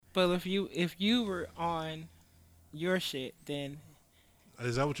But if you were on your shit, then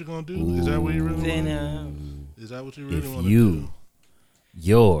Is that what you're gonna do? Is that what you really want to do? Is that what you really want to do?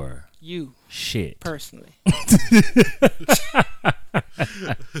 Your you shit. personally.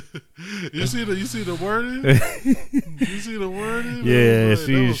 You see the wording? You see the wording? Yeah,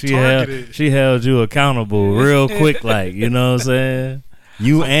 she held you accountable real quick, like, you know what I'm saying?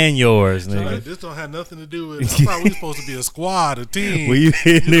 You and yours, nigga. Like, this don't have nothing to do with. I thought we were supposed to be a squad, a team. When you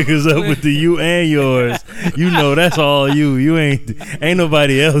hit niggas up with the you and yours, you know that's all you. You ain't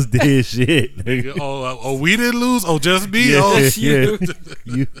nobody else did shit, nigga. Oh, we didn't lose. Oh, just me. Yeah, Oh, yeah.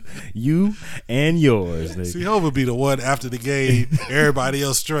 You and yours, nigga. See, Hova be the one after the game. Everybody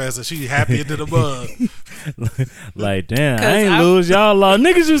else stressed, and she happy into the mud. Like, damn, I ain't lose, y'all lost.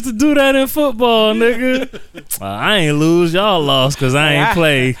 Niggas used to do that in football, nigga. I ain't lose, y'all lost because I ain't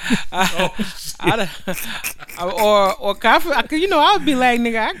play. Or you know, I would be like,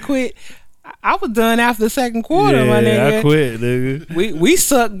 nigga, I quit. I was done after the second quarter, my nigga. I quit, nigga. We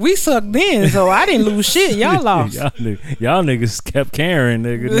sucked then, so I didn't lose shit. Y'all lost. y'all niggas kept carrying,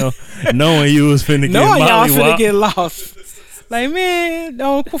 nigga, knowing you was finna get knowing y'all finna mollywop. get lost. Like, man,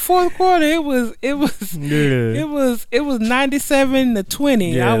 on fourth quarter, it was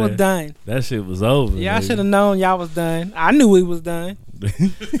 97-20. Yeah, I was done. That shit was over. Y'all nigga. should have known y'all was done. I knew we was done.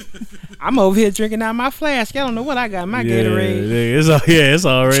 I'm over here drinking out my flask. I don't know what I got in my Gatorade. Nigga, it's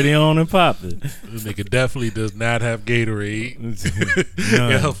already on and popping. This nigga definitely does not have Gatorade in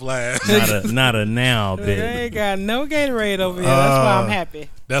her flask. Not a now, I bitch. ain't got no Gatorade over here. That's why I'm happy.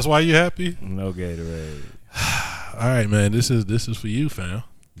 That's why you happy? No Gatorade. All right, man. This is for you, fam.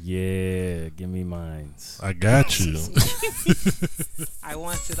 Yeah, give me mines. I got you. I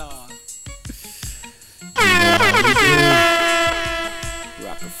want it all.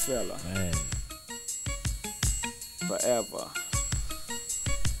 Rockefeller. Man. Forever.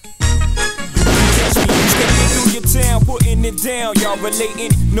 Through your town, putting it down, y'all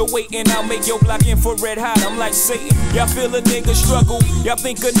relating. No waiting, I'll make your block infrared hot. I'm like Satan. Y'all feel a nigga struggle. Y'all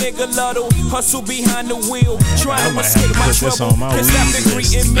think a nigga luddle. Hustle behind the wheel. Trying to escape my trouble. Cause stop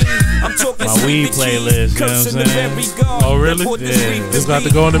greeting me. I'm talking my weed playlist, you know what I'm saying? Oh, really? Yeah. This got to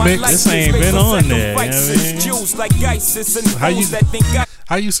go in the mix? This ain't been on there.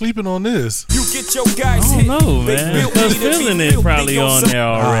 How you sleeping on this? You get your guys I don't know, man. Cause feeling it probably on there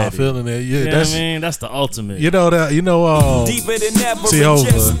already. Feeling it, yeah. You know That's, what I mean? That's the ultimate. You know that. You know. Deeper than ever. See,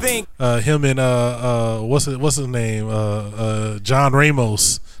 Hova, him and what's his name? John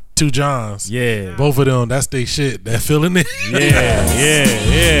Ramos. Two Johns. Yeah. Both of them. That's they shit. That feeling it. Yeah,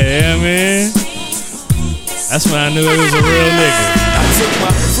 man. That's when I knew it was a real nigga. I took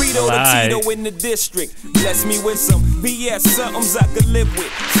my Frito to Tito in the district. Bless me with some BS, somethings I could live with.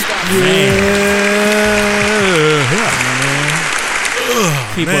 Stop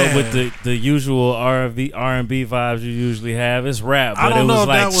Keep up with the usual R&B vibes you usually have. It's rap, but it was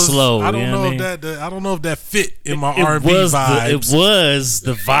like slow. I don't know if that fit in my R&B vibes. It was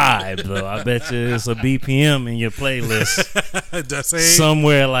the vibe, though. I bet you it's a BPM in your playlist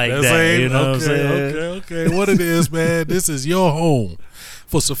somewhere like that. You know what I'm saying? Okay. What it is, man? This is your home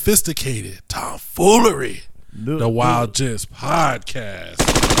for sophisticated tomfoolery. The Wild Gents Podcast.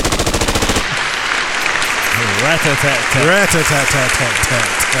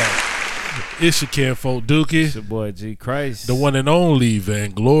 Rat-tat-tat-tat-tat-tat. It's your kinfolk Dookie. It's your boy G Christ. The one and only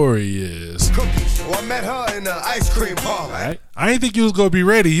Vanglorious. Well, I met her in the ice cream parlor. Right. I didn't think you was gonna be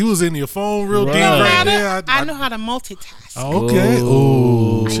ready. You was in your phone real deep right there. I know how to multitask. Okay.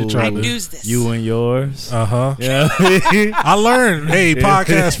 Ooh, she tried to use this. You and yours. Uh-huh. Yeah. I learned, hey,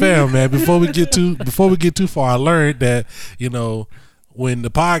 podcast fam, man, before we get too far, I learned that, you know, when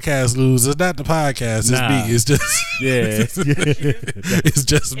the podcast loses, it's not the podcast, it's me. It's just it's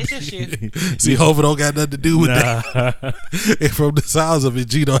just me. See, Hova don't got nothing to do with that. And from the sounds of it,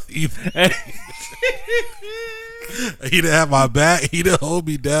 G don't either. He didn't have my back. He didn't hold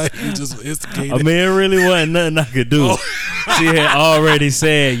me down. He just instigated. I mean, it really wasn't nothing I could do. She had already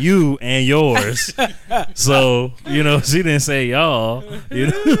said you and yours. So, you know, she didn't say y'all. You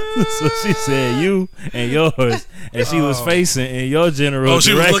know? So she said you and yours. And she was facing in your general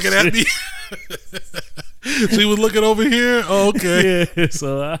she direction. was looking at me? She was looking over here? Oh, okay. Yeah,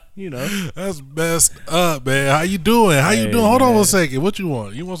 so, you know. That's messed up, man. How you doing? Hold on one second. What you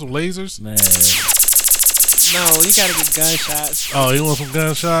want? You want some lasers? Man. No, you gotta get gunshots. Oh, you want some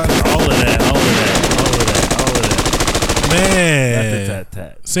gunshots? All of that. Man.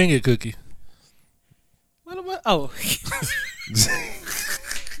 Tat. Sing it, Cookie. What? Oh.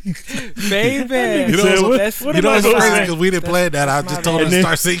 Baby. You know, said, what- That's- what You know am I what's gonna crazy say? because we didn't plan that. I that's just my told bad. her to And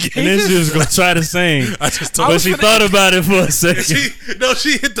start singing. And then she was gonna try to sing, I just told but her. she thought about it for a second.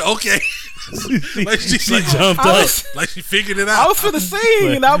 She hit the okay. Like she jumped I up. was, Like she figured it I out. was finna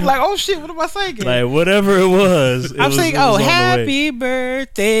sing, and I'm like, oh shit, what am I singing? Like whatever it was. I'm saying, it was oh, on the way. happy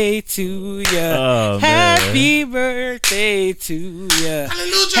birthday to ya. Oh, man. Happy birthday to ya.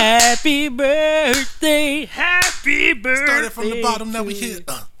 Hallelujah. Happy birthday. Happy birthday. Started from the bottom, now we to hit.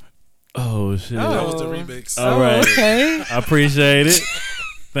 ya. Oh shit! That was the remix. All right. Okay. I appreciate it.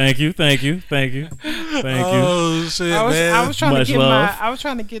 Thank you. Oh shit, I man. was trying Much to get love. I was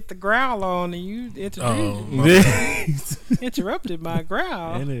trying to get the growl on, and you interrupted my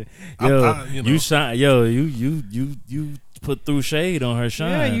growl. Yo, you know. you shine. Yo, you put through shade on her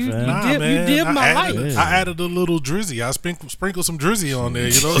shine. you- fam. Nah, dip- man. dip my I added, light. I added a little drizzy. I sprinkled some drizzy on there.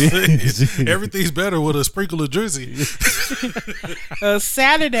 You know what I'm saying? Everything's better with a sprinkle of drizzy.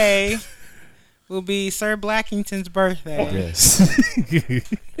 Saturday will be Sir Blackington's birthday. Yes.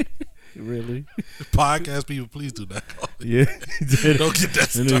 Really? Podcast people, please do not call me. Yeah. Don't get that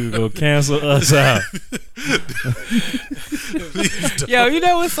That nigga started. gonna cancel us out. Please don't. Yo, you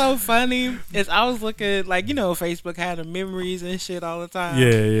know what's so funny is I was looking like Facebook had the memories and shit all the time.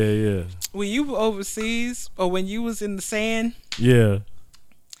 Yeah. When you were overseas or when you was in the sand, Yeah.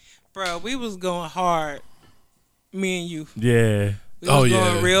 bro, we was going hard. Me and you. Yeah. We Oh, was yeah.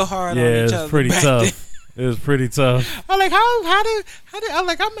 going real hard on Yeah, each it's other. pretty back tough. then. It was pretty tough. I'm like, how did I'm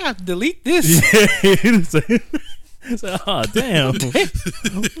like, I'm gonna have to delete this. Yeah. Oh damn.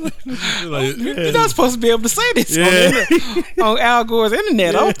 You're not supposed to be able to say this on Al Gore's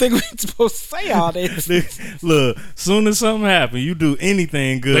internet. I don't think we're supposed to say all this. Look, soon as something happen, you do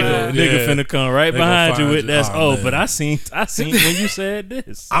anything good, Yeah. nigga finna come right They gonna behind you find with you. that's Oh, man. but I seen when you said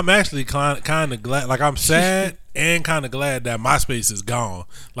this. I'm actually kind of glad. Like I'm sad and kind of glad that MySpace is gone.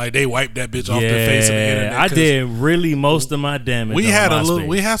 Like they wiped that bitch off the face of the internet. I 'cause did really most of my damage. We on had MySpace.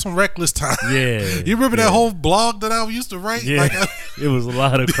 we had some reckless time. Yeah. You remember Yeah. that whole blog that I used to write? Yeah, Like, it was a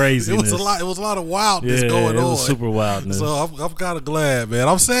lot of it craziness. was a lot. It was a lot of wildness Yeah, going it on. was super wildness. So I'm kind of glad, man.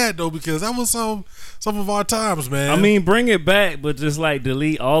 I'm sad though because that was some of our times, man. I mean, bring it back, but just like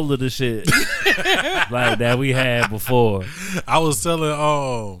delete all of the shit like that we had before. I was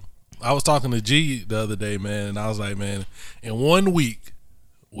I was talking to G the other day, man, and I was like, man, in 1 week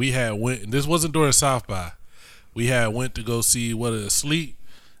we had went. And this wasn't during South by. We had went to go see what is Sleep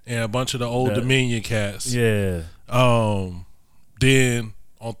and a bunch of the old Dominion cats. Yeah. Then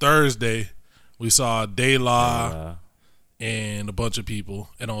on Thursday we saw De La and a bunch of people,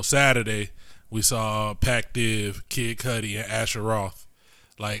 and on Saturday we saw Pac Div, Kid Cudi, and Asher Roth.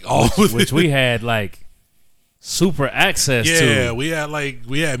 Like all Which we had like super access to. Yeah, we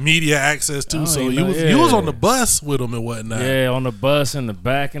had media access too. I So don't you even was know, you was yeah. on the bus with them and whatnot. Yeah, on the bus in the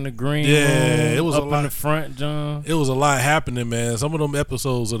back in the green Yeah, room, it was up a lot. in the front, John. It was a lot happening, man. Some of them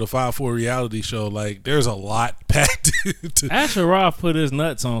episodes of the 5-4 reality show, like there's a lot packed into. Asher Roth put his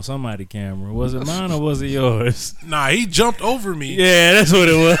nuts on somebody's camera. Was it mine or was it yours? Nah, he jumped over me. Yeah, that's what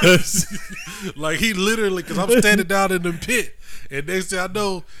it was. Like he literally, because I'm standing down in the pit, and next thing I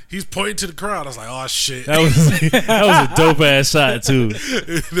know, he's pointing to the crowd. I was like, oh shit. That was a dope ass shot too.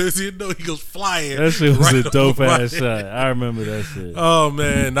 Next thing you know, he goes flying. That shit was right a dope over my ass head. shot. I remember that shit. Oh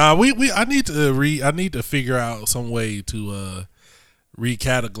man, nah, I need to figure out some way to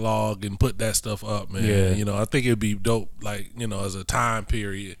recatalog and put that stuff up, man. Yeah. You know, I think it'd be dope, like, you know, as a time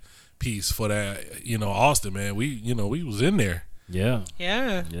period piece for that, you know, Austin, man. We was in there. Yeah.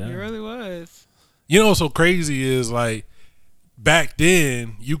 Yeah, Yeah. it really was. You know what's so crazy is like back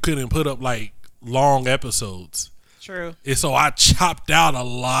then you couldn't put up like long episodes. True. And so I chopped out a Yeah,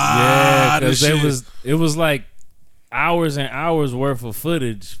 lot of because shit. it was like hours and hours worth of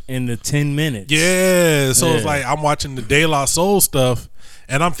footage in the 10 minutes. Yeah, so it's Yeah. like I'm watching the De La Soul stuff,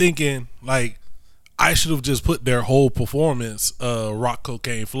 and I'm thinking like I should have just put their whole performance, Rock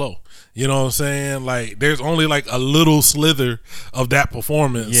Cocaine Flow. You know what I'm saying? Like there's only like a little slither of that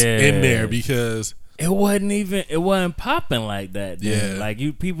performance in there because it wasn't popping like that then. Yeah. Like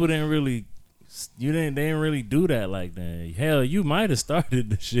people didn't really they didn't really do that like that. Hell, you might have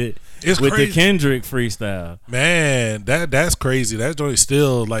started the shit It's with crazy. the Kendrick freestyle. man, that's crazy. That joint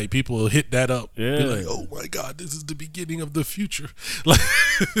still like people hit that up. Yeah. Be like, oh my god, this is the beginning of the future. Like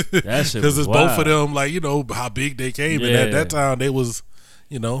That shit because was it's both of wild. them. Like you know how big they came, and Yeah. at that time they was,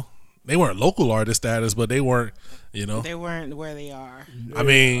 you know. they weren't local artist status, but they weren't, you know. They weren't where they are. I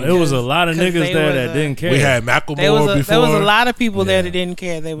mean, It was a lot of 'cause niggas they there was that a- didn't care. we had Macklemore There was before. a lot of people there Yeah. that didn't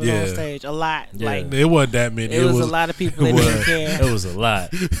care. They was Yeah. on stage. A lot. Yeah. Like It wasn't that many. it was a lot of people that didn't care It was a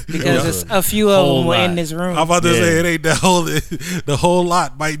lot. because was a few of whole them were in lot. this room. I'm about to Yeah. say it ain't the whole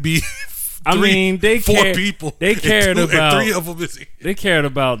lot might be. I mean, they four cared- people. they cared and about- three of them is. They cared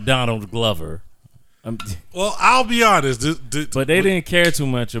about Donald Glover, Well, I'll be honest, but they didn't care too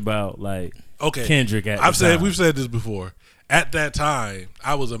much about like Okay, Kendrick at the time. we've said this before. At that time,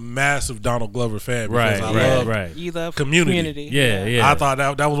 I was a massive Donald Glover fan because Right, I right, loved right. You love Community. Yeah, yeah. I thought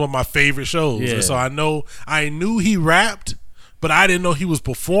that was one of my favorite shows. Yeah. And so I knew he rapped, but I didn't know he was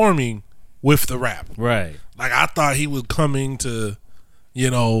performing with the rap. Right. Like I thought he was coming to,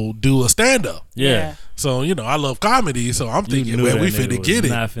 do a stand up. Yeah. So, I love comedy, so I'm You thinking, knew man, that we nigga finna was get it.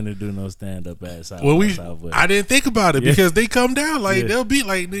 Not finna do no stand up at South Well, by Southwest. I didn't think about it Yeah. because they come down like Yeah. they'll be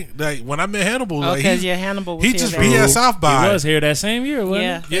like when I met Hannibal, Oh, like because he's- Hannibal was he here just that be year. at South by. He was here that same year, wasn't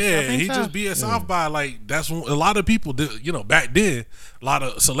Yeah. he? I Yeah, think he so. just be at South by. Like that's when a lot of people did. Back then, a lot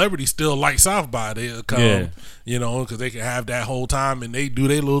of celebrities still like South by. They'll come, Yeah. because they can have that whole time and they do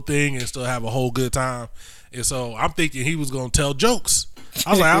their little thing and still have a whole good time. And so I'm thinking he was gonna tell jokes.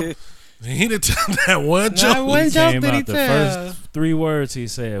 I was like, he didn't tell that one joke. Not one He joke came did he out the tell. first 3 words he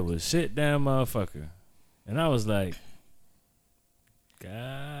said was "shit, damn motherfucker," and I was like,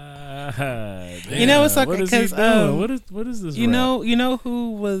 God, You know, it's damn, okay, what is he 'cause, doing? What is this? You rap? know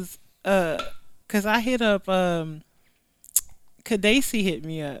who was because I hit up Kadesi hit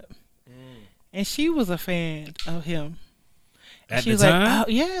me up, and she was a fan of him. At She the was time, like,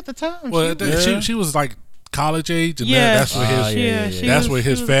 oh, yeah, at the time. Well, Yeah. she was like college age, and Yeah. that's where his yeah. she that's was- where she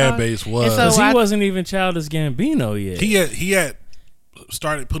his was fan about- base was. And so- because he I- wasn't even Childish Gambino yet. he had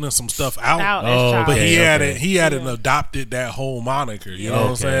started putting some stuff out, out Oh, as but okay, he okay. hadn't adopted that whole moniker. You know what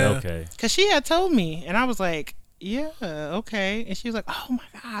I'm saying? Okay. Because she had told me, and I was like, yeah, okay. And she was like, oh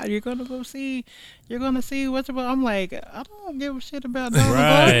my God, you're gonna see what's about. I'm like, I don't give a shit about Donald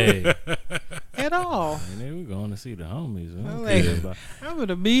Glover Right. at all. And then we're going to see the homies. We don't I'm care like, about- I'm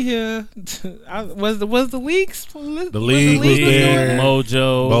gonna be here. Was the leaks? The league was there.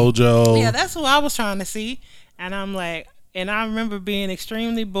 Mojo. Mojo. Yeah, that's who I was trying to see, and I'm like, and I remember being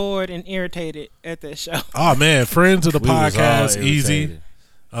extremely bored and irritated at that show. Oh man, friends of the We was all podcast, Easy. irritated.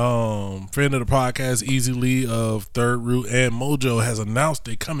 Friend of the podcast, Easy Lee of Third Root and Mojo has announced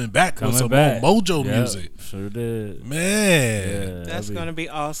they're coming back with Coming some back. more Mojo Yep, music. Sure did. Man, Yeah, That's gonna be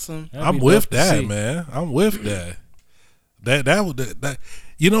awesome. I'm with that, man. I'm with that. That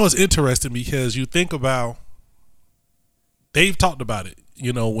it's interesting because you think about they've talked about it.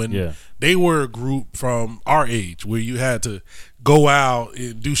 When Yeah. they were a group from our age where you had to go out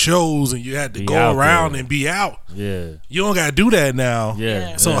and do shows and you had to Be go out around there. and be out. Yeah. You don't got to do that now.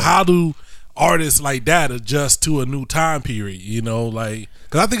 Yeah. So how do artists like that adjust to a new time period? Because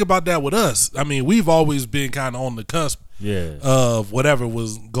I think about that with us. I mean, we've always been kind of on the cusp Yeah. of whatever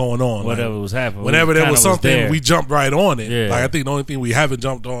was going on. Whatever Like, was happening. whenever we there kinda was something, there. we jumped right on it. Yeah. Like I think the only thing we haven't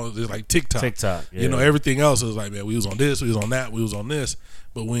jumped on is like TikTok. TikTok. Yeah. Everything else is like, man, we was on this, we was on that, we was on this.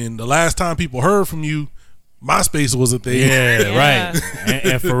 But when the last time people heard from you, MySpace was a thing. Yeah, Yeah. right.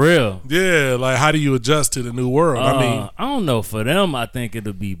 And for real. Yeah, like how do you adjust to the new world? I mean, I don't know. For them, I think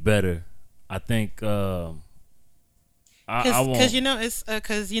it'll be better. I think I won't. Because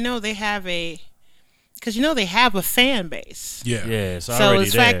it's they have a fan base. yeah. Yeah, it's So already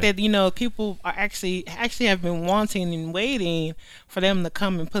it's the there. fact that people are actually have been wanting and waiting for them to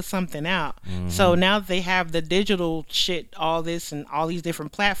come and put something out. Mm-hmm. So now that they have the digital shit, all this and all these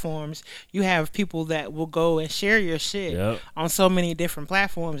different platforms, you have people that will go and share your shit Yep. on so many different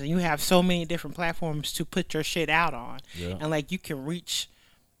platforms, and you have so many different platforms to put your shit out on, Yeah. and like you can reach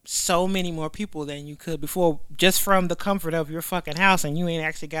so many more people than you could before just from the comfort of your fucking house, and you ain't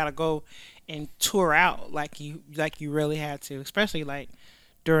actually got to go and tour out like you really had to, especially like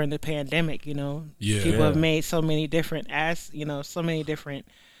during the pandemic. Yeah. People have Yeah. made so many different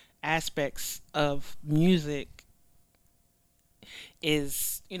aspects of music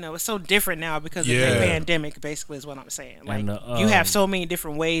is it's so different now because of Yeah. the pandemic. Basically, is what I'm saying. Like And, you have so many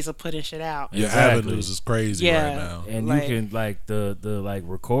different ways of putting shit out. Your Exactly. avenues is crazy Yeah. right now. and like- you can like the like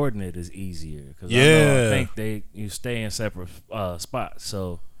recording it is easier because Yeah. I think you stay in separate spots,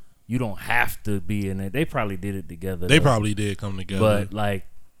 so you don't have to be in it. They probably did it together. They though. probably did come together. But like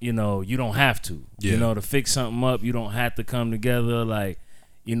you don't have to. Yeah. To fix something up, you don't have to come together. Like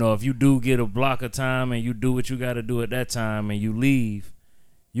if you do get a block of time and you do what you got to do at that time and you leave,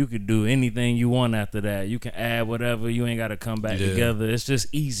 you could do anything you want after that. You can add whatever. You ain't got to come back Yeah. together. It's just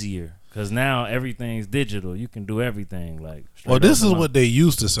easier. Because now everything's digital. You can do everything. Like, Well, straight this off is the what they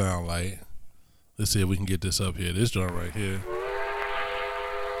used to sound like. Let's see if we can get this up here. This joint right here.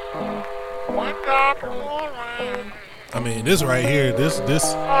 I mean, this right here, this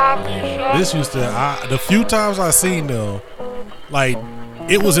used to, the few times I seen them, like,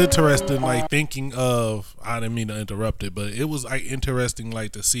 it was interesting, like, thinking of, I didn't mean to interrupt it, but it was, like, interesting,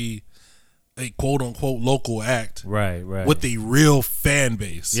 like, to see a quote-unquote local act Right. with a real fan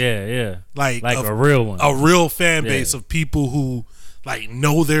base. Yeah. Like a real one. A real fan base of people who, like,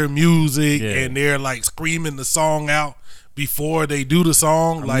 know their music and they're, like, screaming the song out before they do the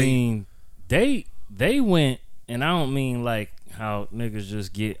song. I mean, they went, and I don't mean like how niggas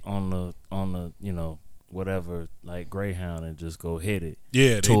just get on the you know, whatever, like Greyhound and just go hit it.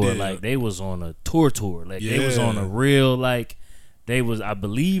 Yeah, tour. they did. Like they was on a tour. Like they was on a real, like, they was, I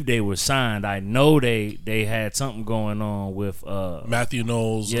believe they were signed. I know they had something going on with Matthew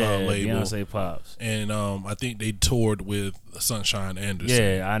Knowles' label, Beyonce Pops, and I think they toured with Sunshine Anderson.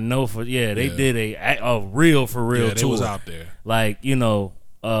 Yeah, I know they did a real for real tour. They was out there. Like, you know,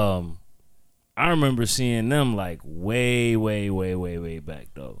 I remember seeing them like way back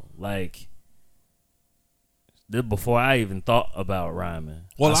though. Like before I even thought about rhyming.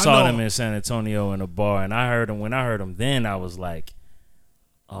 Well, I saw them in San Antonio in a bar, and I heard them. When I heard them then, I was like,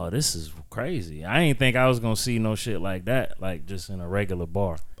 oh, this is crazy. I ain't think I was gonna see no shit like that, like just in a regular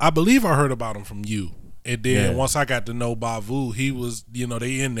bar. I believe I heard about them from you. And then once I got to know Bavu, he was, you know,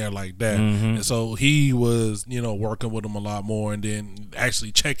 they in there like that. And so he was, you know, working with them a lot more, and then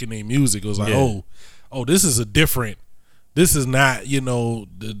actually checking their music. It was like, oh, this is this is not, you know,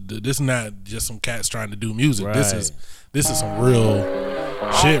 this is not just some cats trying to do music. Right. This is some real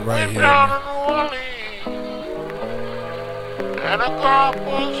shit right here. And a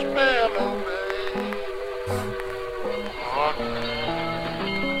couple spell on me.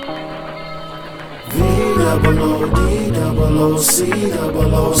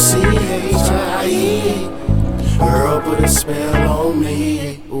 V-double-O-D-double-O-C-double-O-C-H-I-E. Girl put a spell on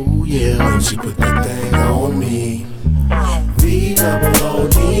me. Ooh yeah, she put that thing on me.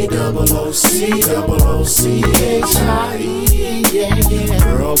 V-double-O-D-double-O-C-double-O-C-H-I-E. Yeah.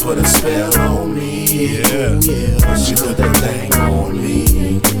 Girl put a spell on me. Yeah. She put that thing on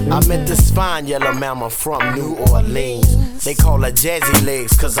me. I met this fine yellow mama from New Orleans. They call her Jazzy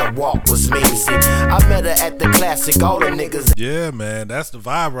Legs cause her walk was mean. See, I met her at the classic, all the niggas. Yeah, man, that's the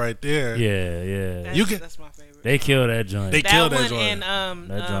vibe right there. Yeah. That's my favorite. They killed that joint. They killed that one joint. and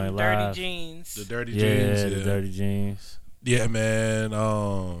That joint Dirty live. Jeans. The Dirty Yeah, Jeans. the Dirty Jeans. Yeah, man.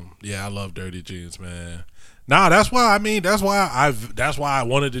 I love Dirty Jeans, man. Nah, that's why I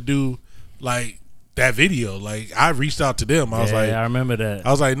wanted to do like that video. Like I reached out to them. I was like, I remember that.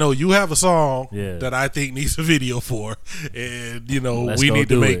 I was like, no, you have a song Yeah. that I think needs a video for, and you know Let's we go need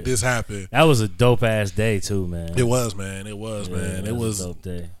to do make it. this happen. That was a dope ass day too, man. It was, man. It was, man. It that was. a dope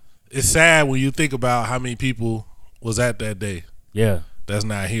day. It's sad when you think about how many people was at that day. Yeah. That's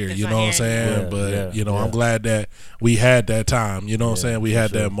not here, It's you not know what I'm here saying? anymore. But Yeah, you know, yeah. I'm glad that we had that time. You know what I'm saying? We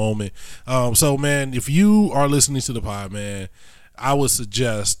had that moment. So man, if you are listening to the pod, man, I would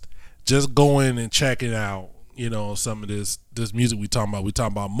suggest just going and checking out, you know, some of this music we talking about. We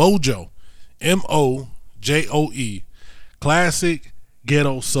talking about Mojo, Mojoe, classic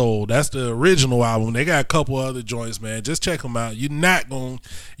ghetto soul. That's the original album. They got a couple other joints, man. Just check them out. You're not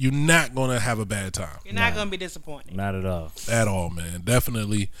gonna have a bad time. You're not gonna be disappointed. Not at all. At all, man.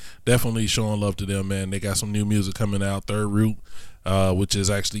 Definitely showing love to them, man. They got some new music coming out. Third Root, which is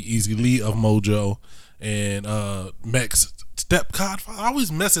actually Easy Lee of Mojo, and Mex Step Codfather. I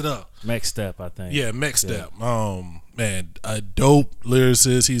always mess it up. Next step, I think. Yeah, Mex Step. Man, a dope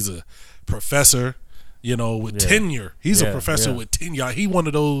lyricist. He's a professor, you know, with tenure. He's a professor with tenure. He one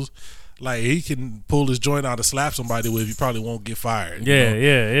of those, like, he can pull his joint out and slap somebody with. You probably won't get fired. you know?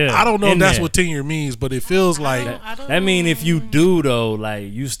 Yeah. I don't know if In that's there. what tenure means, but it feels like That mean if you do though,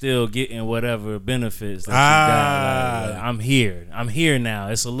 like you still getting whatever benefits that you got. Like, I'm here now.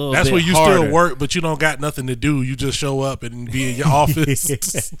 It's a little. that's bit where you harder. still work, but you don't got nothing to do. You just show up and be in your office.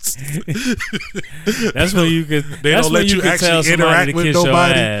 That's when you could. They that's don't when let you could tell actually somebody interact to with kiss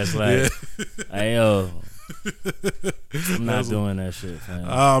nobody. Your ass. Like, Yeah. hey yo, I'm not doing that shit, fam.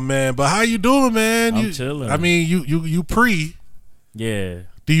 Oh man, but how you doing, man? I'm You chilling. I mean, you pre. Yeah.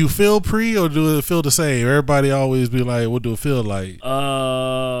 Do you feel pre or do it feel the same? Everybody always be like, "What do it feel like?"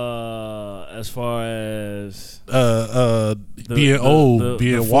 As far as Being old, the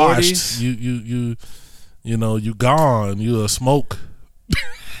being 40s? washed. You know, you gone. You a smoke.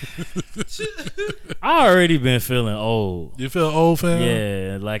 I already been feeling old. You feel old, fam?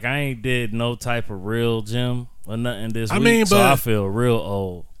 Yeah, like I ain't did no type of real gym or nothing this I week. mean, so but- I feel real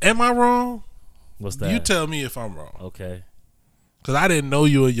old. Am I wrong? What's that? You tell me if I'm wrong. Okay. Because I didn't know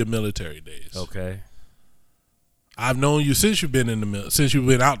you in your military days. Okay. I've known you since you've been in the since you've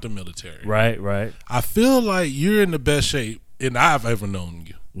been out the military. Right. I feel like you're in the best shape and I've ever known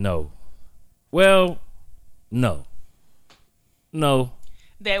you. No. Well, no.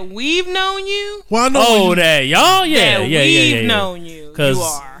 That we've known you. Well, I know. Oh, you, that y'all, yeah, That yeah. we've known you. Cause You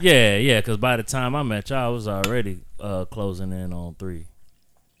are. yeah. Because by the time I met y'all, I was already closing in on 3.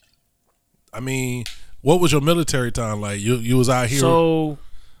 I mean, what was your military time like? You was out here. So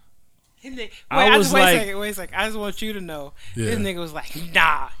I was like- wait a second. I just want you to know. Yeah. This nigga was like,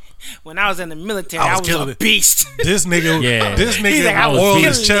 nah. When I was in the military, I I was was killing a it. beast. this nigga, Yeah. this He's nigga like, I was oiled killing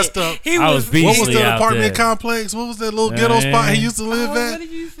his chest it. up. He I was beast. What was Beastly the out apartment there. complex? What was that little ghetto spot he used to live Oh, at? what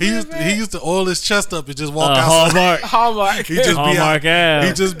did you He live used at? he used to oil his chest up and just walk outside. Hallmark. Hallmark. He just be Hallmark out, Ave.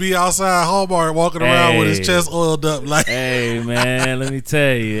 he just be outside Hallmark walking around with his Hey. chest oiled up like. Hey man, let me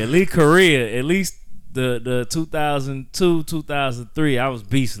tell you, at least Korea, at least the 2002, 2003, I was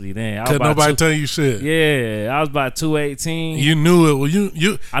beastly then. I was Could about nobody tell you shit. Yeah, I was about 218. You knew it. Well,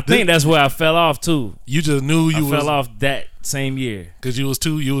 you. I think that's where I fell off too. you just knew you I was fell off that same year. because you was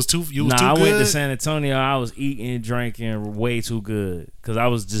too Nah, too I good. went to San Antonio. I was eating, drinking way too good because I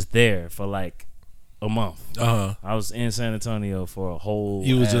was just there for like a month. I was in San Antonio for a whole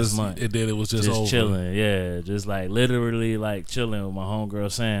You was ass just month. it did. It was just over. Chilling, yeah, just like literally like chilling with my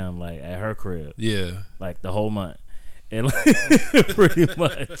homegirl Sam, like at her crib, Yeah. like the whole month, and like, pretty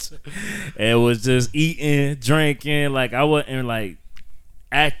much, it was just eating, drinking. Like I wasn't like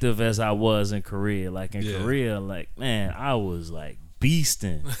active as I was in Korea. Like in Yeah. Korea, like man, I was like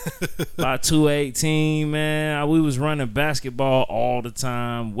beasting. By 218, man, we was running basketball all the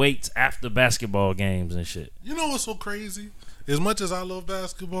time, weights after basketball games and shit. You know what's so crazy? As much as I love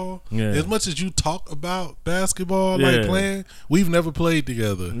basketball, Yeah. as much as you talk about basketball, like Yeah. playing, we've never played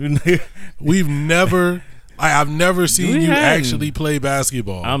together. We've never, I've never seen We you hadn't. actually play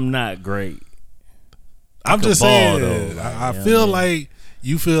basketball. I'm not great. I'm could just ball, saying. though, I you know feel what I mean? like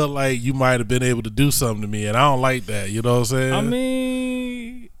you feel like you might have been able to do something to me, and I don't like that. You know what I'm saying? I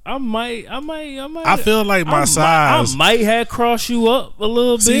mean, I might. I feel like my size. I might have crossed you up a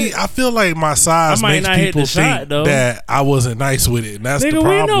little See, bit. I feel like my size I might makes not hit people the shot, think though. that I wasn't nice with it, and that's the Nigga,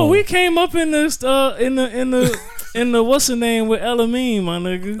 problem. we know we came up in this in the what's the name with Elamine, my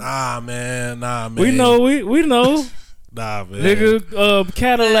nigga. Nah, man. We know. Nah, man. Nigga,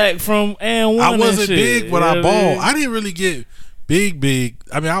 Cadillac from and one. I wasn't and shit, big when you I know what balled. mean? I didn't really get big.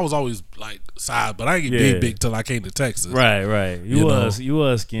 I mean, I was always like size, but I didn't get Yeah. big till I came to Texas. Right. You You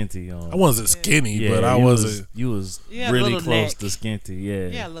was skinty on. I wasn't skinny, Yeah, but I you wasn't. You was You had a really little close neck. to skinty. Yeah.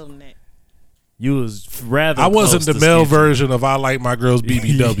 Yeah, a little neck. You was rather. I wasn't the close to male skinty. version of I like my girls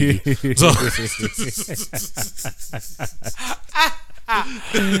BBW.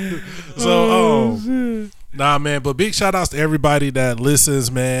 So nah, man. But big shout outs to everybody that listens,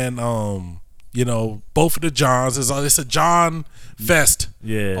 man. You know, both of the Johns. It's a John fest.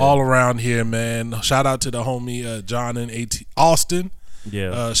 Yeah. All around here, man. Shout out to the homie John in Austin.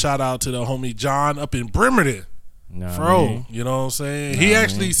 Yeah. Shout out to the homie John up in Bremerton. Nah, Bro, man. you know what I'm saying? He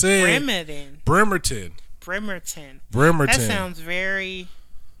actually said Bremerton. Bremerton. That sounds very.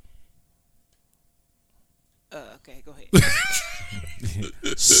 Okay, go ahead.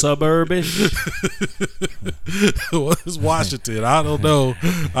 Suburbish. It's Washington. I don't know.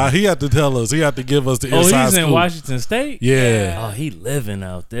 He had to tell us. He had to give us the Oh, inside he's in scoop. Washington State. Yeah. Oh, he living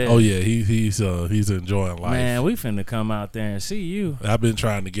out there. Oh yeah. He's enjoying life. Man, we finna come out there and see you. I've been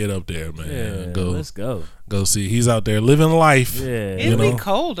trying to get up there, man. Yeah, let's go. Go see. He's out there living life. Yeah, It'll know? be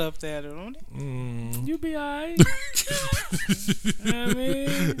cold up there, don't it? you be alright. I mean,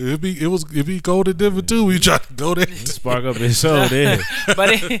 It'd be cold in Denver too. We try to go there. spark up his show there.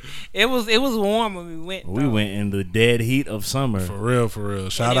 But it was warm when we went. We though. went in the dead heat of summer, For real.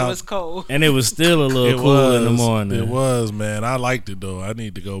 Shout And out. it was cold. and it was still a little It cool in the was. morning. It was, man. I liked it though. I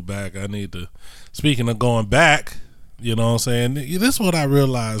need to go back. Speaking of going back, you know what I'm saying? This is what I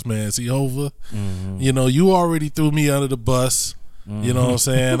realized, man. See, Hova, you know, you already threw me under the bus. You know what I'm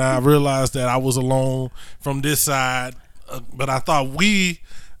saying? I realized that I was alone from this side, but I thought we,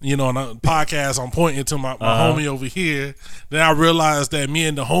 you know, on the podcast, I'm pointing to my homie over here. Then I realized that me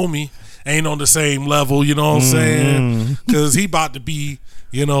and the homie ain't on the same level, you know what I'm saying? Because he about to be,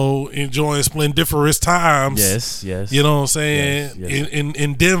 you know, enjoying splendiferous times. Yes. You know what I'm saying? Yes.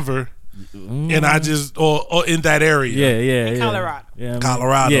 In Denver. And I just or in that area. Yeah. Colorado. Yeah, I mean,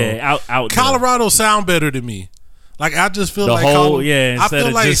 Colorado. Yeah, out there. Colorado sound better to me. Like I just feel The like whole- I instead feel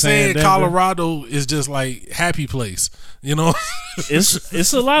of like just saying saying Denver. Colorado is just like happy place. You know?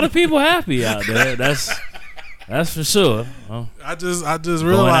 It's a lot of people happy out there. That's for sure. I just realized, out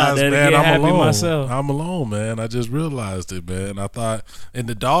there to man, get I'm happy alone. myself. I'm alone, man. I just realized it, man. I thought, and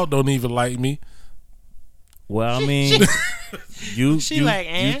the dog don't even like me. Well, I mean, you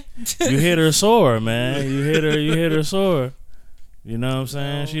hit her sore, man. You hit her sore. You know what I'm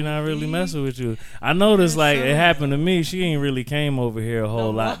saying? She not really messing with you. I noticed, like, it happened to me. She ain't really came over here a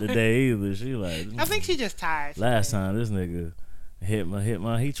whole lot today either. She like, I think she just tired. Last time this nigga hit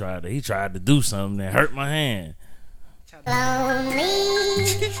my. He tried to do something that hurt my hand.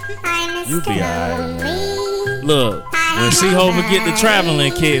 You be alright. Look, when C-Hova get the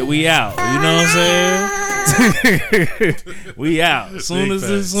traveling kit, we out. You know what I'm saying? We out. Soon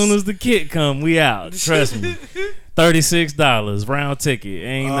as the kit come, we out. Trust me. $36 round ticket.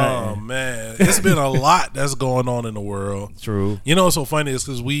 Ain't nothing. Oh man, it's been a lot that's going on in the world. True. You know what's so funny is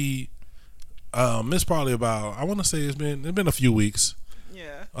because we it's probably about, I want to say it's been a few weeks.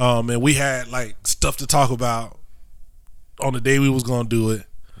 Yeah. And we had like stuff to talk about on the day we was gonna do it,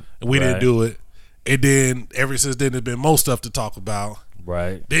 and we didn't do it. And then ever since then, there's been more stuff to talk about.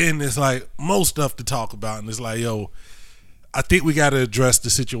 Right. Then it's like more stuff to talk about, and it's like, yo, I think we got to address the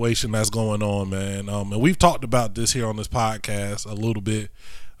situation that's going on, man. And we've talked about this here on this podcast a little bit,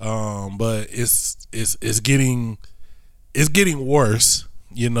 but it's getting worse.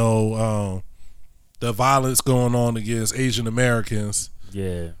 You know, the violence going on against Asian Americans,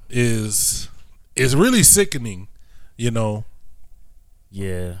 is really sickening. You know,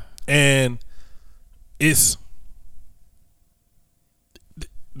 and it's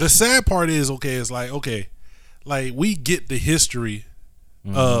the sad part is it's like we get the history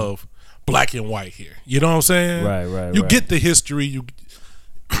of black and white here. You know what I'm saying? Right. You get the history. You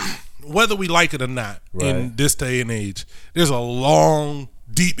whether we like it or not in this day and age, there's a long,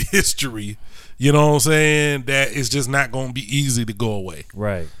 deep history. You know what I'm saying? That is just not going to be easy to go away.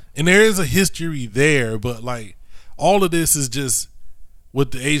 Right. And there is a history there, but like all of this is just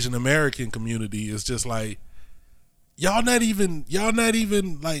with the Asian American community. It's just like y'all not even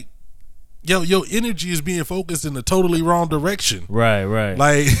like. Your energy is being focused in the totally wrong direction. Right.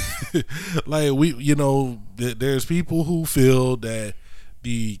 Like, like we, you know, there's people who feel that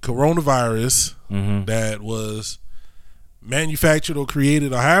the coronavirus that was manufactured or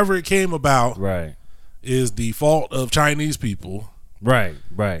created or however it came about, is the fault of Chinese people. Right.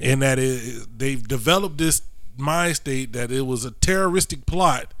 And that they've developed this mind state that it was a terroristic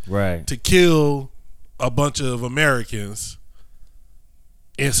plot, to kill a bunch of Americans.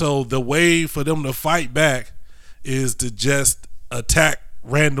 And so the way for them to fight back is to just attack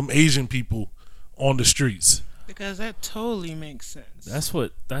random Asian people on the streets. Because that totally makes sense. That's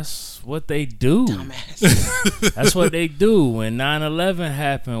what they do. Dumbass. That's what they do. When 9/11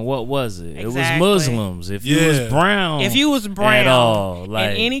 happened, what was it? Exactly. It was Muslims. If you was brown at all,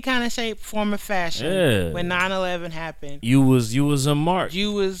 like, in any kind of shape, form, or fashion, when 9/11 happened, you was a mark.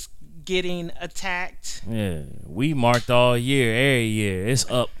 You was getting attacked. Yeah, we marked all year, every year. It's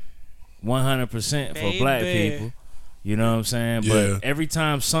up 100% for black people. You know what I'm saying? But every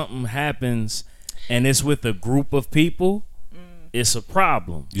time something happens and it's with a group of people, it's a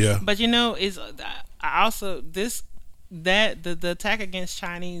problem. Yeah. But you know, I also the attack against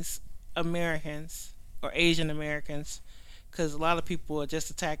Chinese Americans or Asian Americans, because a lot of people are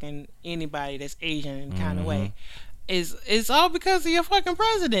just attacking anybody that's Asian in kind of way. It's all because of your fucking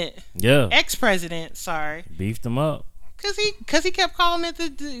president. Yeah. Ex-president, sorry. Beefed him up. Cause he kept calling it the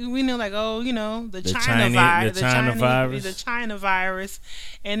China virus,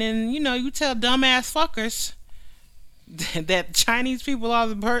 and then you tell dumbass fuckers that Chinese people are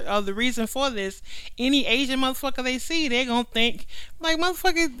the reason for this. Any Asian motherfucker they see, they gonna think like,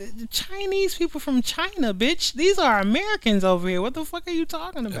 motherfucker, Chinese people from China, bitch. These are Americans over here. What the fuck are you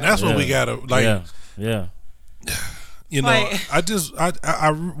talking about? And that's what we gotta like. Yeah. You know,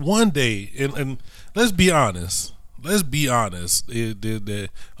 I one day, and let's be honest. America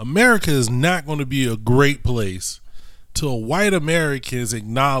is not going to be a great place till white Americans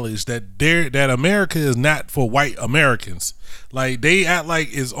acknowledge that America is not for white Americans. Like, they act like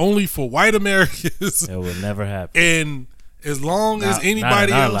it's only for white Americans. It will never happen. And as long as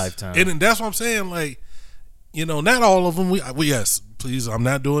anybody else, lifetime. And that's what I'm saying. Like, not all of them. We yes. Please, I'm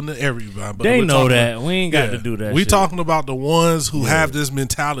not doing it everybody. But they know that. We ain't got to do that. We talking about the ones who have this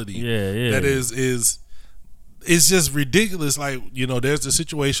mentality. Yeah. That it's just ridiculous. Like, there's the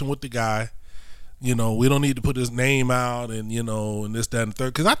situation with the guy. We don't need to put his name out and and this, that, and the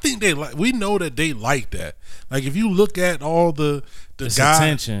third. Because I think we know that they like that. Like, if you look at all the guys,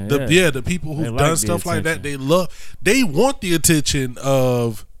 attention, the people who've done stuff like that, they want the attention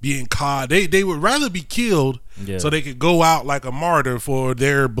of being caught. They would rather be killed so they could go out like a martyr for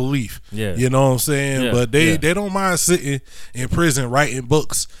their belief. Yeah. You know what I'm saying? Yeah. But they don't mind sitting in prison writing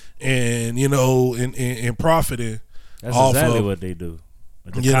books and, you know, and profiting. That's off exactly of, what they do.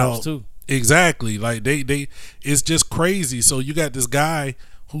 With the you cops know, too. Exactly. Like they it's just crazy. So you got this guy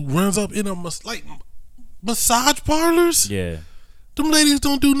who runs up in a massage parlors. Yeah. Them ladies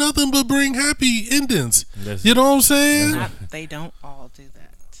don't do nothing but bring happy endings. That's- You know what I'm saying? They don't all do that.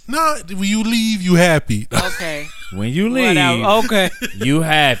 Nah, when you leave, you happy. Okay. When you leave, Okay. you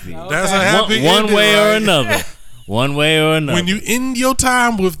happy. That's a happy one ending, way or right? another. One way or another. When you end your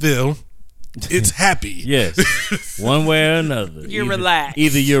time with them, it's happy. Yes. One way or another. You're relaxed.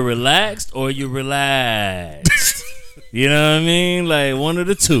 Either you're relaxed or you're relaxed. You know what I mean? Like one of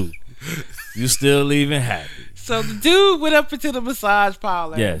the two. You still leaving happy. So the dude went up into the massage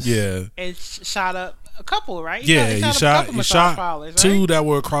parlor. Yes. Yeah. And shot up a couple, right? Yeah, he he up a shot couple massage parlors, two right? that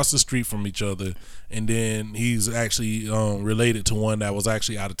were across the street from each other, and then he's actually related to one that was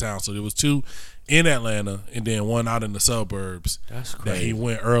actually out of town. So there was two in Atlanta, and then one out in the suburbs. That's That crazy. he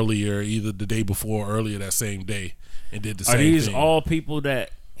went earlier, either the day before or earlier that same day, and did the Are same these thing. all people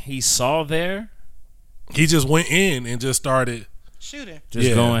that he saw there? He just went in and just started. Shooting. Just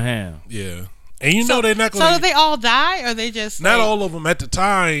Yeah. going ham. Yeah, and you know they're not going. So did they all die, or they just Not like, all of them at the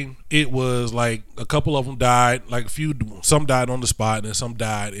time. It was like a couple of them died. Like a few, some died on the spot, and some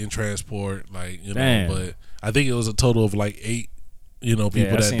died in transport. Like you know, Damn. but I think it was a total of like 8. You know, people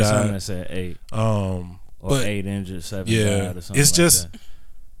Yeah, I that seen something died. that said 8. Or But 8 injured, 7 yeah, died or something it's like just that.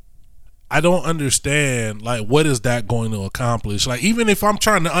 I don't understand. Like, what is that going to accomplish? Like, even if I'm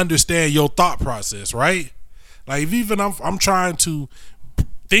trying to understand your thought process, right? Like, if even I'm trying to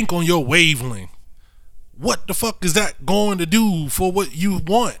think on your wavelength. What the fuck is that going to do for what you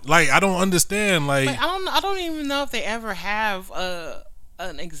want? Like, I don't understand. Like, I don't even know if they ever have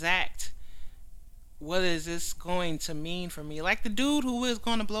an exact. What is this going to mean for me? Like the dude who was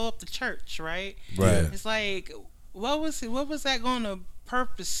going to blow up the church, right? Right. It's like, what was that going to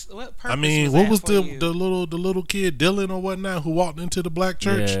purpose? What purpose? I mean, was what that was for the you? the little kid Dylan or whatnot who walked into the black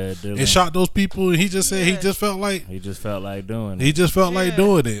church Yeah, Dylan. and shot those people, and he just said he Yeah. just felt like He just felt like doing it. he just felt like Yeah.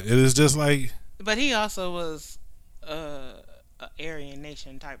 doing it. It is just like But he also was a Aryan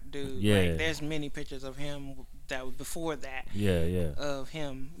Nation type dude. Yeah. Like, there's many pictures of him that was before that Yeah. of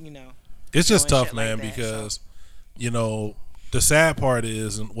him. You know. it's just doing tough, shit like man, that, because you know the sad part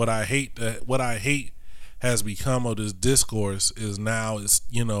is, and what I hate has become of this discourse is now it's,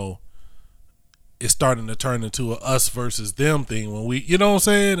 you know, it's starting to turn into a us versus them thing when we, you know what I'm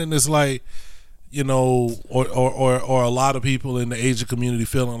saying, and it's like, you know, or a lot of people in the Asian community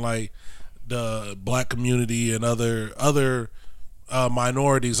feeling like the black community and other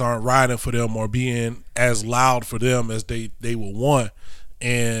minorities aren't riding for them or being as loud for them as they would want,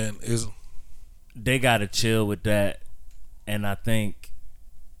 and is They got to chill with that. And I think,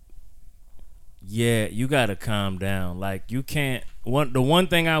 yeah, you got to calm down. Like, you can't. The one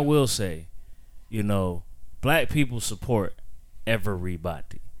thing I will say, you know, black people support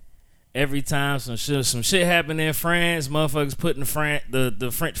everybody. Every time some shit happen in France, motherfuckers putting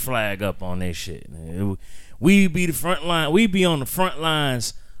the French flag up on their shit. We be the front line. We be on the front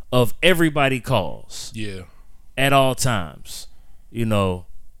lines of everybody calls yeah. at all times. You know,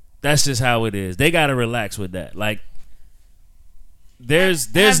 that's just how it is. They gotta relax with that. Like, there's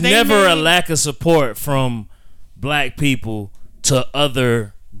Have they never a made- lack of support from black people to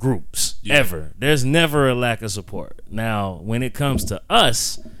other groups. Yeah. Ever. There's never a lack of support. Now, when it comes to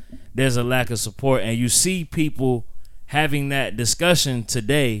us, there's a lack of support, and you see people having that discussion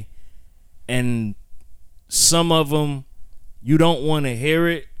today, and some of them you don't want to hear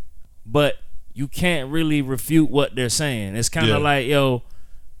it, but you can't really refute what they're saying. It's kind of Yeah. like, yo,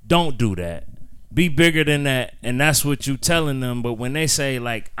 don't do that. Be bigger than that, and that's what you telling them. But when they say,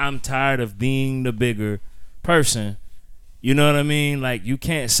 like, I'm tired of being the bigger person, you know what I mean? Like, you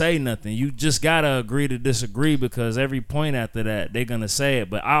can't say nothing. You just gotta agree to disagree, because every point after that, they're gonna say it.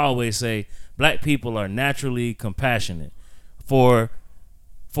 But I always say, black people are naturally compassionate for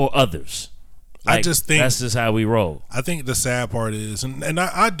others. I Like, just think that's just how we roll. I think the sad part is, and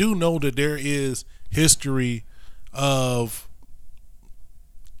I do know that there is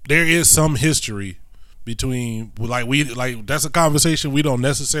some history between, like that's a conversation we don't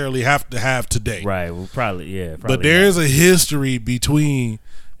necessarily have to have today. Right. Well, probably. But there is a history between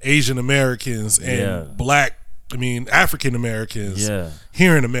Asian Americans and Yeah. African Americans Yeah.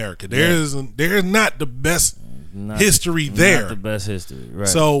 here in America. There Yeah. is not the best Not- history there. Not the best history. Right.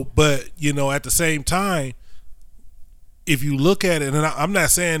 So, but you know, at the same time, if you look at it, and I'm not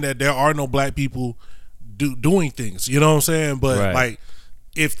saying that there are no black people doing things, you know what I'm saying? But Right. like,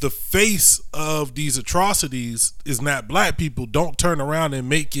 if the face of these atrocities is not black people, don't turn around and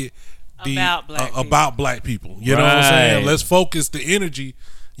make it about black people. You know what I'm saying? Let's focus the energy.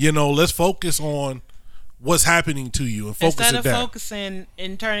 Let's focus on what's happening to you and focus instead of focusing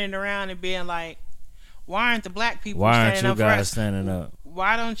and turning around and being like, why aren't the black people standing up?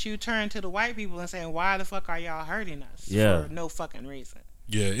 Why don't you turn to the white people and say, why the fuck are y'all hurting us for no fucking reason?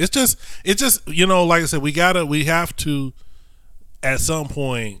 Yeah, it's just like I said, we have to at some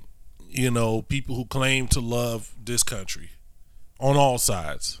point, people who claim to love this country on all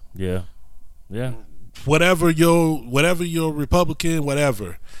sides. Yeah. Whatever your Republican,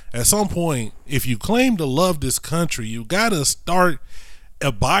 whatever. At some point, if you claim to love this country, you gotta start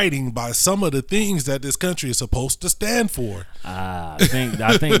abiding by some of the things that this country is supposed to stand for. I think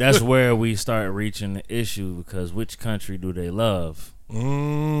that's where we start reaching the issue, because which country do they love?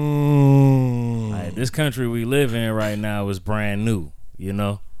 Like, this country we live in right now is brand new,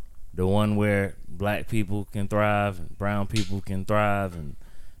 the one where black people can thrive and brown people can thrive, and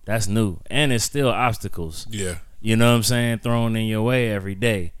that's new, and it's still obstacles. Yeah, you know what I'm saying, thrown in your way every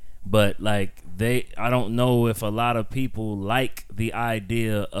day. But like I don't know if a lot of people like the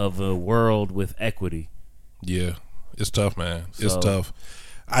idea of a world with equity. Yeah, it's tough, man. It's tough.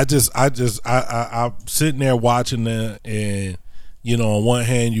 I'm sitting there watching that, and on one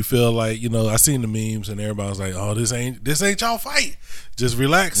hand you feel like, I seen the memes and everybody's like, oh, this ain't y'all fight. Just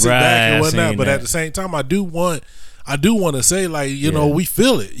relax, sit back and whatnot. But at the same time, I do want to say, like, we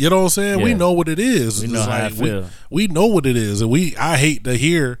feel it. You know what I'm saying? Yeah. We know what it is. We know how I feel. We know what it is, and I hate to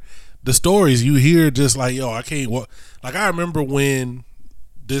hear the stories you hear. Just like, yo, I can't. Like, I remember when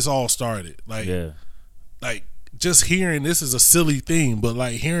this all started. Like, like just hearing, this is a silly thing, but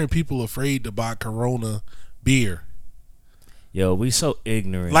like hearing people afraid to buy Corona beer. Yo, we so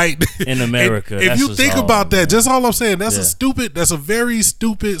ignorant, like, in America. If you think about that, just all I'm saying, that's that's a very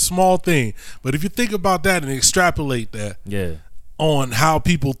stupid small thing. But if you think about that and extrapolate that, on how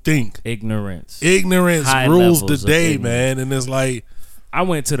people think, ignorance rules the day, man. And it's like, I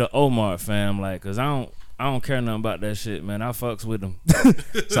went to the Omar, fam, like, cause I don't care nothing about that shit, man. I fucks with them.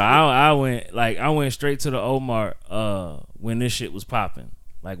 So I went straight to the Omar when this shit was popping,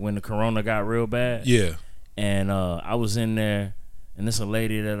 like when the Corona got real bad. Yeah. And I was in there, and there's a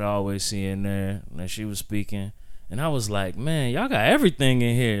lady that I always see in there, and she was speaking, and I was like, man, y'all got everything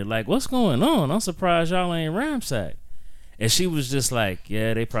in here. Like, what's going on? I'm surprised y'all ain't ramsacked. And she was just like,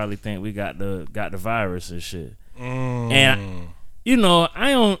 yeah, they probably think we got the virus and shit. And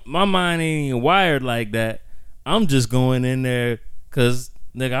my mind ain't even wired like that. I'm just going in there because,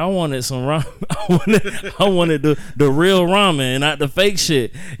 nigga, I wanted some ramen. I wanted the real ramen, not the fake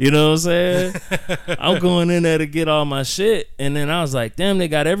shit. You know what I'm saying? I'm going in there to get all my shit, and then I was like, damn, they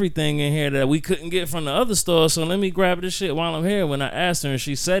got everything in here that we couldn't get from the other store, so let me grab this shit while I'm here. When I asked her and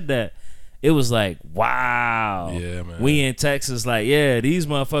she said that, it was like, wow. Yeah, man. We in Texas, like, yeah, these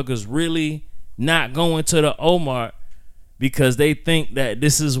motherfuckers really not going to the Omar because they think that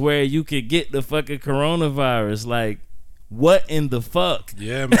this is where you could get the fucking coronavirus. Like, what in the fuck?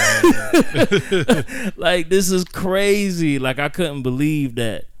 Yeah, man. Like, this is crazy. Like, I couldn't believe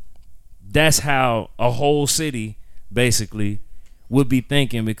that that's how a whole city basically would be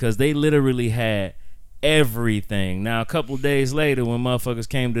thinking, because they literally had everything. Now, a couple of days later, when motherfuckers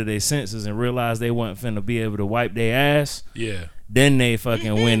came to their senses and realized they wasn't finna be able to wipe their ass, then they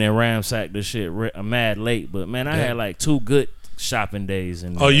fucking went and ransacked the shit mad late. But man, I had like 2 good shopping days.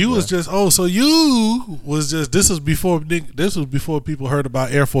 And this was before people heard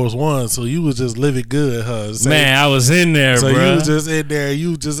about Air Force One, so you was just living good, huh? Man, I was in there, so bro. You was just in there.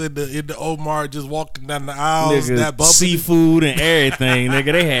 You just in the Omar, just walking down the aisles, nigga, that bumping seafood and everything,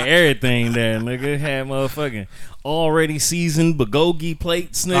 nigga. They had everything there, nigga. Had motherfucking already seasoned bulgogi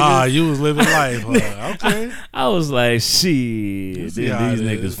plates, nigga. You was living life, huh? Okay. I was like, shit. These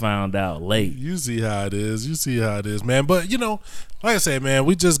niggas found out late. You see how it is, man. But like I said, man,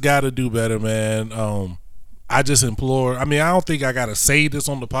 we just gotta do better, man. I just implore. I mean, I don't think I gotta say this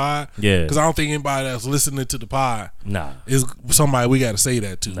on the pod, because I don't think anybody that's listening to the pod, is somebody we gotta say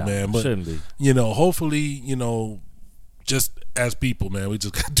that to, man. But shouldn't be. Hopefully, just as people, man, we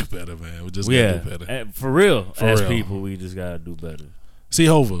just gotta do better, man. We just gotta do better. For real. People, we just gotta do better. See,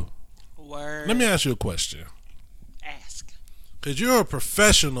 Hova, Word. let me ask you a question. Ask. Cause you're a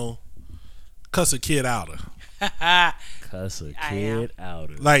professional cuss a kid outer. Cuss a kid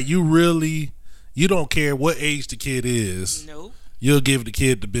outer. Like, you don't care what age the kid is. Nope. You'll give the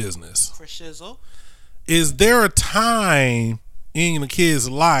kid the business. For shizzle. Is there a time in the kid's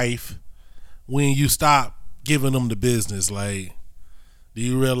life when you stop giving them the business? Like, do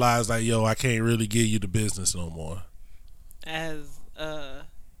you realize, like, yo, I can't really give you the business no more? As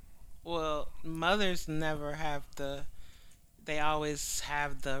mothers never have they always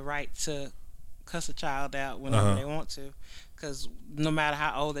have the right to cuss a child out whenever they want to, because no matter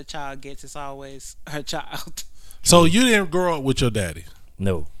how old the child gets, it's always her child. So you didn't grow up with your daddy,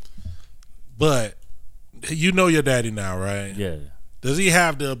 No. but you know your daddy now, right? Yeah. Does he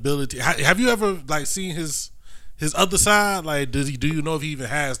have the ability? Have you ever like seen his other side? Like, do you know if he even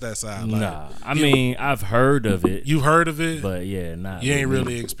has that side? Like, Nah. I mean, I've heard of it. you heard of it, But yeah, not. you ain't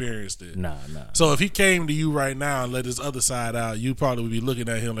really experienced it. Nah. So if he came to you right now and let his other side out, you probably would be looking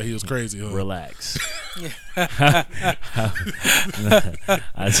at him like he was crazy. Huh? Relax. I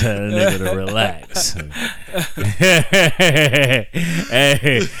tell a nigga to relax.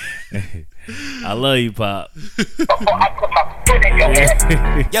 Hey, I love you, Pop.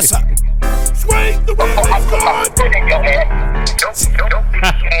 Yes, sir. Swing the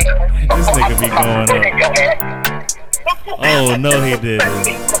This nigga be going up. Oh no, he didn't.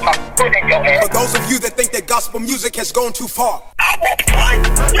 For those of you that think that gospel music has gone too far, I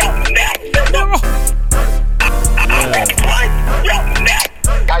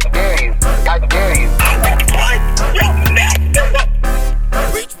dare you. I dare you.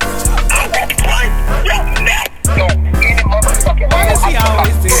 Why does he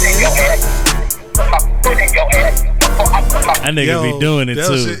always do this? That nigga be doing it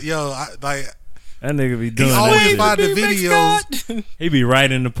too. Shit, like That nigga be doing he that always shit. find the videos. He be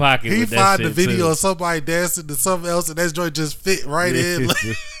right in the pocket. He with that find the shit, video too. of somebody dancing to something else, and that joint just fit right in.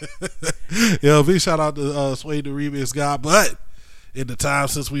 Yo, big shout out to Sway the Remix guy. But in the time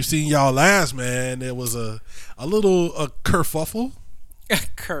since we've seen y'all last, man, there was a little kerfuffle.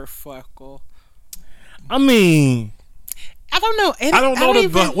 Kerfuckle. I mean, I don't know. I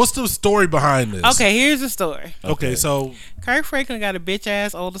don't know what's the story behind this. Okay, here's the story. Okay, so Kirk Franklin got a bitch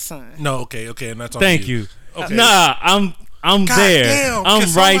ass older son. no, okay, and that's on thank you. Okay. Nah, I'm God there. damn, I'm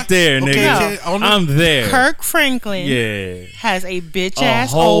can right somebody- there, okay, nigga. okay, I'm there. Kirk Franklin Yeah. has a bitch A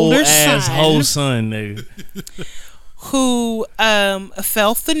ass whole older ass son whole son, nigga. who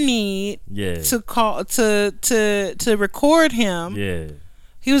felt the need Yeah. to call to record him. Yeah.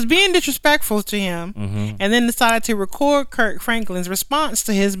 He was being disrespectful to him, and then decided to record Kirk Franklin's response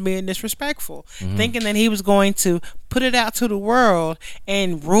to his being disrespectful, thinking that he was going to put it out to the world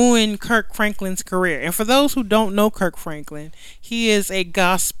and ruin Kirk Franklin's career. And for those who don't know Kirk Franklin, he is a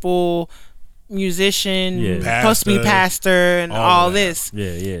gospel musician, Yeah. supposed to be pastor, and all that. this.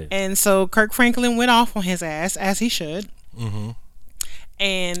 Yeah. And so Kirk Franklin went off on his ass, as he should.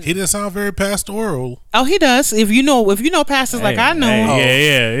 And He didn't sound very pastoral. oh, he does. If you know pastors like I know him.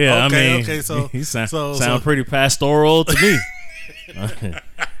 Yeah. Okay, I mean, okay, so- he sound so- pretty pastoral to me.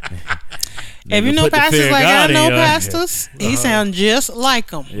 If you know Put the fear pastors of like God I in know your- pastors, he sound just like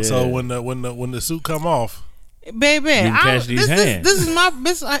them. Yeah. So when the suit come off, Baby, can catch these hands. this is my.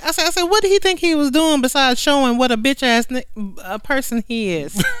 I said, what did he think he was doing besides showing what a bitch ass person he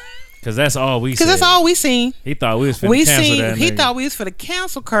is? Because that's all we Because that's all we seen. He thought we was finna We cancel seen. that He nigga. thought we was for the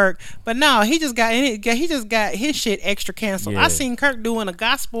cancel Kirk, but no, he just got his shit extra canceled. Yeah. I seen Kirk doing a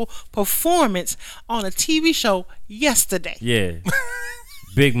gospel performance on a TV show yesterday. Yeah.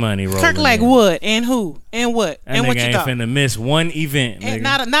 Big money rolling. Kirk like in. what and who and what That and nigga what you ain't thought? finna miss one event, And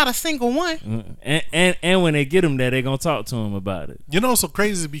nigga. not a single one. And when they get him there, they gonna talk to him about it. you know, it's so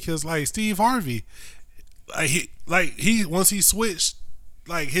crazy because like Steve Harvey, he once he switched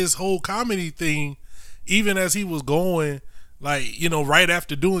like his whole comedy thing, even as he was going, like, you know, right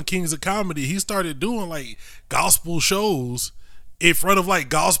after doing Kings of Comedy, he started doing like gospel shows in front of like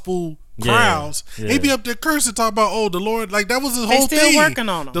gospel crowds. Yeah. He'd be up there cursing, talking about, oh, the Lord, like that was his They whole still thing. working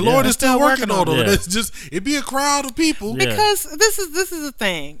on him. The Yeah. Lord They is still still working working on on him. him. It's just it'd be a crowd of people. Yeah. Because this is the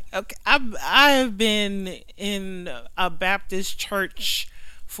thing. Okay, I have been in a Baptist church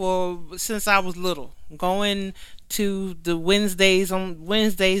since I was little, going to the Wednesdays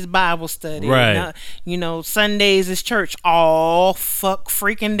Bible study. Right. You know, Sundays is church all fuck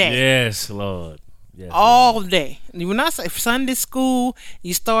freaking day. Yes, Lord. Yes, All day. When I say Sunday school,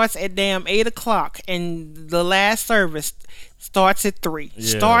 you starts at damn 8:00, and the last service starts at 3.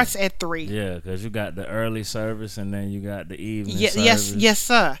 Yeah. Starts at 3. Yeah, because you got the early service and then you got the evening Yes, service. yes,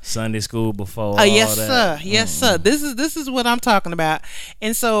 sir. Sunday school before. All Yes, that. sir. Yes, sir. This is what I'm talking about.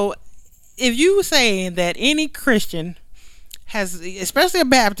 And so, if you say that any Christian has, especially a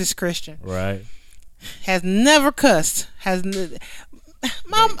Baptist Christian, Right. has never cussed,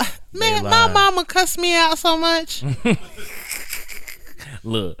 my lying. mama cussed me out so much.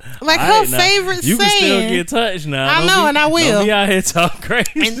 Look. Like all her right, now, favorite you can still saying- get touched now. I Don't know, be- and I will. Don't be out here talking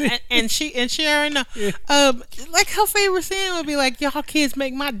crazy. and she already know. Like her favorite saying would be like, "Y'all kids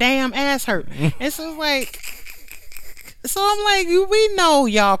make my damn ass hurt." And so it's like, So I'm like, we know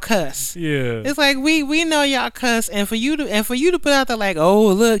y'all cuss. Yeah. It's like we know y'all cuss, and for you to put out there like, oh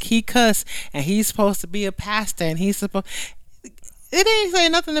look, he cuss and he's supposed to be a pastor and he's supposed. It ain't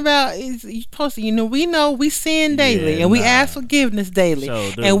saying nothing about you supposed to. We know we sin daily and we ask forgiveness daily,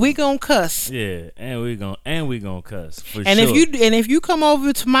 and we gonna cuss. Yeah, and we gonna cuss. For and sure. if you come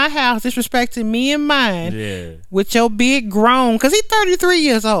over to my house disrespecting me and mine, with your big grown, cause he's 33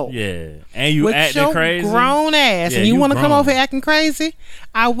 years old. Yeah, and you with acting your crazy, grown ass, and you want to come over here acting crazy,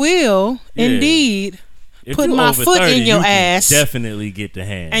 I will indeed. If put you my over foot 30, in your you can ass, definitely get the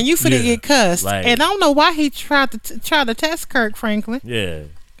hand, and you finna get cussed. Like, and I don't know why he tried to test Kirk Franklin. Yeah,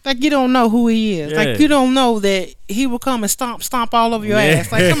 like you don't know who he is. Like you don't know that he will come and stomp all over your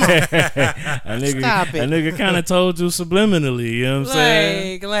ass. Like come on, stop it. A nigga kind of told you subliminally. You know what I'm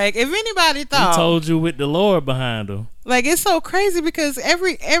saying? Like if anybody thought he told you with the Lord behind him. Like it's so crazy because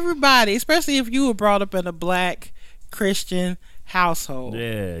everybody, especially if you were brought up in a black Christian household.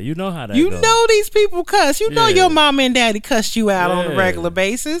 Yeah, you know how that You goes. know these people cuss. You know your mom and daddy cussed you out on a regular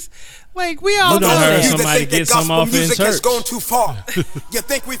basis. Like we all know heard that. somebody get some off in music church. has gone too far. You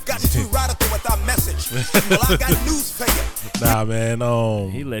think we've gotten too radical with our message? Well, I got news for you. Nah,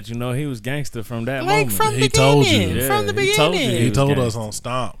 man. He let you know he was gangster from that Like moment. from the He told you. beginning. From the beginning. He told gangster. us on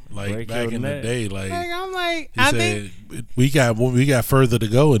Stomp, like Break back your in the neck. day, like I'm like, he said, we got further to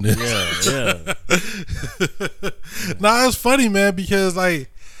go in this. Yeah. Nah, it's funny, man, because like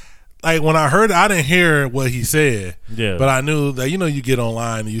when I heard it, I didn't hear what he said. Yeah. But I knew that you get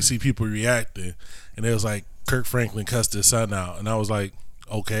online and you see people reacting, and it was like Kirk Franklin cussed his son out, and I was like,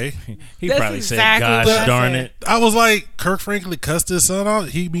 okay. He That's probably exactly said, what "Gosh I darn said. it." I was like, Kirk Franklin cussed his son out.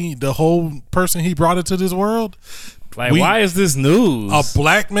 He mean the whole person he brought into this world. Like, why is this news? A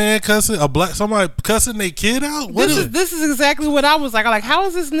black man cussing somebody cussing their kid out. This is exactly what I was like. I'm like, how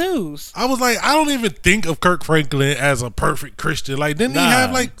is this news? I was like, I don't even think of Kirk Franklin as a perfect Christian. Like, didn't he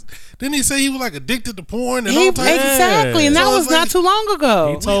have like? Didn't he say he was like addicted to porn and all types? Exactly, and that was not too long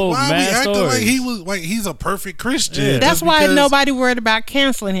ago. He told Why we mad acting stories. like he was like he's a perfect Christian? Yeah. That's just why because- nobody worried about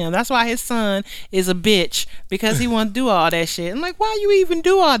canceling him. That's why his son is a bitch because he want to do all that shit. I'm like, why you even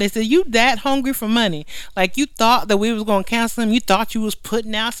do all this? Are you that hungry for money? Like you thought that we was gonna cancel him? You thought you was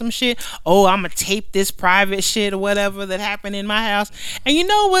putting out some shit? Oh, I'm gonna tape this private shit or whatever that happened in my house. And you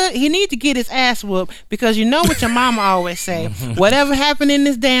know what? He need to get his ass whooped because you know what your mama always say: whatever happened in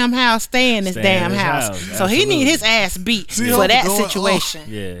this damn house, stay in this damn house. So he need his ass beat for that situation.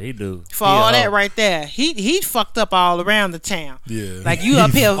 Yeah, he do. For all that right there, he fucked up all around the town. Yeah, like you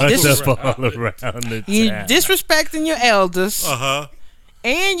up here all around the you town. disrespecting your elders.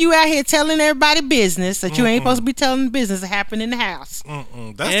 And you out here telling everybody business that you ain't supposed to be telling business that happened in the house. That's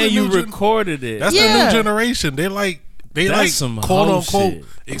And the you new recorded it. That's the new generation. They like That's some quote hoe unquote shit.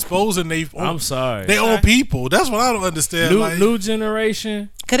 exposing they. I'm sorry. They own people. That's what I don't understand. New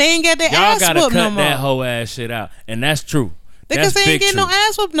generation. Cause they ain't get their Y'all ass gotta whooped cut no more. that whole ass shit out, and that's true. Because That's they ain't big getting no truth.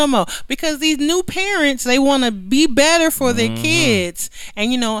 ass whooped no more. Because these new parents, they want to be better for their kids.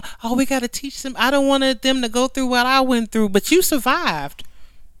 And we got to teach them. I don't want them to go through what I went through. But you survived.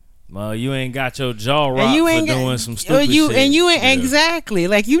 Well, you ain't got your jaw rocked And you for ain't doing some stupid shit. And you ain't exactly.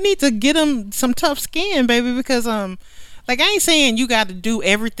 Like you need to get them some tough skin, baby. Because like I ain't saying you got to do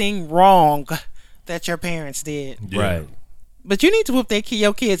everything wrong that your parents did. Right. But you need to whoop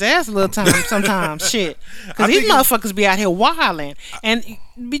your kids' ass a little time sometimes. Shit. Because these motherfuckers be out here wilding and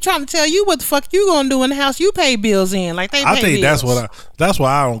be trying to tell you what the fuck you gonna do in the house you pay bills in. Like they pay I think bills. that's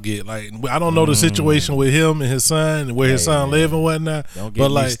why I don't get. Like I don't know the situation with him and his son and where his son live and whatnot. Don't get but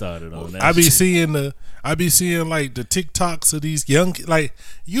me like started on that I be shit. seeing like the TikToks of these young like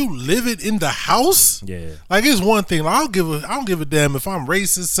you live it in the house. Yeah. Like it's one thing. Like, I don't give a damn if I'm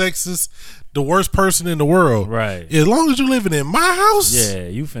racist, sexist, the worst person in the world. Right. As long as you living in my house. Yeah,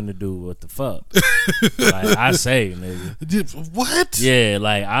 you finna do what the fuck. Like I say, nigga. What? Yeah,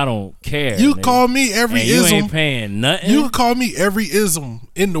 like I don't care. You nigga. call me every and you ism. ain't paying nothing. You can call me every ism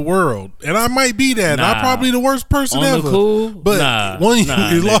in the world, and I might be that. Nah. I'm probably the worst person On ever. the cool, but nah, as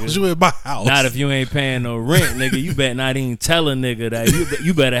nigga. long as you in my house, Not if you ain't paying no rent, nigga. You better not even tell a nigga that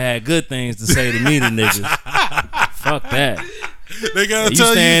you better have good things to say to me, the niggas. Fuck that. They gotta You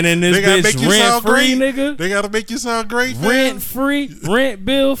tell staying in this they gotta bitch make you sound rent-free, great. nigga? They gotta make you sound great. Rent free, rent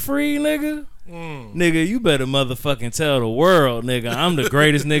bill free, nigga. Nigga, you better motherfucking tell the world, nigga, I'm the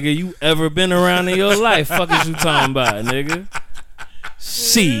greatest nigga you ever been around in your life. Fuck is you talking about, nigga?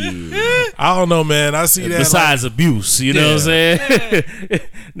 Shit. I don't know, man. I see that. Besides abuse, you know what I'm saying?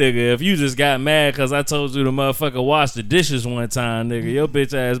 Nigga, if you just got mad because I told you to motherfucker wash the dishes one time, nigga, your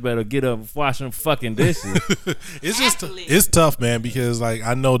bitch ass better get up and wash them fucking dishes. It's just it's tough, man, because like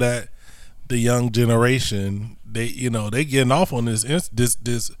I know that the young generation they getting off on this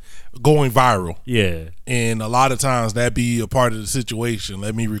going viral. Yeah. And a lot of times that be a part of the situation.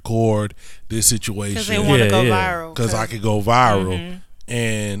 Let me record this situation Because they want to go viral. because I could go viral.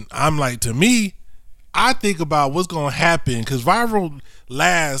 And I'm like, to me, I think about what's going to happen because viral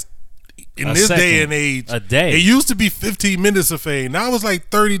lasts in A this day second. and age. A day. It used to be 15 minutes of fame. Now it's like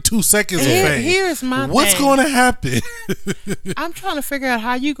 32 seconds of fame. Here's my What's thing. going to happen? I'm trying to figure out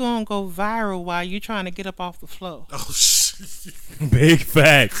how you gonna go viral while you trying to get up off the floor. Oh, shit. Big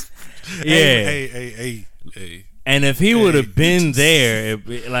facts. Yeah. Hey. And if he would have been there,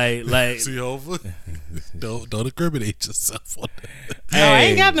 like See over. Don't incriminate yourself on that. No, I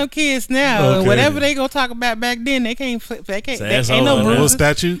ain't got no kids now. Okay. Whatever they gonna talk about back then, they can't. They can't. So They that's ain't no over. What bruises.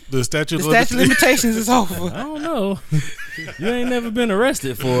 statute? The statute The of statute of limitations is I over. don't know. You ain't never been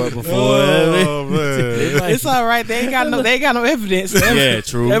arrested for it before. Oh man. They like- It's all right. They ain't got no evidence. Yeah,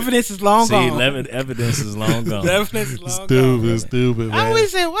 true. Evidence is long See, gone. evidence is long gone. The evidence is long gone. Stupid, man. I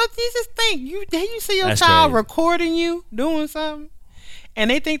always say, what do you just think? You see your That's child crazy. recording you doing something, and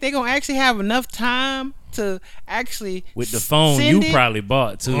they think they're gonna actually have enough time to actually With the phone send you it? probably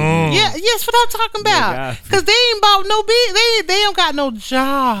bought too. Yeah, yes, what I'm talking Yeah, about. Because they ain't bought no big. They don't got no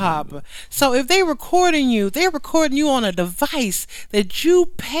job. So if they recording you, they're recording you on a device that you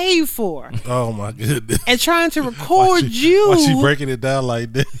pay for Oh my goodness. and trying to record you. Why she breaking it down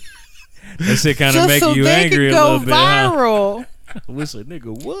like that? That shit kind of just making so you they angry could a go little bit. Huh? viral. I wish a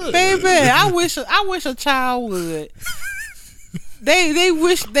nigga would. Baby, I wish a child would. They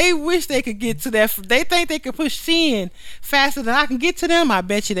wish they could get to that. They think they could push sin faster than I can get to them. I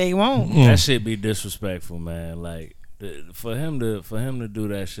bet you they won't. That shit be disrespectful, man. Like for him to do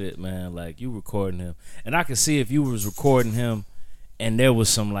that shit, man. Like you recording him, and I could see if you was recording him, and there was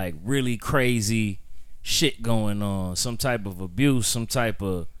some like really crazy shit going on, some type of abuse, some type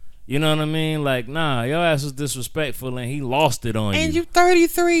of, you know what I mean? Like, nah, your ass was disrespectful, and he lost it on And you. you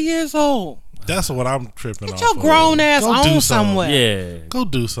 33 years old. That's what I'm tripping Get off. your grown ass Go on do something. somewhere. Yeah, Go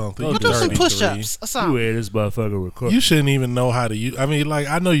do something. Go You Go do some 33. push-ups or you something. wear this motherfucker record. You shouldn't even know how to use. I mean, like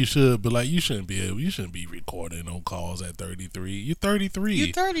I know you should, but like you shouldn't be recording on calls at 33. You 33.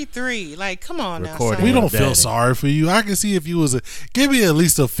 You 33. Like, come on Recording. now. We son. don't feel Daddy. sorry for you. I can see if you was give me at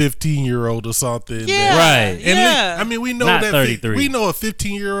least a 15-year-old or something. Yeah. Right. And Yeah. I mean, we know Not that 33. we know a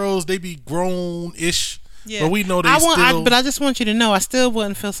 15-year-olds they be grown-ish, Yeah. but we know they but I just want you to know, I still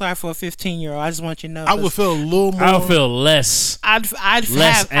wouldn't feel sorry for a 15-year-old. I just want you to know. I would feel a little more. I would feel less. I'd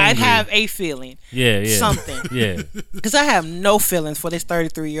less I'd angry. have a feeling. Yeah, Something. Yeah. Because I have no feelings for this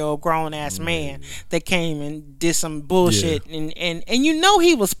 33-year-old grown ass man that came and did some bullshit, and you know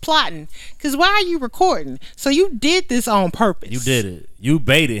he was plotting. Because why are you recording? So you did this on purpose. You did it. You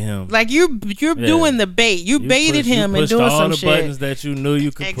baited him. Like you're doing the bait. You baited him and pushed doing all some the shit. buttons that you knew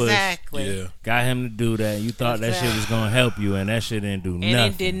you could Exactly. Yeah, Got him to do that. You thought that shit was gonna help you, and that shit didn't do And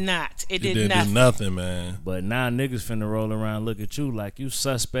nothing. it did not. It it did didn't nothing. do nothing, man. But now niggas finna roll around, look at you like you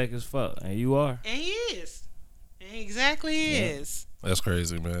suspect as fuck, and you are. And he is. And he exactly is. That's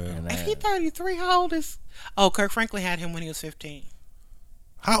crazy, man. And If he 33, how old is? Oh, Kirk Franklin had him when he was 15.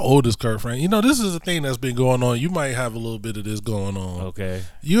 How old is Kurt Franklin? You know, this is a thing that's been going on. You might have a little bit of this going on. okay.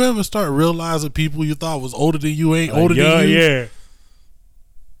 You ever start realizing people you thought was older than you ain't older yeah, than you? yeah.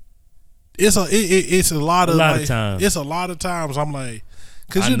 It's a lot of lot of like, times. It's a lot of times. I'm like,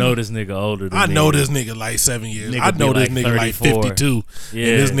 cause I you know this nigga older than I me. know this nigga like 7 years. Nigga I know be this like nigga like 34. 52. Yeah.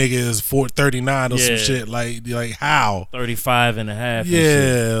 And this nigga is 39 or some Yeah. shit. Like how? 35 and a half. and shit.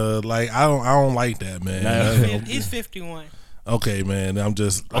 Yeah, like I don't like that, man. Nah. He's 51. Okay, man. I'm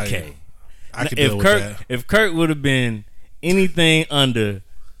just like, Okay. I can if deal Kirk with that. if Kirk would have been anything under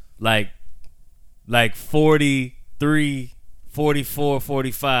like 43, 44,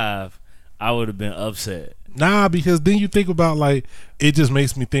 45, I would have been upset. Nah, because then you think about like it just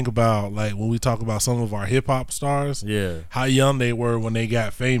makes me think about like when we talk about some of our hip hop stars, Yeah. how young they were when they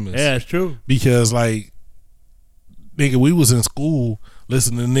got famous. Yeah, it's true. Because like nigga, we was in school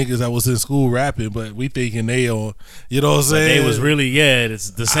listening to niggas that was in school rapping, but we thinking they on, you know what I'm But saying? they was really, it's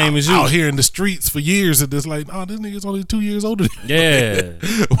the same as you. out here in the streets for years, and it's like, oh, this nigga's only 2 years older than you. Yeah.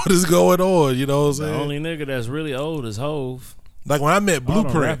 What is going on? You know what I'm The saying? only nigga that's really old is Hove. Like when I met All the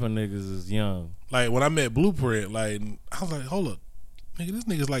Blueprint, rapping niggas is young. like when I met Blueprint, like I was like, hold up, nigga, this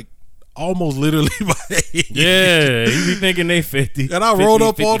nigga's like almost literally my age. Yeah, you be thinking they 50. And I rolled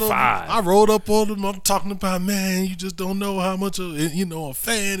up on them. 55. I rolled up on them. I'm talking about, man, you just don't know how much of, you know, a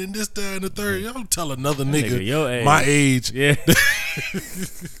fan and this, that, and the third. I'll tell another nigga your age. my age. Yeah.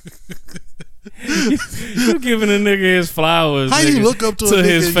 You giving a nigga his flowers. How you nigga, look up to a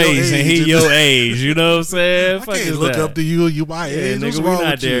his nigga your face and age he and- your age? You know what I'm saying? I Fuck can't is look that? up to you. You my Yeah, age. What's nigga, we wrong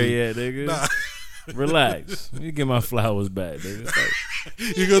not with there you? yet, nigga. Nah. Relax. You get my flowers back, nigga.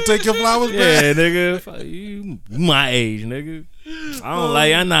 Like, You gonna take your flowers back? yeah, nigga. Fuck you my age, nigga.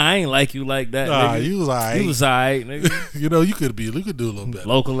 I ain't like you like that, Nah, nigga. you was alright. You was alright, nigga. You know, you could do a little better.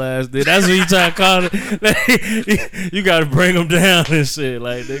 Localized it. That's what you try to call it. You gotta bring them down and shit.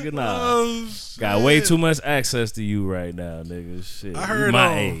 Like, nigga, nah. Oh, shit. Got way too much access to you right now, nigga. Shit. I You heard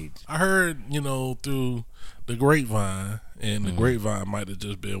my age. I heard, through the grapevine, and the grapevine might have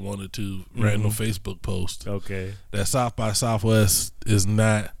just been one or two random Facebook posts Okay. that South by Southwest is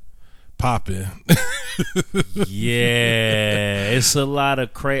not popping. Yeah. It's a lot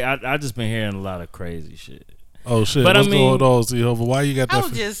of crazy. I just been hearing a lot of crazy shit. Oh shit! But What's I mean- going on, Jehovah? Why you got that?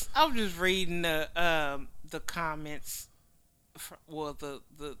 I was just reading the comments. Well, the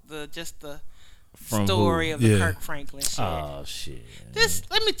From story who? of the Yeah. Kirk Franklin shit. Oh shit.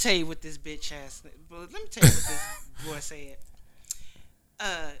 Let me tell you what this bitch has. Let me tell you what this boy said.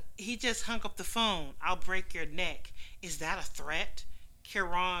 He just hung up the phone. I'll break your neck. Is that a threat?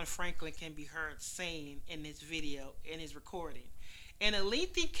 Keron Franklin can be heard saying in this video, in his recording. In a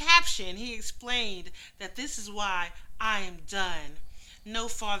lengthy caption, he explained that this is why I am done. No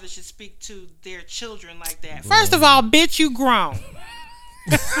father should speak to their children like that. First of all, bitch, you grown.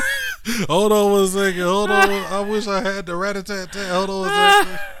 Hold on one second. Hold on. I wish I had the rat-a-tat-tat. Hold on one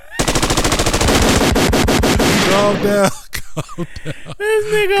second. Calm down. Calm down. This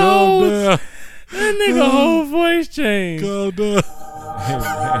nigga Calm whole down. that nigga whole voice changed. Calm down.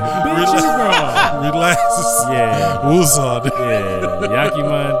 Bitch, you grown. Relax. Yeah. Woosah. Yeah. Yaki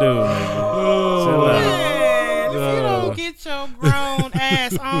Mandu, nigga. Chill out. Man, if you don't get your grown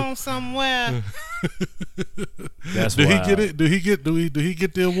ass on somewhere, That's Did he wild. get it? Did he get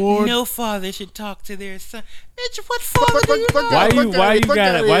the award? no father should talk to their son. Bitch, what father do you know? Why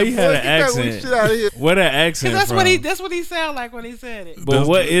you had an accent? What an accent That's from? what he sounded like when he said it. But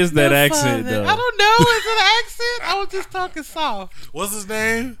what is that No accent father. though? I don't know. Is it an accent? I was just talking soft. What's his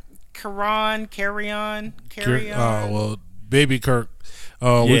name? Carry on. Oh well, Baby Kirk.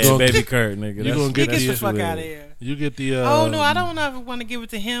 Yeah, we're gonna, baby Kurt, nigga. You That's gonna He get gets the the fuck out of here. You get the. Oh no, I don't know if I want to give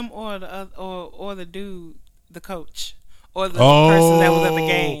it to him or the dude, the coach, or the person that was at the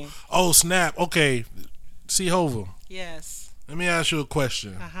game. Oh snap! Okay, see Hova. Yes. Let me ask you a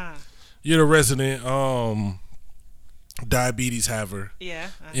question. Uh-huh. You're the resident diabetes haver Yeah.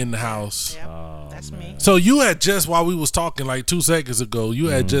 in the house. Yep. Oh, That's man. me. So you had just, while we was talking like 2 seconds ago, you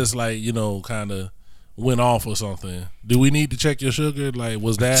had just like kind of went off or something. Do we need to check your sugar? Like,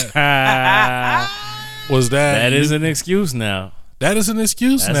 was that That is an excuse now. that is an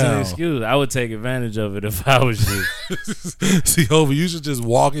excuse That's now? an excuse. I would take advantage of it if I was you. See, Hova, you should just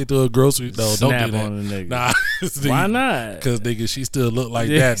walk into a grocery. No, don't Snap do that. on the nigga. Nah, Why not? Because nigga, she still look like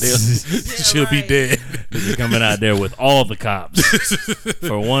Yeah. that. She'll be right. dead. Nigga coming out there with all the cops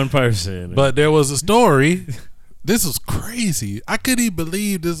for one person. But there was a story. This was crazy. I couldn't even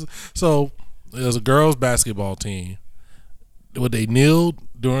believe this. So there was a girls' basketball team. Would they kneel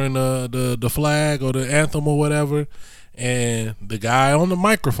during the flag or the anthem or whatever, and the guy on the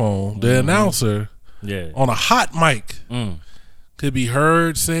microphone, the announcer, yeah. on a hot mic, Mm. could be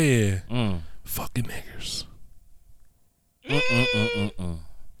heard saying, Mm. "Fucking niggers,"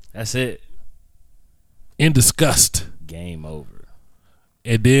 That's it. in disgust. Game over.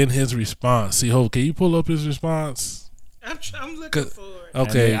 And then his response. See, Ho, can you pull up his response? I'm looking for it.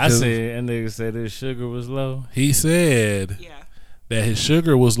 Okay, I 'cause said, and nigga said his sugar was low. he said Yeah. that his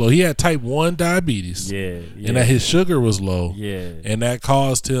sugar was low. He had type 1 diabetes. Yeah. And that his sugar was low. Yeah. And that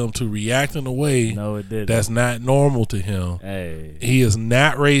caused him to react in a way No, it didn't. that's not normal to him. Hey. He is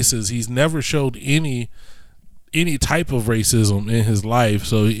not racist. He's never showed any type of racism in his life.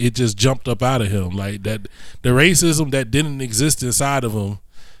 So it just jumped up out of him. Like that, the racism that didn't exist inside of him,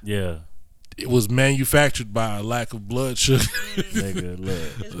 Yeah. it was manufactured by a lack of blood sugar. Nigga,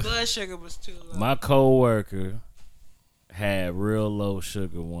 look. His blood sugar was too low. My coworker had real low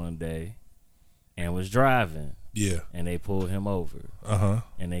sugar one day and was driving, Yeah. and they pulled him over Uh-huh.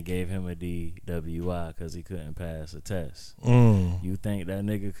 and they gave him a DWI because he couldn't pass a test. Mm. You think that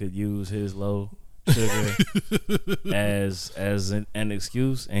nigga could use his low sugar as an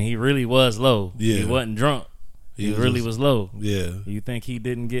excuse? And he really was low. Yeah. He wasn't drunk. He was really just- was low. Yeah. You think he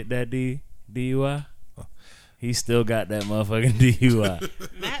didn't get that DUI? He still got that motherfucking DUI.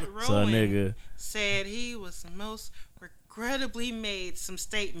 Matt So Rowan nigga, said he was the most regrettably made some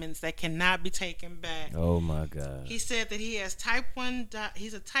statements that cannot be taken back. oh my God. He said that he has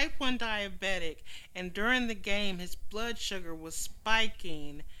he's a type 1 diabetic, and during the game his blood sugar was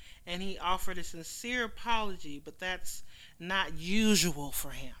spiking, and he offered a sincere apology, but that's not usual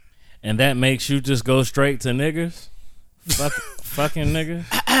for him. And that makes you just go straight to niggers? Fucking nigga.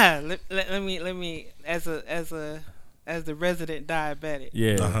 let me as the resident diabetic.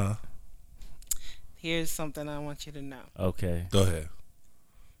 Yeah. Here's something I want you to know. Okay. Go ahead.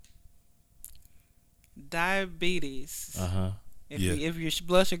 Diabetes. If your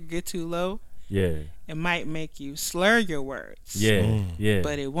blood sugar get too low, Yeah. it might make you slur your words. Yeah. Yeah.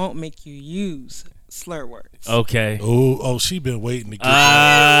 But it won't make you use slur words. Okay. Oh, she been waiting to get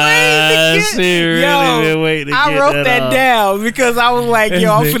She really been waiting to get I wrote that off. down because I was like,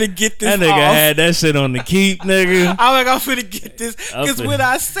 yo, I'm finna get this That nigga off. had that shit on the keep, nigga. I'm like, I'm finna get this because when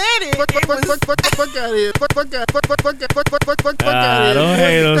I said it, it was Fuck out here. Fuck Don't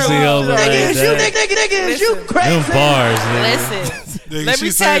hate on C.O. like that. Them bars, nigga. listen. Nigga, Let she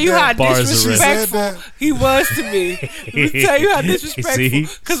me said tell you that. how Bars of disrespectful rest. he was to me. Let me tell you how disrespectful. See?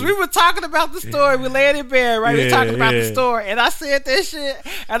 Because we were talking about the story. We laying in bed, right? We were Yeah, talking about the yeah. story. And I said that shit.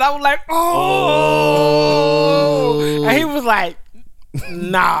 And I was like, oh. And he was like,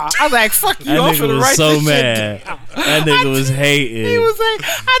 nah. I was like, fuck you. That I'm nigga finna was write so this mad. shit down. That nigga was hating. He was like,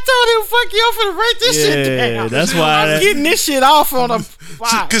 I told him, fuck you. I'm finna write this shit Yeah, down. that's why I'm that- getting this shit off on him.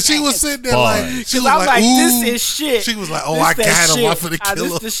 Because she was sitting there Bars. like, she was I'm like, like, ooh. this is shit. She was like, oh, This I that got him. I'm shit. finna kill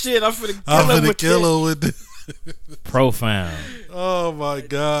This him. the shit. I'm finna I'm kill him finna with kill this. him with this. Profound. Oh my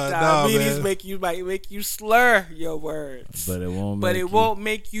God. Nah, Diabetes man. might make you slur your words, But it won't but make it won't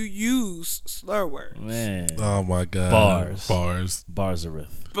make you use slur words. Man. Oh my God. Bars. Bars.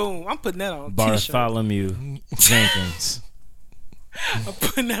 Barzareth. Boom! I'm putting that on a t-shirt. Bartholomew Jenkins. I'm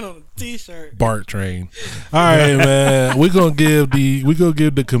putting that on a t-shirt. Bart train. All right, man. We're gonna give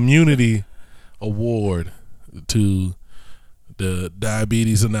the community award to the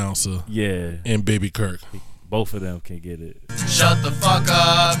diabetes announcer Yeah. and Baby Kirk. Both of them can get it. Shut the fuck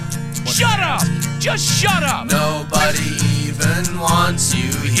up. Shut up! Just shut up! Nobody even wants you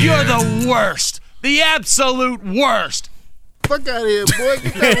here. You're the worst. The absolute worst. Fuck out of here, boy.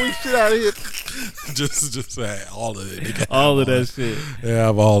 Get that weak shit out of here. just all of it. They can All have of that shit. They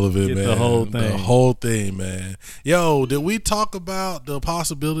have all of it, Get man. the whole thing. The whole thing, man. Yo, did we talk about the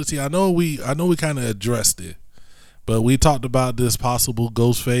possibility? I know we kind of addressed it, but we talked about this possible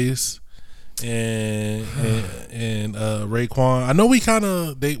Ghostface and Raekwon. I know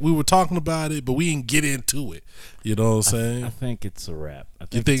we were talking about it, but we didn't get into it. You know what I'm saying? I think it's a wrap.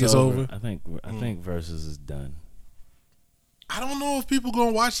 You think it's over? I think Versus is done. I don't know if people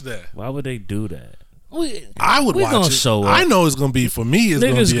gonna watch that. Why would they do that? I would we watch gonna it. show up. I know it's gonna be for me. It's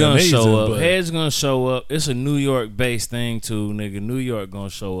Niggas gonna be amazing. show up. But Heads gonna show up. It's a New York based thing too, nigga. New York gonna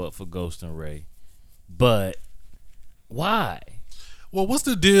show up for Ghost and Ray. But why? well, what's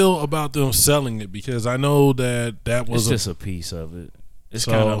the deal about them selling it? Because I know that was It's just a piece of it. It's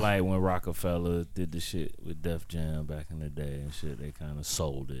So- kind of like when Rockefeller did the shit with Def Jam back in the day and shit. They kind of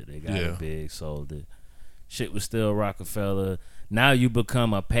sold it. They got Yeah. it big, sold it. Shit was still Rockefeller. Now you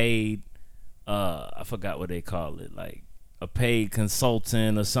become a paid, I forgot what they call it, like a paid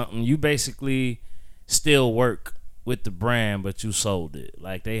consultant or something. You basically still work with the brand, but you sold it.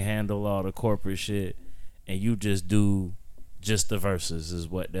 Like they handle all the corporate shit, and you just do just the verses is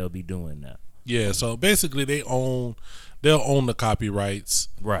what they'll be doing now. Yeah, so basically they'll own the copyrights.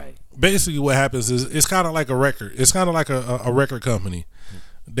 Right. Basically what happens is it's kind of like a record. It's kind of like a record company.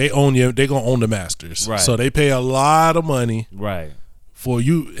 They own you. They're going to own the masters. Right. So they pay a lot of money Right. for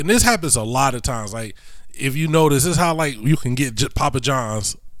you. And this happens a lot of times. Like if you notice, this is how like you can get Papa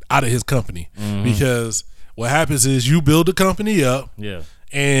John's out of his company. Because what happens is you build the company up. Yeah.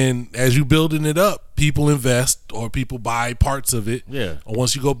 And as you building it up, people invest or people buy parts of it. Yeah. Or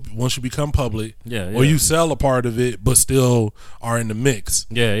once you become public. Yeah, Or yeah. you sell a part of it, but still are in the mix.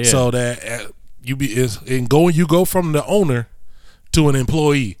 Yeah, yeah. So that you go from the owner to an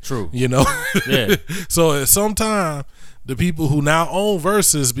employee. True. You know. Yeah. So at some time, the people who now own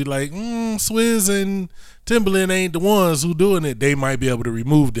Versus be like, Swizz and Timbaland ain't the ones who doing it. They might be able to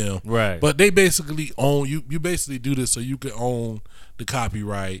remove them. Right. But they basically own you. You basically do this so you can own the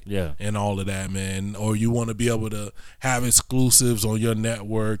copyright. Yeah. And all of that, man. Or you want to be able to have exclusives on your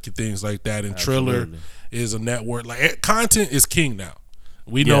network and things like that. And Triller Absolutely. is a network. Like content is king now.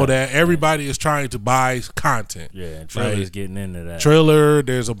 We know Yeah. that everybody is trying to buy content. Yeah, and Triller's Right. getting into that. Triller,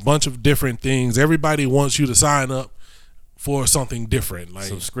 there's a bunch of different things. Everybody wants you to sign up for something different. Like,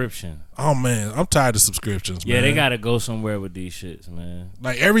 Subscription. oh man, I'm tired of subscriptions. Yeah, man. they got to go somewhere with these shits, man.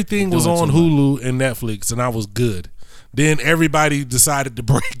 like everything They're was doing on too Hulu and Netflix, and I was good. Then everybody decided to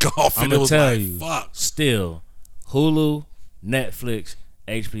break off, I'm and it gonna was tell like, you, fuck. still, Hulu, Netflix,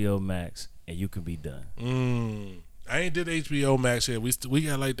 HBO Max, and you can be done. I ain't did HBO Max yet. We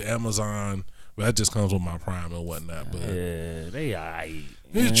got like the Amazon, but that just comes with my Prime and whatnot. But Yeah, they aight.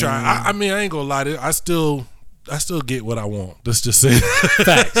 you try. I mean, I ain't gonna lie. I still get what I want. Let's just say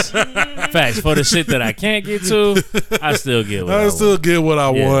Facts. For the shit that I can't get to, I still get what I want. still get what I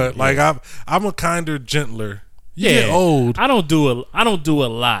want. Yeah. Like I'm a kinder, gentler. You get old. I don't do a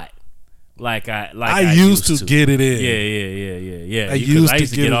lot. Like I used to get it in. Yeah. I used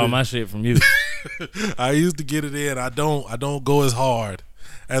to get all it in. my shit from you. I used to get it in. I don't go as hard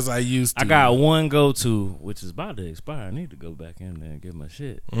as I used to. I got one go-to, which is about to expire. I need to go back in there and get my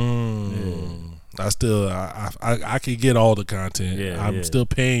shit. I still I can get all the content. I'm still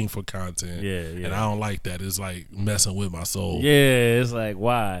paying for content. Yeah. And I don't like that. It's like messing with my soul. Yeah, it's like,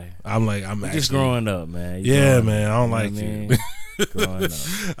 why? I'm Just growing up, man. Man. I don't like it. Growing up.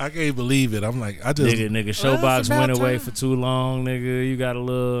 I can't believe it. I'm like, I just Nigga, Showbox went away for too long, nigga. You got a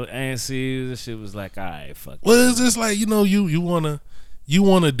little antsy. This shit was like, all right, fuck. Well, it's just like, you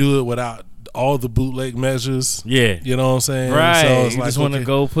wanna do it without all the bootleg measures. Yeah. You know what I'm saying? Right. So it's you like, just want to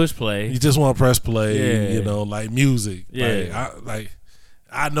go push play. You just want to press play. Yeah. Like music. Yeah.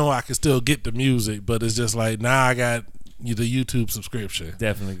 I know I can still get the music, but it's just like now I got the YouTube subscription.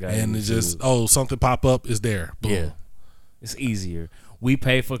 Definitely got and YouTube. it's just something pop up is there. Boom. Yeah. It's easier. We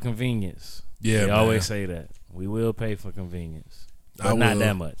pay for convenience. Yeah, they man. always say that. We will pay for convenience, but I not will.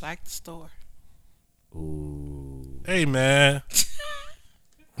 that much. Like the store. Ooh. Hey man.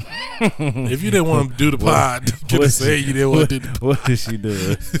 If you didn't want to do the pod, you could say you didn't want to do the pod. What is she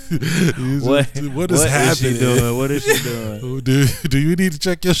doing? What is happening? She doing? What is she doing? Do you need to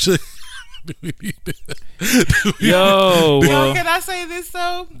check your shit? Yo, Yo, can I say this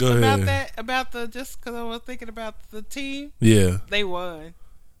though? Go about ahead. just because I was thinking about the team, Yeah. they won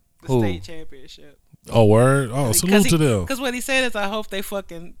the Who? state championship. Oh, word. Oh, salute to them. Because what he said is, I hope they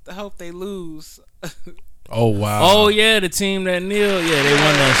lose. Oh wow. Oh yeah, the team that Neil, yeah, they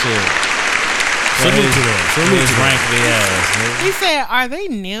won that shit. Salute to them. Salute to them. Rank their ass. He said, "Are they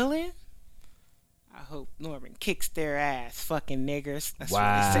kneeling?" I hope Norman kicks their ass, fucking niggers. That's what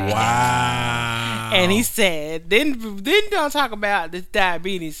he said. Wow. And he said, then don't talk about this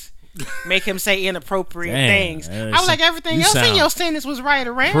diabetes. Make him say inappropriate Damn, things. I was like, everything you else in sound your sentence was right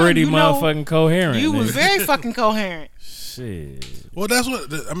around. Pretty motherfucking coherent. You was nigga. very fucking coherent. Shit. Well, that's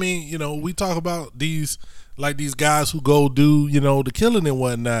what I mean. We talk about these guys who go do the killing and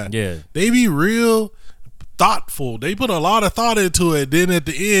whatnot. Yeah. They be real thoughtful. They put a lot of thought into it. Then at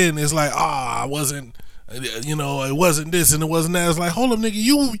the end, it's like, I wasn't. It wasn't this and it wasn't that. It's like, hold up, nigga,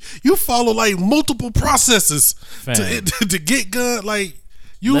 you follow like multiple processes to get gun. Like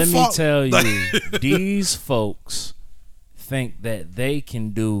Let me tell you, these folks think that they can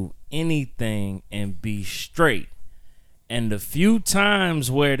do anything and be straight. And the few times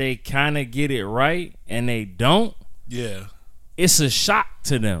where they kind of get it right and they don't, yeah, it's a shock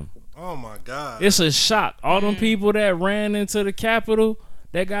to them. Oh my God, it's a shock. All them people that ran into the Capitol,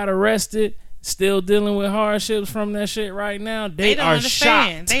 that got arrested, still dealing with hardships from that shit right now. They don't are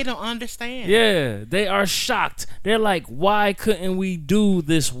understand. shocked. They don't understand. Yeah, they are shocked. They're like, why couldn't we do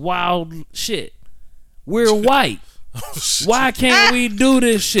this wild shit? We're white. Why can't we do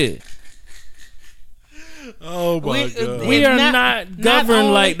this shit? Oh my God. We are not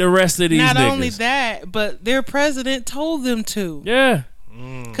governed like the rest of these niggas. Not only that, but their president told them to. Yeah.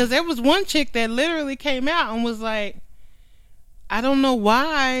 Because there was one chick that literally came out and was like, I don't know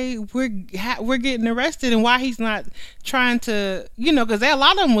why we're getting arrested and why he's not trying to, because a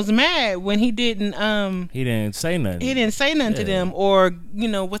lot of them was mad when he didn't say nothing. He didn't say nothing to them, or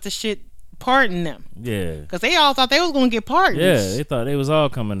what the shit, pardon them. Yeah. Because they all thought they was going to get pardons. Yeah, they thought they was all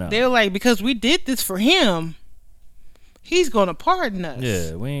coming out. They were like, because we did this for him, he's going to pardon us.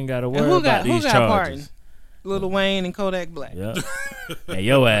 Yeah, we ain't got to worry about these charges. Pardoned? Lil Wayne and Kodak Black. Yep. And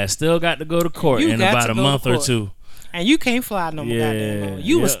your ass still got to go to court in about a month or two. And you can't fly no more goddamn more.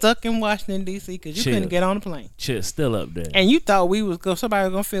 You was stuck in Washington, D.C. because you couldn't get on the plane. Shit still up there. And you thought somebody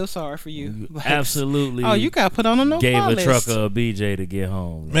was going to feel sorry for you. Like, absolutely. Oh, you got put on a no-fly list. Gave a trucker a BJ to get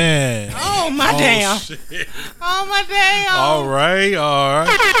home. Man. Oh, my damn. Shit. Oh, my damn. All right.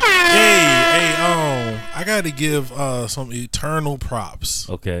 Hey, I got to give some eternal props.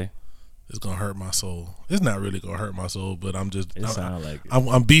 Okay. It's gonna hurt my soul. It's not really gonna hurt my soul, but I'm just. It sound like it.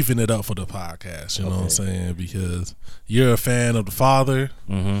 I'm beefing it up for the podcast. You know what I'm saying? Because you're a fan of the Father.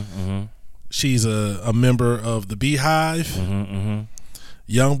 Mm-hmm. She's a member of the Beehive. Mm-hmm.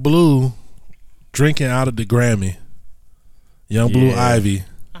 Young Blue drinking out of the Grammy. Young Blue Ivy.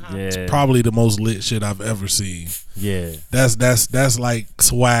 Yeah. It's probably the most lit shit I've ever seen. Yeah. That's like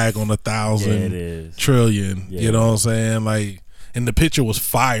swag on 1,000 trillion. Yeah. You know what I'm saying? Like. and the picture was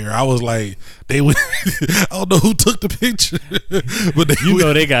fire. I was like, they would. I don't know who took the picture, but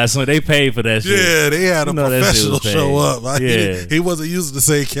they got some. They paid for that shit. Yeah, they had a professional show up. Like, yeah, he wasn't using the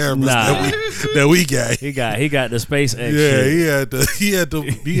same cameras that we got. He got the SpaceX. Yeah, shit. he had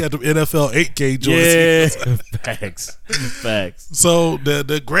the NFL 8K joints. Yeah, facts. So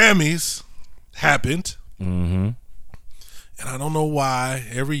the Grammys happened, and I don't know why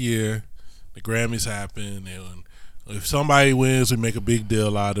every year the Grammys happen, and if somebody wins, we make a big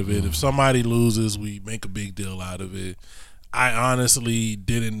deal out of it. If somebody loses, we make a big deal out of it. I honestly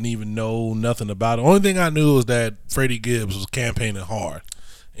didn't even know nothing about it. Only thing I knew was that Freddie Gibbs was campaigning hard.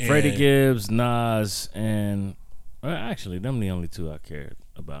 Freddie Gibbs, Nas, and actually, them the only two I cared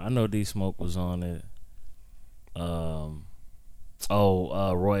about. I know D Smoke was on it.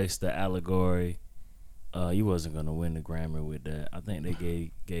 Royce the Allegory. He wasn't gonna win the Grammy with that. I think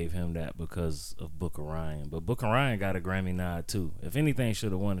they gave him that because of Booker Ryan. But Booker Ryan got a Grammy nod too. If anything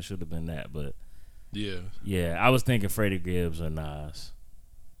should have won, it should have been that. But yeah, I was thinking Freddie Gibbs or Nas.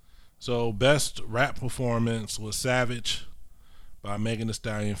 So best rap performance was Savage by Megan Thee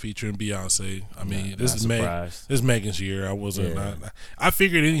Stallion featuring Beyonce. I mean, this is Megan's year. I wasn't. I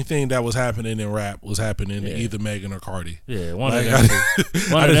figured anything that was happening in rap was happening to either Megan or Cardi. Yeah, one of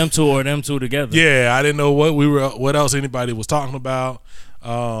them two or them two together. Yeah, I didn't know what else anybody was talking about.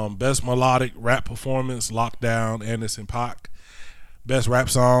 Best melodic rap performance, Lockdown, Anderson .Paak. Best rap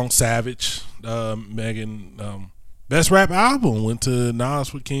song, Savage, Megan. Best rap album went to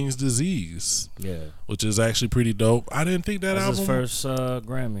Nas with King's Disease. Yeah, which is actually pretty dope. I didn't think that album. His first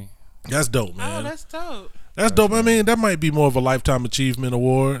Grammy. That's dope, man. Oh, that's dope. That's dope. I mean, that might be more of a lifetime achievement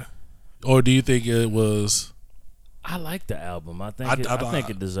award, or do you think it was? I like the album. I think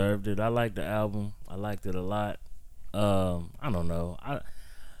it deserved it. I like the album. I liked it a lot. I don't know.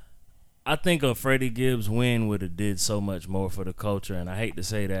 I think a Freddie Gibbs win would have did so much more for the culture, and I hate to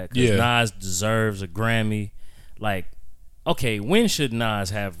say that because Nas deserves a Grammy. Like, okay, when should Nas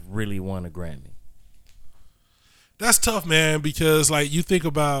have really won a Grammy? That's tough, man, because like you think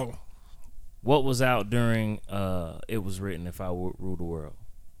about what was out during It Was Written If I Rule the World.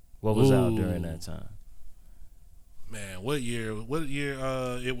 What was out during that time? Man, what year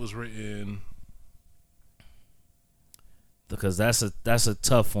it was written? Because that's a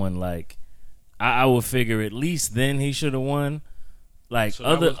tough one. Like, I would figure at least then he should have won. Like, so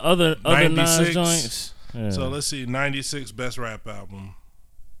other Nas joints. Yeah. So let's see, 96 best rap album.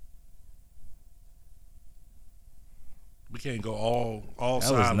 We can't go all that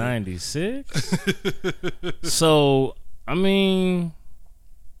silent. Was 96. So I mean,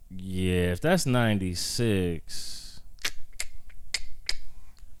 yeah, if that's 96,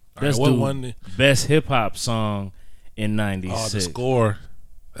 let's do best hip hop song in 96. Oh, the score,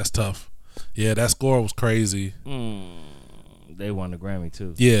 that's tough. Yeah, that score was crazy. They won the Grammy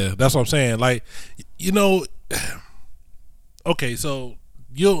too. Yeah, that's what I'm saying. Like, you know, okay, so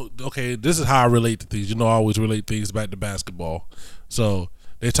this is how I relate to things. You know, I always relate things back to basketball. So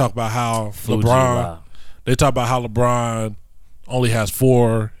they talk about how LeBron only has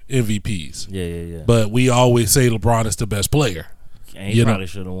 4 MVPs. Yeah. But we always say LeBron is the best player. And he probably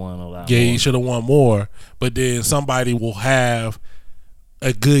should have won a lot more. Yeah, he should have won more. But then somebody will have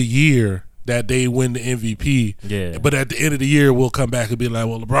a good year that they win the MVP. Yeah. But at the end of the year, we'll come back and be like,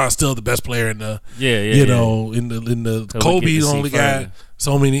 well, LeBron's still the best player in the in the Kobe only got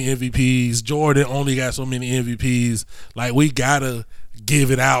so many MVPs. Jordan only got so many MVPs. Like, we gotta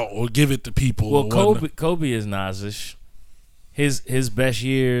give it out or give it to people. Well, Kobe is Nas-ish. His best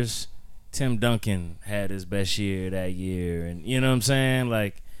years, Tim Duncan had his best year that year, and you know what I'm saying?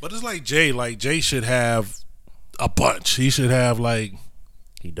 Like, but it's like Jay. Like, Jay should have a bunch. He should have, like,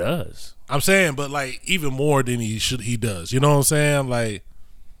 he does. I'm saying, but like even more than he does. You know what I'm saying? Like,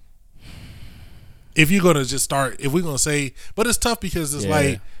 if you're gonna just start, if we're gonna say, but it's tough because it's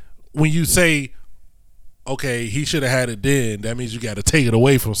like when you say, okay, he should have had it then, that means you got to take it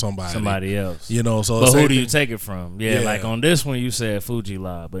away from somebody else. You know, so but who do you take it from? Yeah, like on this one you said Fuji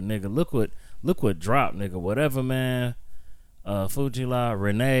La, but nigga, look what dropped, nigga. Whatever, man. Fuji La,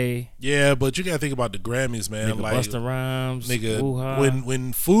 Renee. Yeah, but you gotta think about the Grammys, man. Nigga, like Busta Rhymes, nigga. Wuha.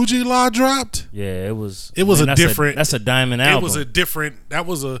 When Fuji La dropped, yeah, it was a different. That's a diamond album. It was a different. That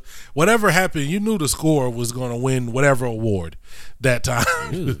was a whatever happened. You knew the score was gonna win whatever award that time.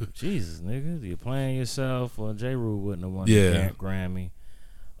 Dude, Jesus, nigga, you're playing yourself. Well, J. Rule wouldn't have won the Grammy.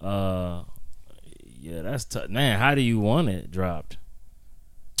 Yeah, that's tough, man. How do you want it dropped?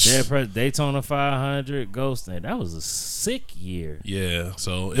 Daytona 500, Ghost. That was a sick year. Yeah,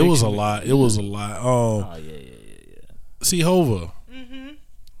 so it was a lot. It was a lot. Oh yeah. See, Hova. Mm-hmm.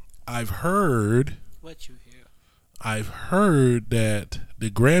 I've heard. What you hear? I've heard that the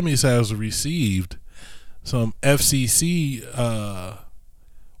Grammys has received some FCC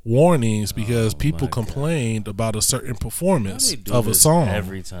warnings because people complained about a certain performance of a song.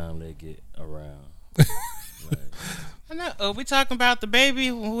 Every time they get around. I know. Are we talking about the baby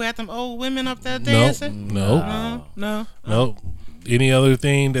who had them old women up there dancing? No. No. Any other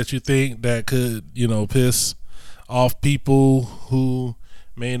thing that you think that could, piss off people who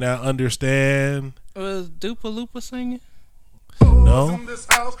may not understand? Was Dupa Lupa singing? No.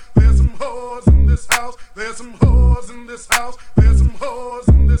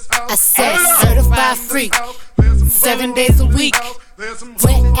 I said certified freak, 7 days a week, wet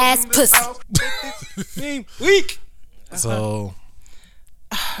ass pussy. Weak. So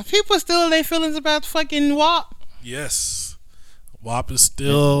people still in their feelings about fucking WAP. Yes, WAP is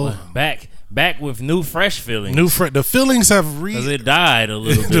still back with new fresh feelings. The feelings have because it died a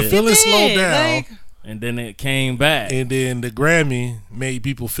little bit. The feelings slowed down. And then it came back. And then the Grammy made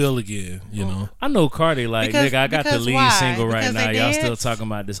people feel again, I know Cardi nigga, I got the lead why? single because right now. Y'all danced? still talking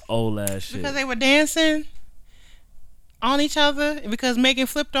about this old ass shit. Because they were dancing on each other. Because Megan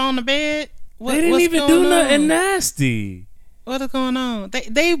flipped on the bed. They didn't even do nothing nasty. What is going on?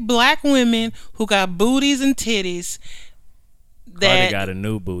 They black women who got booties and titties. Cardi got a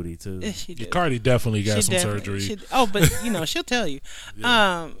new booty too. Cardi definitely got some surgery. But she'll tell you.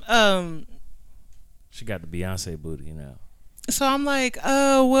 She got the Beyonce booty now. So I'm like,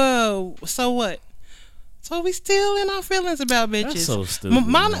 oh, whoa. So what? So we still in our feelings about bitches. That's so stupid.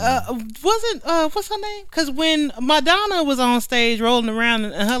 Wasn't what's her name? Because when Madonna was on stage rolling around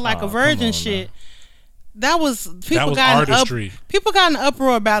in her like a virgin shit, that was artistry. People got an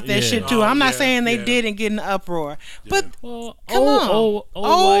uproar about that shit too. I'm not saying they didn't get an uproar, but come on, old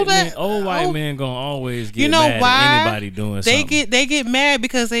white men gonna always get mad at anybody doing something. They get mad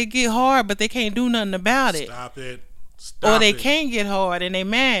because they get hard, but they can't do nothing about it. Stop it. Or they can't get hard and they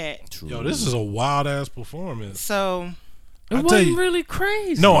mad. True. Yo, this is a wild ass performance. So it wasn't really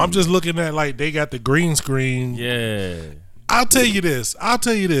crazy. No, I'm just looking at they got the green screen. Yeah. I'll tell you this.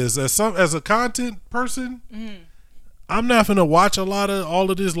 As a content person, I'm not gonna watch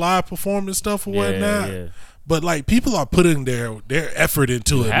all of this live performance stuff or whatnot. Yeah. But people are putting their effort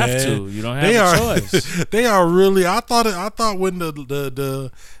into it, man. You have to. You don't have a choice. They are really. I thought when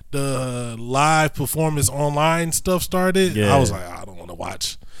the live performance online stuff started, I was like, I don't want to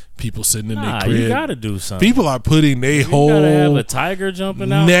watch people sitting in their crib. You gotta do something. People are putting their whole gotta have a tiger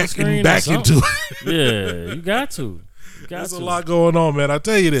jumping out neck the screen and back into it. Yeah, you got to. There's a lot going on, man. I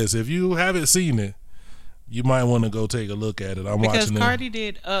tell you this: if you haven't seen it, you might want to go take a look at it. Because Cardi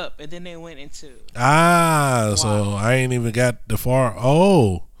did Up, and then they went into So I ain't even got the far.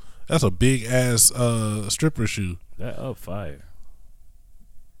 Oh, that's a big ass stripper shoe. That Up fire.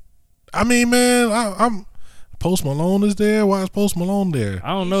 I mean, man, I'm Post Malone is there. Why is Post Malone there?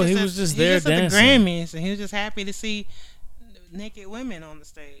 I don't know. He was just there dancing. At the Grammys, and he was just happy to see naked women on the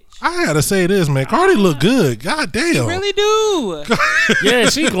stage. I gotta say this, man. Cardi look good. God damn. She really do. Yeah,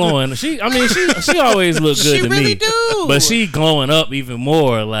 she glowing. She always look good to me. She really do. But she glowing up even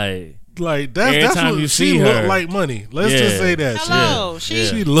more. Like that's time what you see she her, look like money. Let's just say that. Hello,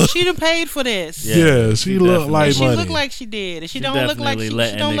 she done paid for this. Yeah, she look like money. She look like she did. And she don't look like she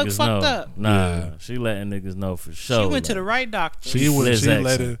don't look fucked up. Nah, she letting niggas know for sure. She went to the right doctor. She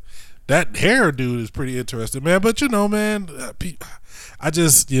let it. That hair dude is pretty interesting, man. But man, I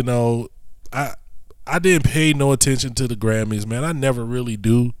just I didn't pay no attention to the Grammys, man. I never really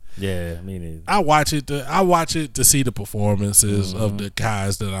do. Yeah, me neither. I watch it to see the performances of the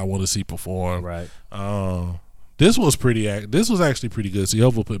guys that I want to see perform. Right. This was actually pretty good. See,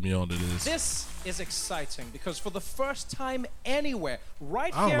 Hova put me onto this. This is exciting because for the first time anywhere,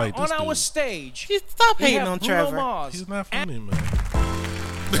 right here on our stage, stop hating on Trevor. Mars. He's not funny, man.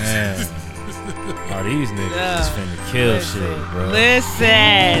 Man. Oh, these niggas just finna kill shit, bro.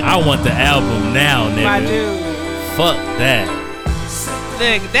 Listen. I want the album now, nigga. My dude. Fuck that.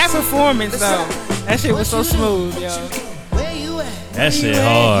 Look, that performance though, that shit was so smooth, yo. That shit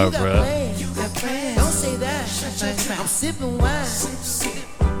hard, bro. Don't say that. I'm sipping wine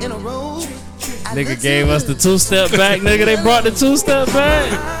in a robe. Nigga gave us the 2-step back, nigga. They brought the 2-step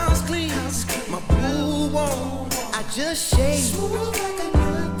back. My pool wall, I just shaved.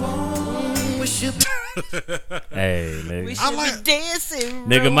 Hey, nigga. We should be dancing.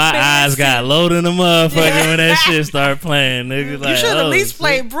 Nigga, my eyes got low in the motherfucker when that shit start playing, nigga. You should at least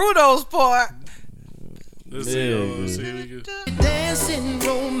play Bruno's part. Let's see. Dancing,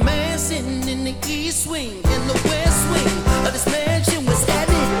 romancing in the east wing, in the west wing of this mansion was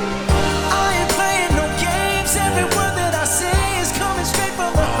heavy. I ain't playing no games. Every word that I say is coming straight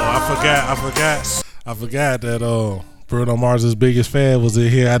from the heart. I I forgot that Bruno Mars's biggest fan was in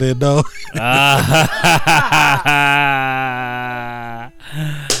here. I didn't know.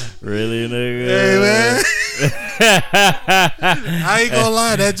 Really, nigga? Hey, man. I ain't gonna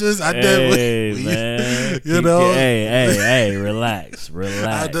lie. That just man. You know. Hey, relax.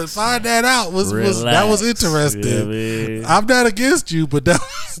 I to find that out was interesting. I'm not against you, but that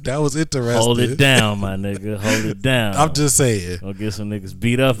was interesting. Hold it down, my nigga. Hold it down. I'm just saying. Gonna get some niggas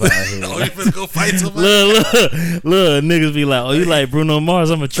beat up out here. Oh, you finna go fight somebody? Look, niggas be like, oh, you like Bruno Mars?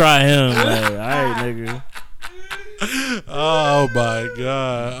 I'm gonna try him. Like, all right, nigga. Oh my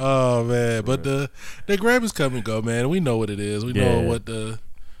god! Oh man! But the Grammys come and go, man. We know what it is. We know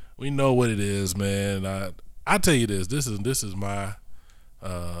what it is, man. I tell you this. This is my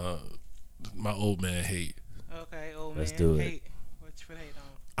my old man hate. Okay, old Let's man do it. hate. What you hate on?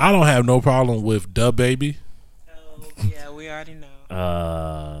 I don't have no problem with Da Baby. Oh yeah, we already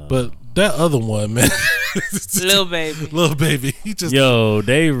know. But that other one, man. Lil Baby. He just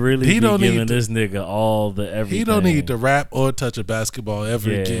they really be giving this nigga all the everything. He don't need to rap or touch a basketball ever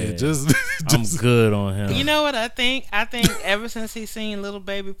again. Just I'm good on him. You know what I think? I think ever since he seen Lil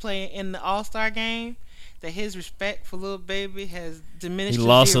Baby play in the All-Star game, that his respect for Lil Baby has diminished. He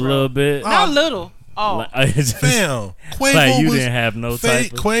lost a little bit. Not little. Oh, fam. Quavo like you didn't have no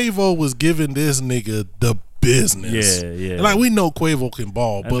type of... Quavo was giving this nigga the business. Yeah. Like we know Quavo can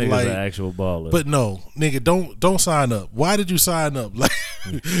ball, that but like an actual baller. But no, nigga, don't sign up. Why did you sign up? Like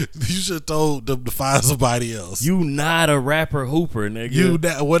you should have told them to find somebody else. You not a rapper hooper, nigga. You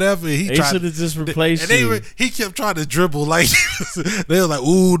that whatever he they should have just replaced you. He kept trying to dribble like they were like,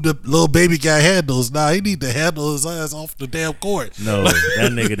 ooh, the Lil Baby got handles. Nah, he need to handle his ass off the damn court. No,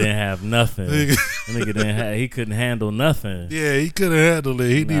 that nigga didn't have nothing. That nigga he couldn't handle nothing. Yeah, he couldn't handle it.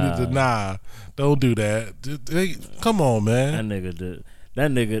 He needed to don't do that. Come on, man.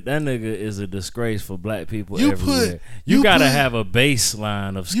 That nigga is a disgrace for black people everywhere. You gotta have a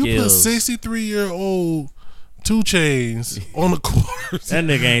baseline of skills. You put 63-year-old 2 Chainz on the court. That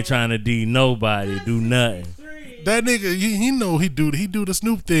nigga ain't trying to do nothing. That nigga, he know he do the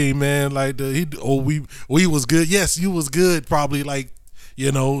Snoop thing, man. Like we was good. Yes, you was good. Probably like.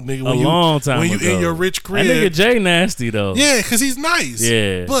 You know, nigga, long time when you ago. in your rich crib. That nigga Jay nasty though. Yeah, because he's nice.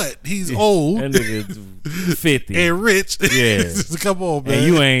 Yeah, but he's old. That nigga 50 and rich. Yeah, come on, man.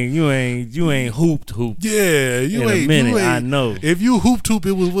 And you ain't hooped. Yeah, you in ain't. A minute, you ain't. I know. If you hooped,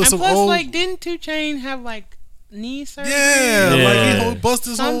 it was with and some plus, old. like, didn't 2 Chainz have like knee surgery? Yeah. Like he bust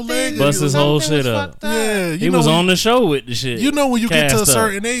his whole leg. Bust his whole shit up. Yeah, he was on the show with the shit. You know when you get to a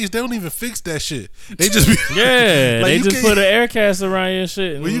certain age, they don't even fix that shit. They just be like they just put an air cast around your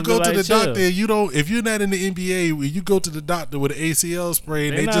shit. And when you go to like, the chill. doctor, you don't. If you're not in the NBA, when you go to the doctor with an ACL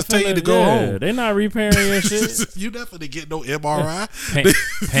sprain, they just tell you to go home. They not repairing your shit. You definitely get no MRI.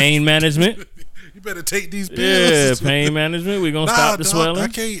 Pain management. You better take these pills. Yeah, pain management. We gonna stop the swelling. I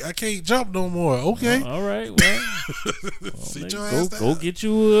can't jump no more. Okay. All right. Well, go get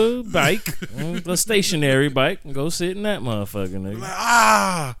you a bike, a stationary bike, and go sit in that motherfucker, nigga. Like,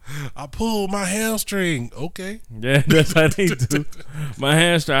 I pulled my hamstring. Okay. Yeah, that's how they do. My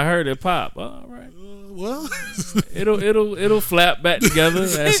hamstring. I heard it pop. All right. Well, it'll flap back together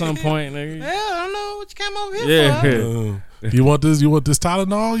at some point, nigga. Yeah, I don't know what you came over here for. You want this? You want this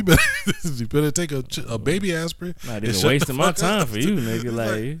Tylenol? You better take a baby aspirin. Not even wasting my time for you, nigga.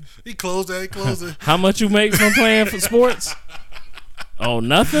 Like he closed it. How much you make from playing for sports? Oh,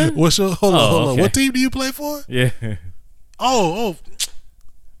 nothing. What's your hold on? What team do you play for? Yeah. Oh.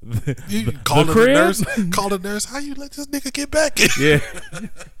 You call the nurse. How you let this nigga get back? Yeah.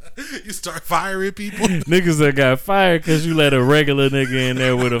 You start firing people. Niggas that got fired because you let a regular nigga in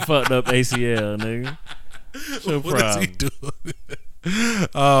there with a fucked up ACL, nigga. What is he doing?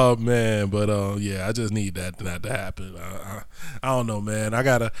 Oh man, but yeah, I just need that not to happen. I don't know, man.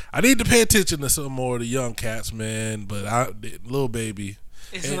 I need to pay attention to some more of the young cats, man. But Lil Baby.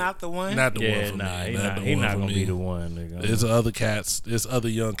 It's not the one. Not the one for me. He's not gonna be the one. Nigga. There's other cats. There's other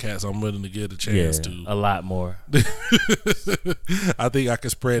young cats. I'm willing to get a chance to. A lot more. I think I can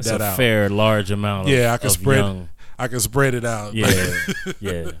spread that out. A fair, large amount. I can spread. Young. I can spread it out.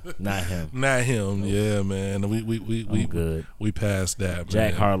 Yeah, not him. Not him. Yeah, man. We good. We passed that. Man.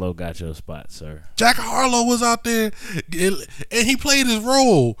 Jack Harlow got your spot, sir. Jack Harlow was out there, and he played his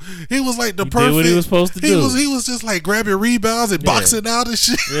role. He was like the perfect. Did what he was supposed to do. He was just like grabbing rebounds and boxing out and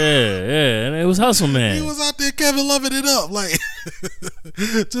shit. Yeah, and it was hustle man. He was out there, Kevin loving it up, like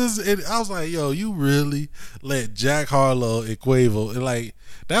and I was like, yo, you really let Jack Harlow and Quavo, and like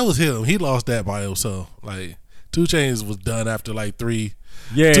that was him. He lost that by himself. Like 2 Chainz was done after like 3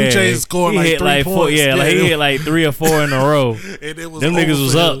 Yeah, 2 Chainz scored like 3 points. Like he hit like 3 or 4 in a row. And it was them niggas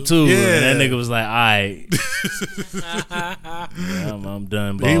was up too. Yeah. And that nigga was like, all right. I'm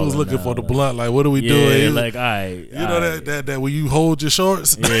done. He was looking now. for the blunt. Like, what are we Yeah, doing? like, all right. You know that when you hold your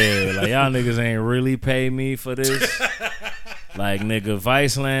shorts? Yeah, like y'all niggas ain't really pay me for this. Like, nigga,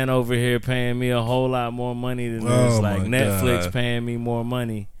 Viceland over here paying me a whole lot more money than this. Like, Netflix paying me more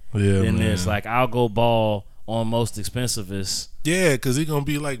money than this. Like, I'll go ball on most expensivest. Yeah, because he gonna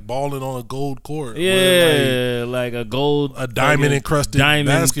be like balling on a gold court. Yeah, like a diamond encrusted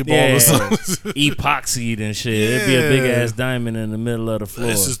basketball or something. Epoxied and shit. It'd be a big ass diamond in the middle of the floor.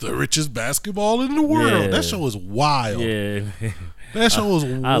 This is the richest basketball in the world. Yeah. That show is wild. Yeah. That show was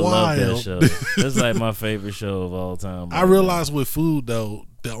wild. I love that show. That's like my favorite show of all time. I realized with food though,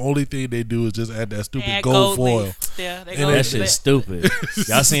 the only thing they do is just add that stupid gold foil. Yeah, that shit's stupid.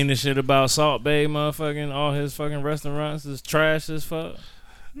 Y'all seen the shit about Salt Bae motherfucking all his fucking restaurants is trash as fuck?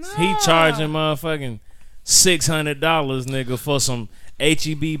 Nah. He charging motherfucking $600 nigga for some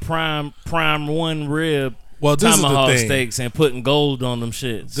HEB prime 1 rib tomahawk steaks and putting gold on them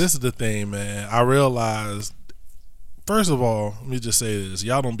shits. This is the thing, man. I realized. First of all, let me just say this: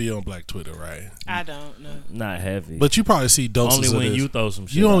 y'all don't be on Black Twitter, right? I don't know. Not heavy, but you probably see doses. Only of when this. you throw some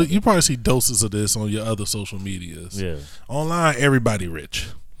shit. You probably see doses of this on your other social medias. Yeah, online, everybody rich.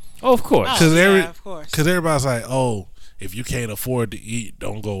 Oh, of course, because everybody's like, oh, if you can't afford to eat,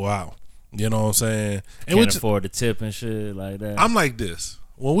 don't go out. You know what I'm saying? And can't afford to tip and shit like that. I'm like this.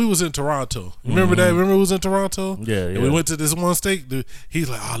 When we was in Toronto, remember that? Remember we was in Toronto? Yeah. And we went to this one steak. Dude, he's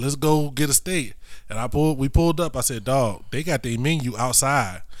like, oh, let's go get a steak. And we pulled up. I said, dog, they got their menu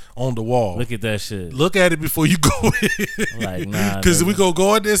outside on the wall. Look at that shit. Look at it before you go in. Like, nah. Because we gonna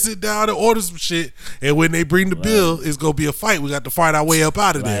go in there, sit down, and order some shit. And when they bring the bill, it's gonna be a fight. We got to fight our way up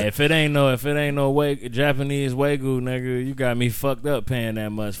out of there. If it ain't no Japanese Wagyu, nigga, you got me fucked up paying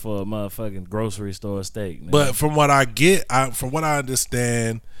that much for a motherfucking grocery store steak. Nigga. But from what I get, from what I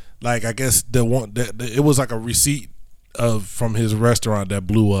understand, like I guess it was like a receipt from his restaurant that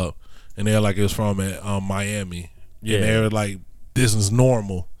blew up. And they're like, it was from Miami. Yeah. And they're like, this is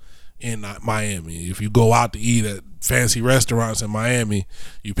normal in Miami. If you go out to eat at fancy restaurants in Miami,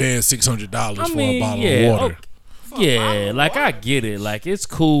 you paying $600 for a bottle of water. Yeah, like I get it. Like it's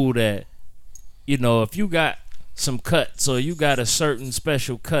cool that, you know, if you got some cuts or you got a certain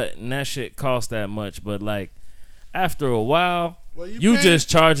special cut and that shit costs that much, but like after a while, you just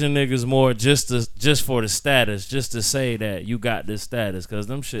charging niggas more just for the status, just to say that you got this status, because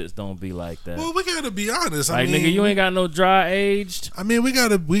them shits don't be like that. Well, we gotta be honest. Like, nigga, you ain't got no dry aged. I mean, we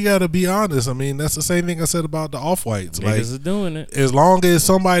gotta be honest. I mean, that's the same thing I said about the Off-Whites. Niggas like, is doing it. As long as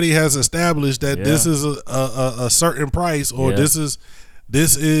somebody has established that this is a certain price, or this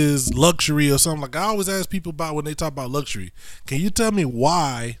is luxury or something. Like I always ask people about when they talk about luxury. Can you tell me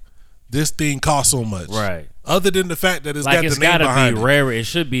why this thing costs so much? Right. Other than the fact that it's like got it's the name behind be rare. It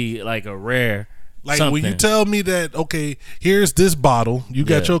should be like a rare. Like something. when you tell me that, okay, here's this bottle. You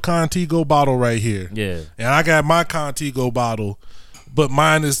got your Contigo bottle right here. Yeah. And I got my Contigo bottle, but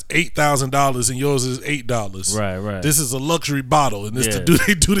mine is $8,000 and yours is $8. Right. This is a luxury bottle, and they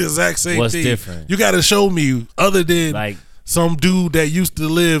do the exact same What's thing. different? You got to show me, other than like some dude that used to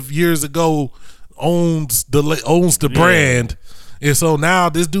live years ago owns the brand. And so now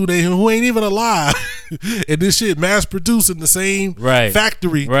this dude who ain't even alive, and this shit mass produced in the same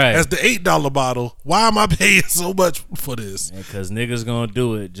factory as the $8 bottle. Why am I paying so much for this? Because niggas gonna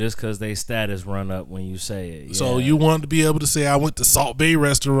do it just because they status run up when you say it. Yeah. So you want to be able to say, I went to Salt Bae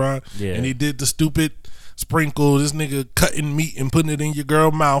restaurant and he did the stupid sprinkle, this nigga cutting meat and putting it in your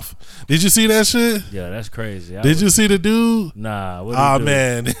girl mouth. Did you see that shit? Yeah, that's crazy. Did you see the dude? Nah. What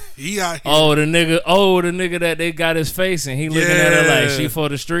man, he out here. The nigga that they got his face and he looking at her like she for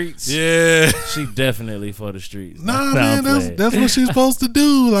the streets. Yeah, she definitely for the streets. Nah, man, that's what she's supposed to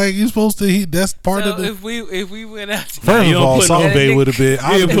do. Like you supposed to. That's part of the. If we went out, first of all, Salt Bae would have been.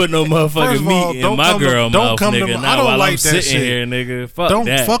 You didn't put no motherfucking meat in my girl mouth, nigga. Now while I'm sitting here, nigga, fuck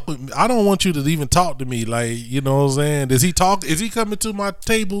that. Fuck with me. I don't want you to even talk to me. Like, you know what I'm saying? Does he talk? Is he coming to my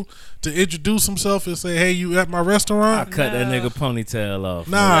table to introduce himself and say, "Hey, you at my restaurant?" I cut that nigga ponytail off.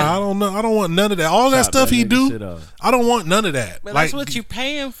 Nah, man. I don't know. I don't want none of that. All that stuff he do, I don't want none of that. But that's what you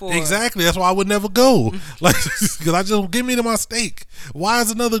paying for. Exactly. That's why I would never go. Like, because I just give me to my steak. Why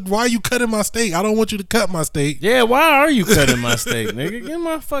are you cutting my steak? I don't want you to cut my steak. Yeah, why are you cutting my steak, nigga? Get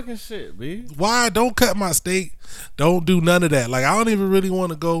my fucking shit, B. Why? Don't cut my steak. Don't do none of that. Like, I don't even really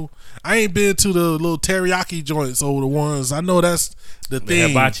want to go. I ain't been to the little teriyaki joints or the ones. I know that's the thing.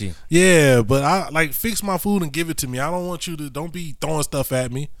 Hibachi. Yeah, but I like fix my food and give it to me. I don't want you to. Don't be throwing stuff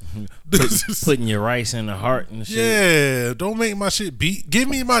at me. Putting your rice in the heart and shit. Yeah, don't make my shit beat. Give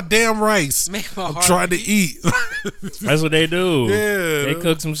me my damn rice. I'm trying to eat. That's what they do. Yeah, they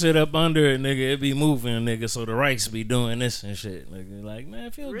cook some shit up under it, nigga. It be moving, nigga. So the rice be doing this and shit, nigga. Like, man,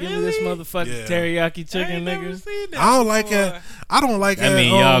 if you'll give me this motherfucking teriyaki chicken, nigga. I don't like it. I don't like it. I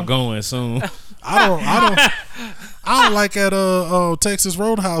mean, y'all going soon. I don't like at Texas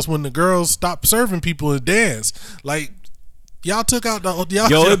Roadhouse when the girls stop serving people and dance. Like, y'all took out the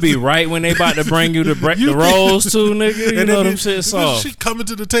Yo, it be right when they about to bring you the rolls too, nigga. You know them shit soft. She coming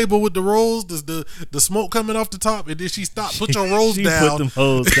to the table with the rolls, the smoke coming off the top, and then she stop, put your rolls down. Put them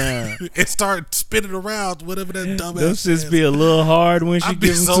hoes down and start spinning around, whatever that dumbass. Them shits be a little hard when she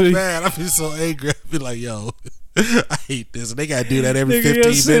gives them to you. I be so angry. I be like, yo, I hate this. And they gotta do that every nigga, 15 your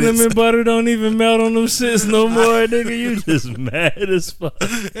minutes. cinnamon butter don't even melt on them shits no more, nigga. You just mad as fuck.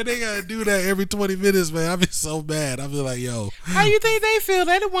 And they gotta do that every 20 minutes, man. I be so mad. I be like, yo, how you think they feel?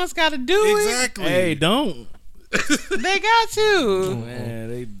 They the ones gotta do it. Exactly. Hey, don't. They got to.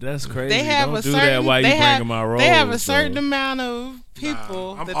 Man, that's crazy. They have don't a do certain, that while you bringing my rolls. They have a certain amount of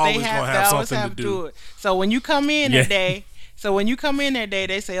people that they always have to do it. So when you come in that day,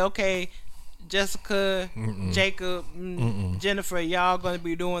 they say, okay, Jessica, Jacob, Jennifer, y'all gonna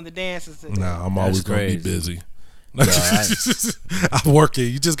be doing the dances today. Nah, I'm always gonna be busy. I'm working.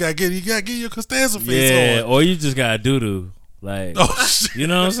 You just gotta get your Costanza face on. Or you just gotta doo-doo. Like, you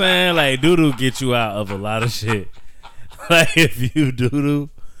know what I'm saying? Like, doo-doo get you out of a lot of shit. Like, if you doo-doo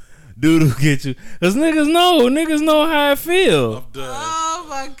get you. Because niggas know how I feel. I'm done. Oh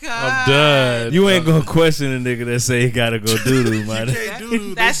my God. I'm done. You ain't gonna question a nigga that say he gotta go doo-doo,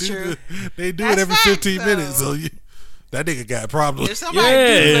 man. That's true. They do it every 15 minutes. So that nigga got problems. If somebody do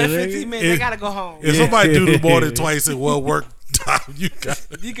it every 15 minutes, they gotta go home. If somebody do it more than twice in one work time, you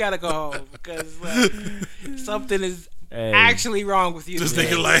gotta go home. Because something is actually wrong with you. This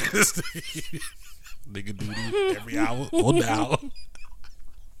nigga like this nigga do this every hour on the hour.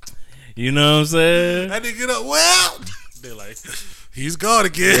 You know what I'm saying? That nigga get up. Well, they're like, he's gone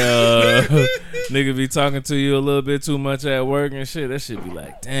again. Nigga be talking to you a little bit too much at work and shit. That shit be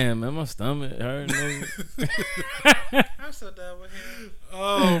like, damn, man, my stomach hurt. Nigga. I'm so done with him.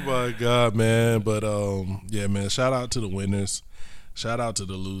 Oh my God, man. But yeah, man. Shout out to the winners. Shout out to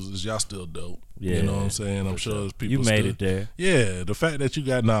the losers. Y'all still dope. Yeah, you know what I'm saying? I'm sure there's people you made it there. Yeah, the fact that you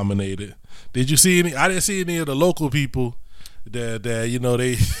got nominated. Did you see any? I didn't see any of the local people that you know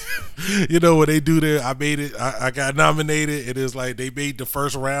they you know when they do their I made it, I got nominated, and it's like they made the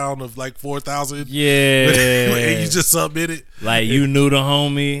first round of like 4,000. Yeah. And you just submitted. Like you knew the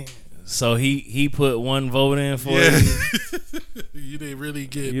homie, so he put one vote in for you. You didn't really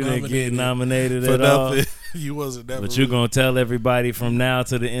get nominated for at nothing. all. You wasn't never. But you gonna tell everybody from now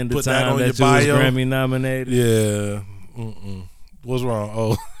to the end of time that you bio. was Grammy nominated? Yeah. What's wrong?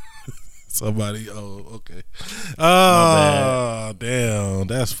 Oh. Somebody. Oh, okay. Oh, damn.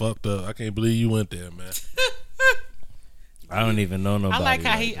 That's fucked up. I can't believe you went there, man. I don't even know nobody.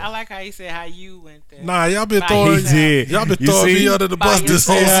 I like how he said how you went there. Nah, y'all been throwing me under the bus this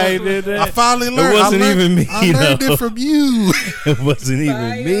whole time. I finally learned. It wasn't even me. I learned it from you. It wasn't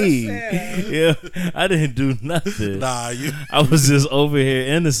even me. Yeah, I didn't do nothing. Nah, I was just over here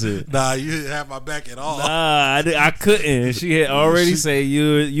innocent. Nah, you didn't have my back at all. Nah, I couldn't. She had already said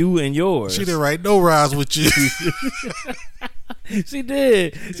you and yours. She didn't write no rhymes with you. She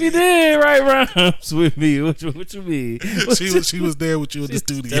did write rhymes with me. What you mean? She was there with you in the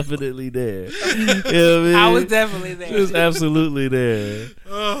studio. Definitely there. You know what I mean? I was definitely there. She was absolutely there.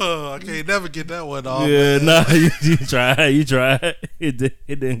 Oh, I can't never get that one off. Yeah, nah, you tried. It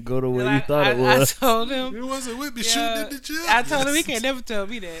didn't go the way you thought it was. I told him he wasn't with me shooting in the gym. I told him he can't never tell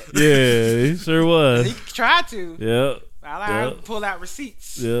me that. Yeah, he sure was. He tried to. Yep. I pull out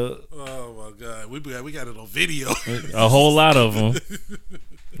receipts. Yeah. Oh my God, we got it on video. A whole lot of them.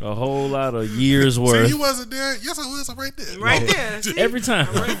 A whole lot of years worth. See, you wasn't there. Yes, I was. I'm right there. Right there. See? Every time.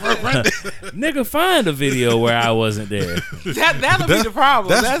 Right there. Nigga, find a video where I wasn't there. That'll be the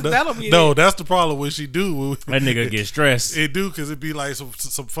problem. That'll be no. That's the problem when she do. That nigga get stressed. It do because it be like some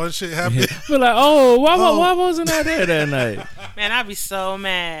fun shit happening. Be like, why wasn't I there that night? Man, I'd be so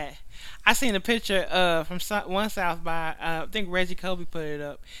mad. I seen a picture from one South by, I think Reggie Kobe put it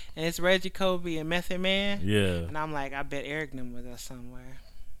up, and it's Reggie Kobe and Method Man. Yeah. And I'm like, I bet Eric them with us somewhere.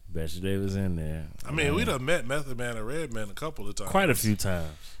 Bet you they was in there. I mean, we done met Method Man and Redman a couple of times. Quite a few times.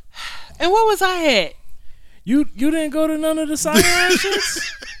 And what was I at? You didn't go to none of the Scion shits?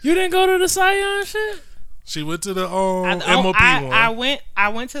 You didn't go to the Scion shit? She went to the MOP one. I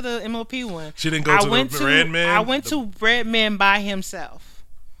went to the MOP one. She didn't go to the Redman? I went to Redman by himself.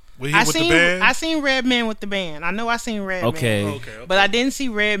 With the band? I seen Redman with the band. I know I seen Redman. Okay. But I didn't see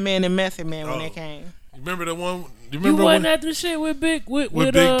Redman and Method Man when they came. Remember the one? You wasn't at the shit with Big Pooh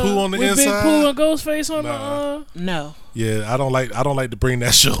on the inside? Big Pooh and Ghostface on the No. Yeah, I don't like to bring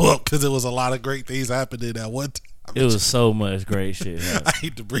that show up because there was a lot of great things happening at one time. It was so much great shit. I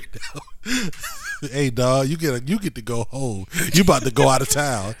hate to bring that up. Hey dog, you get to go home. You about to go out of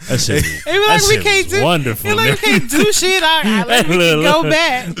town. That shit, we can't do wonderful. We can't do shit. I go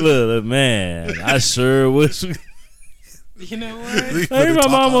back. Look, man, I sure wish. You know what? I remember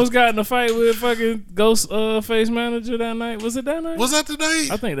I almost got in a fight with fucking Ghostface manager that night. Was it that night? Was that the night?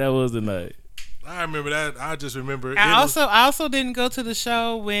 I think that was the night. I remember that. I just remember. I also didn't go to the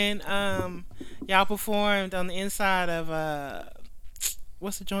show when y'all performed on the inside of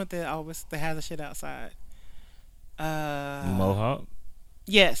what's the joint that has the shit outside? Mohawk.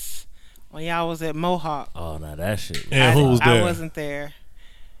 Yes, when y'all was at Mohawk. Oh, no, that shit. And who was there? I wasn't there.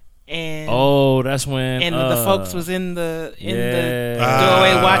 And that's when the folks was in the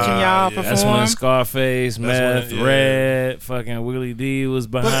doorway watching y'all perform. That's when Scarface, Meth, Red, fucking Willie D was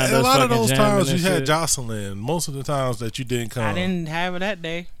behind us. A lot of those times you had had Jocelyn. Most of the times that you didn't come, I didn't have her that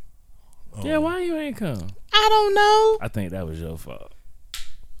day. Yeah, why you ain't come? I don't know. I think that was your fault.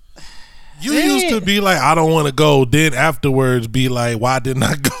 You used to be like, I don't want to go. Then afterwards, be like, why didn't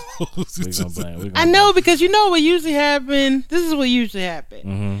I go? I know, because you know what usually happened. This is what usually happened.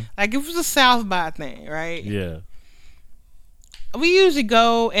 Mm-hmm. Like, it was a South by thing, right? Yeah. We usually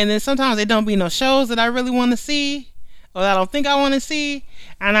go, and then sometimes there don't be no shows that I really want to see, or that I don't think I want to see,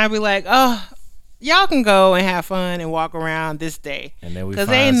 and I be like, oh, y'all can go and have fun and walk around this day, because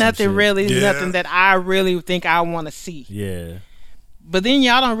there ain't nothing nothing that I really think I want to see. Yeah. But then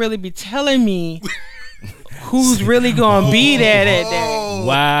y'all don't really be telling me who's really gonna be there that day.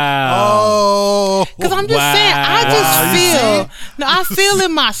 Wow. Because I'm just saying, I feel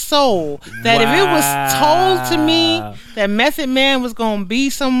in my soul that if it was told to me that Method Man was gonna be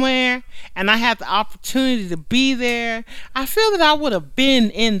somewhere and I had the opportunity to be there, I feel that I would have been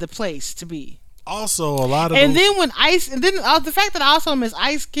in the place to be. Also, a lot of then the fact that I also miss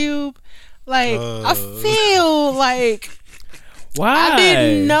Ice Cube, like I feel like. Why? I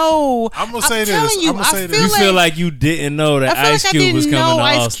didn't know. I'm gonna say this. You feel like you didn't know that Ice Cube was coming to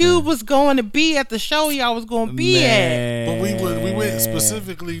Austin. Ice Cube was going to be at the show y'all was going to be at. But we went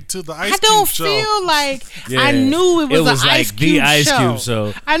specifically to the Ice Cube show. I don't feel like I knew it was an Ice Cube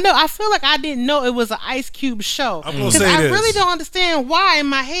show. I know. I feel like I didn't know it was an Ice Cube show. I'm gonna say this. I really don't understand why in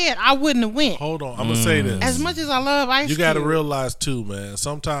my head I wouldn't have went. Hold on. I'm gonna say this. As much as I love Ice Cube, you got to realize too, man.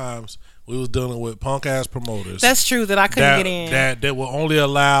 Sometimes we was dealing with punk ass promoters. That's true that I couldn't get in. That will only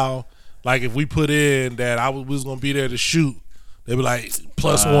allow, like, if we put in that we was gonna be there to shoot, they be like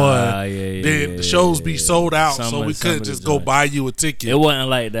 +1. Then the shows be sold out, so we couldn't just go buy you a ticket. It wasn't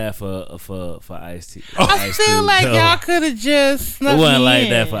like that for Ice-T. I feel like y'all could have just snuck me in. It wasn't like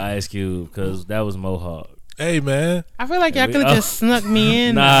that for Ice Cube because that was Mohawk. Hey man, I feel like y'all could have just snuck me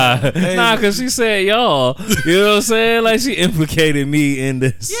in. Because she said y'all. You know what I'm saying? Like she implicated me in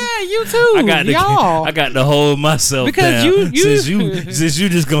this. Yeah, you too. I got to hold myself because down. Since you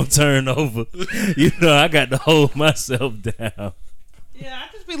just gonna turn over. You know, I got to hold myself down. Yeah,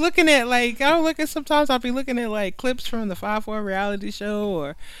 I just be looking at sometimes I'll be looking at like clips from the 5-4 reality show,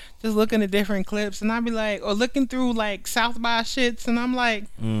 or just looking at different clips, and I'll be like, or looking through like South by shits, and I'm like.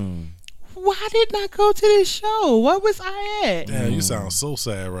 Why didn't I go to this show? What was I at? Damn, you sound so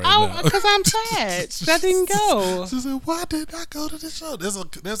sad right now. Because I'm sad. I didn't go. She said, "Why didn't I go to the show?" There's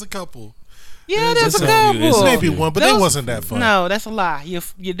a couple. Yeah, there's a couple. Maybe one, but it wasn't that fun. No, that's a lie.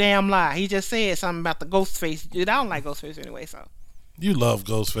 You damn lie. He just said something about the Ghostface. Dude, I don't like Ghostface anyway, so. You love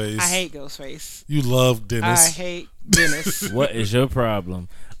Ghostface. I hate Ghostface. You love Dennis. I hate Dennis. What is your problem?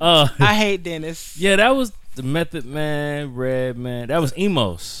 I hate Dennis. Yeah, that was the Method Man, Redman. That was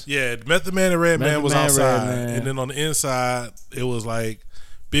Emos. Yeah, Method Man and Redman was outside. And then on the inside, it was like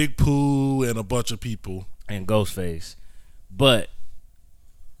Big Pooh and a bunch of people. And Ghostface. But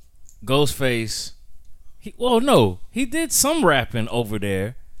Ghostface, he did some rapping over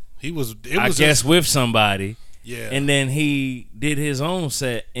there. I guess with somebody. Yeah. And then he did his own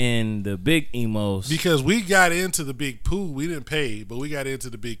set in the Big Emos. Because we got into the Big Pooh. We didn't pay, but we got into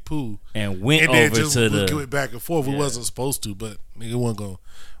the Big Pooh. And went over to the... went back and forth. Yeah. We wasn't supposed to, but nigga wasn't going...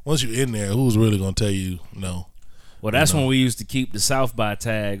 Once you in there, who's really going to tell you no? Well, that's when we used to keep the South by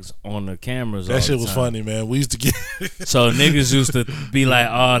tags on the cameras. That shit was funny, man. We used to get so niggas used to be like,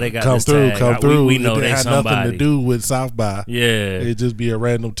 "Oh, they got come this through, tag. come through." We know it they had somebody. nothing to do with South by. Yeah, it'd just be a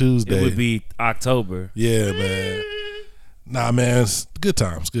random Tuesday. It would be October. Yeah, man. Nah, man, it's good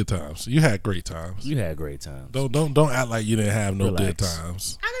times, good times. You had great times. You had great times. Don't act like you didn't have no good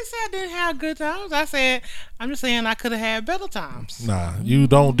times. I didn't say I didn't have good times. I said I'm just saying I could have had better times. Nah, you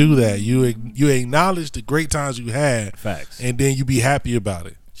don't do that. You acknowledge the great times you had, facts, and then you be happy about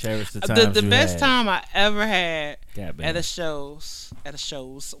it. Cherish the times. The best time I ever had at the shows.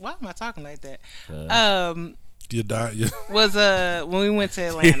 Why am I talking like that? You died. Was when we went to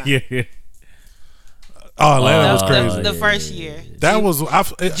Atlanta. yeah. Oh, Atlanta was crazy. The first year. That was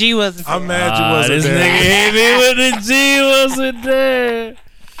G wasn't there. I'm mad you wasn't this there. This nigga hit me with the G wasn't there.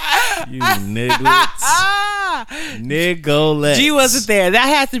 You niggas. Nigga. G wasn't there. That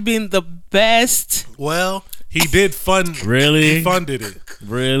had to be the best. Well, he did fund. Really? He funded it.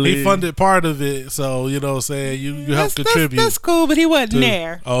 Really? He funded part of it. So, you know what I'm saying? You helped contribute. That's cool, but he wasn't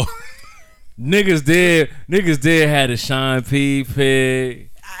there. Oh. Niggas did had a Sean P pick.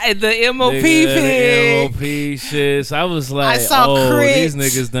 The MOP pick. The MOP shit. So I was like, these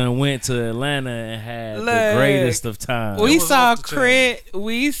niggas done went to Atlanta and had the greatest of times. We saw Crit.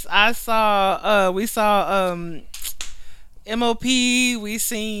 We saw MOP. We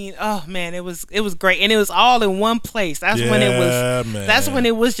seen. Oh man, it was great, and it was all in one place. That's when it was. Man. That's when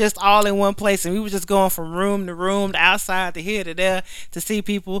it was just all in one place, and we were just going from room to room, to outside to here to there to see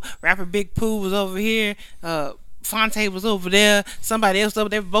people. Rapper Big Pooh was over here. Fonte was over there. Somebody else over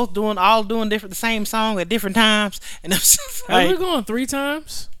there. Both doing the same song at different times, and it was just like, are we going 3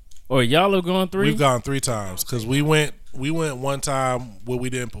 times? Or y'all are going 3? We've gone 3 times because we went one time where we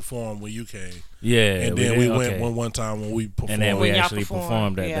didn't perform when you came. Yeah, and then we went one time when we performed. And then we actually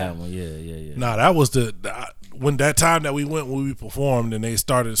performed at that one. Yeah. Nah, that was when that time that we went when we performed and they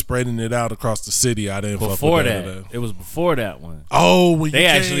started spreading it out across the city. I didn't before fuck with that. It was before that one. Oh, when they you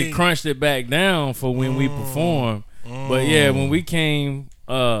actually came. Crunched it back down for when we performed. But yeah, when we came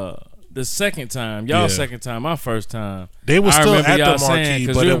the second time, second time, my first time, they were still at the marquee,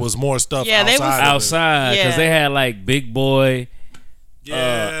 but it was more stuff. Yeah, they was outside because they had like Big Boy.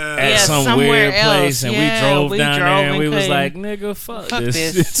 At some weird place, and we drove down there, and we was like, "Nigga, fuck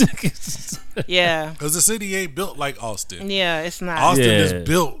this." Yeah, because the city ain't built like Austin. Yeah, it's not. Austin is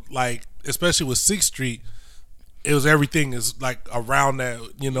built like, especially with 6th Street. It was everything is like around that,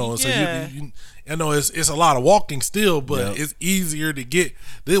 you know. So you know, it's a lot of walking still, but it's easier to get.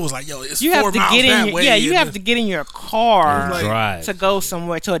 It was like, yo, it's 4 miles that way. Yeah, you have to get in your car drive to go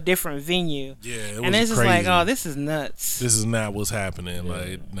somewhere to a different venue. Yeah, and it's just crazy. like, oh, this is nuts. This is not what's happening. Yeah.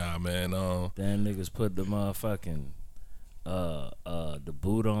 Like, nah, man. Damn niggas put the motherfucking the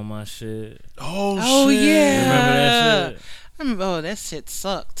boot on my shit. Oh shit! Yeah, remember that shit? I remember. Oh, that shit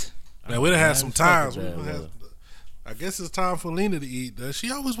sucked. Man, we done had some times. I guess it's time for Lena to eat. Does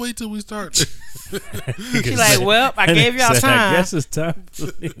she always wait till we start? She like, well, I gave y'all time. I guess it's time for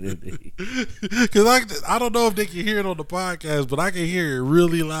Lena to eat. Because I don't know if they can hear it on the podcast, but I can hear it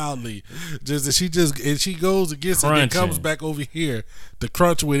really loudly. Just that she goes and gets it and comes back over here to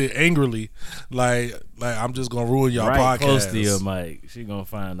crunch with it angrily, like I'm just gonna ruin y'all podcast. Close to your mic. She gonna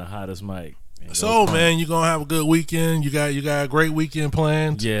find the hottest mic. So man, you gonna have a good weekend. You got a great weekend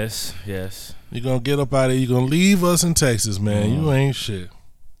planned. Yes. You're gonna get up out of here. You're gonna leave us in Texas, man. You ain't shit.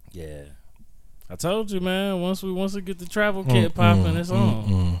 Yeah. I told you, man, once we get the travel kit popping, it's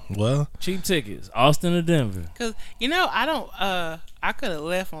on. Well, cheap tickets, Austin to Denver. Cause I could have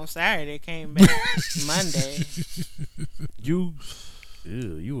left on Saturday, came back Monday. You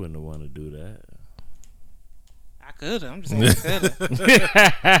wouldn't have wanted to do that. I could have. I'm just saying I could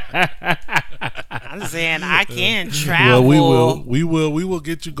have. I'm just saying I can travel. Well, we will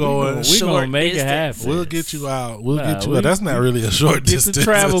get you going. We gonna make it happen. We'll get you out. We'll get you out. That's not really a short distance. The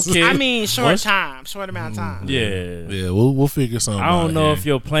travel kit. I mean, short amount of time. Yeah. We'll figure something out. I don't know if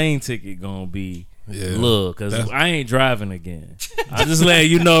your plane ticket gonna be look, cause I ain't driving again. I just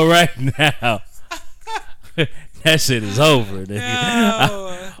letting you know right now. That shit is over,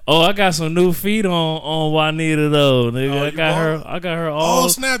 nigga. I got some new feet on Juanita though, nigga. I got her all. Oh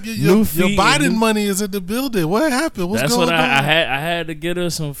snap! Your Biden money is in the building. What happened? What's going on? I had to get her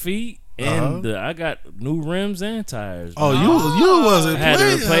some feet, and I got new rims and tires. Oh, you wasn't. I had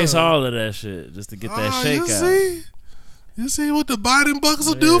to replace all of that shit just to get that shake out. You see what the Biden bucks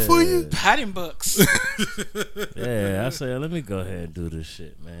will do for you? Biden bucks. Yeah, I said let me go ahead and do this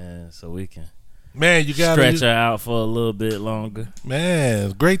shit, man, so we can. Man, you gotta stretch her out for a little bit longer.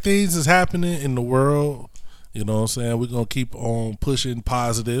 Man, great things is happening in the world. You know what I'm saying? We're gonna keep on pushing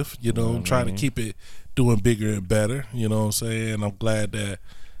positive, try to keep it doing bigger and better. You know what I'm saying? I'm glad that,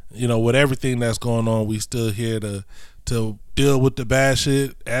 you know, with everything that's going on, we still here to deal with the bad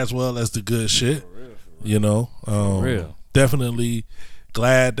shit as well as the good shit. You know, definitely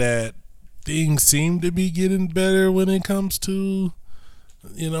glad that things seem to be getting better when it comes to,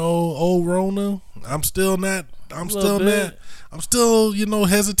 you know, old Rona. I'm still, you know,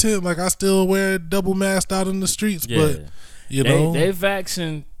 hesitant. Like, I still wear double mask out in the streets, but you know, they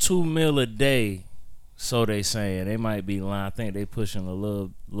vaccine 2 mil a day. So they saying they might be lying. I think they pushing a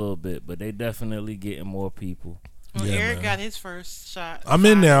little bit, but they definitely getting more people. Well, Eric got his first shot. I'm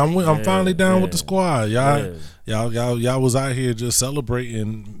in there. I'm finally down with the squad. Y'all was out here just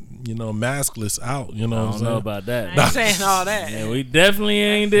celebrating, you know, maskless out. You know, I don't know about that. I ain't saying all that. Yeah, we definitely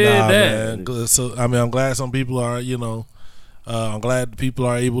ain't did that. Man. So I mean, I'm glad some people are. You know, I'm glad people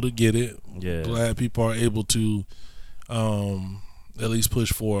are able to get it. Yeah. Glad people are able to, at least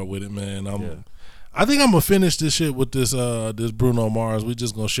push forward with it, man. I think I'm gonna finish this shit with this Bruno Mars. We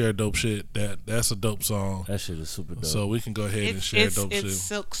just gonna share dope shit. That's a dope song. That shit is super dope. So we can go ahead and share dope shit. It's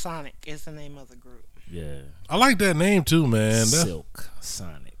Silk Sonic is the name of the group. Yeah, I like that name too, man. Silk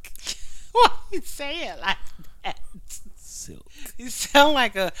Sonic. Why you say it like that? Silk. You sound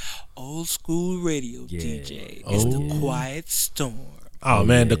like a old school radio DJ. It's the Quiet Storm. Oh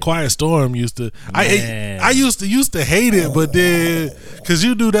man, the Quiet Storm used to. I used to hate it, but then because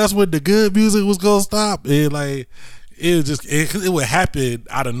you knew that's when the good music was gonna stop. It would happen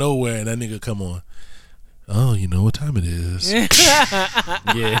out of nowhere, and that nigga come on. Oh, you know what time it is? Yeah,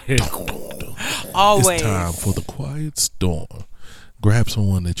 always. It's time for the Quiet Storm. Grab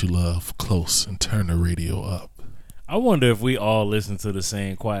someone that you love close and turn the radio up. I wonder if we all listen to the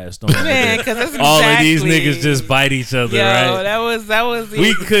same Quiet Storm. Man, because that's all of these niggas just bite each other, right? that was.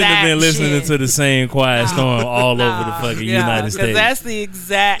 We couldn't have been listening to the same Quiet Storm all over the fucking United States. Because that's the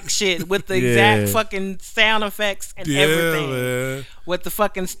exact shit with the exact fucking sound effects and everything. Man. With the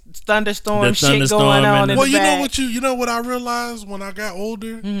fucking thunderstorm shit going on in the back. You know what I realized when I got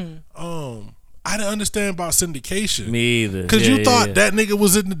older? I didn't understand about syndication. Me either. Because you thought that nigga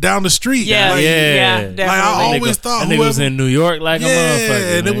was down the street. Yeah, like I always thought that nigga was in New York like a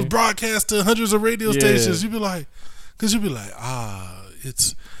motherfucker. And it was broadcast to hundreds of radio stations. You'd be like,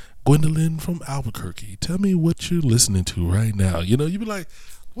 it's Gwendolyn from Albuquerque. Tell me what you're listening to right now. You know, you'd be like,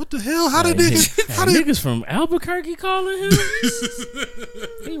 what the hell? How did niggas from Albuquerque calling him?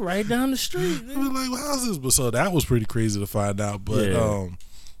 He right down the street. I was like, well, how's this? But so that was pretty crazy to find out. But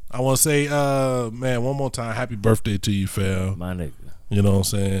I want to say, man, one more time, happy birthday to you, fam. My nigga. You know what I'm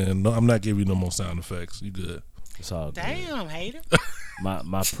saying? No, I'm not giving you no more sound effects. You good? It's all good. Damn, hater.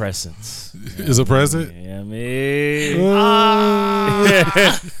 My presence. Is a present? Yeah,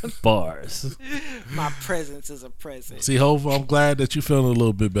 bars. My presence is a present. See, Hov, I'm glad that you're feeling a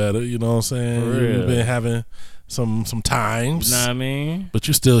little bit better. You know what I'm saying? You've been having some times. You know what I mean? But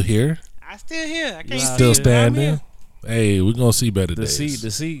you're still here. I still here. I can't still standing. Hey, we're gonna see better days. The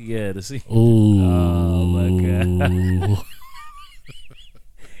seat. Ooh. Oh my god.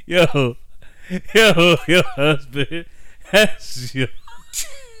 Yo, your husband. That's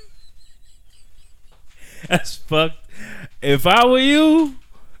fucked. If I were you,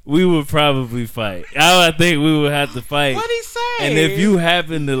 we would probably fight. I think we would have to fight. What'd he say? And if you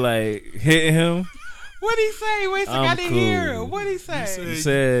happen to like hit him. What'd he say? Wait a second, I didn't hear. What'd he say? He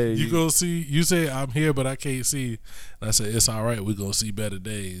said, you gonna see. You say I'm here, but I can't see. And I said it's all right. We're gonna see better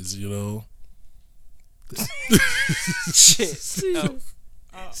days. You know. Shit.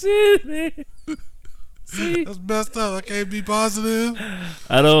 Shit, man. See? That's messed up. I can't be positive.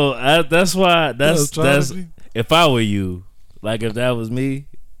 I don't. That's why. That's. If I were you, like if that was me,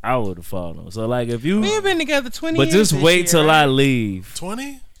 I would have fought him. So like if you, we've been together 20 but years. But just wait till I leave.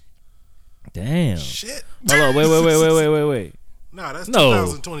 20. Damn. Shit. Hold on. Wait. Nah, that's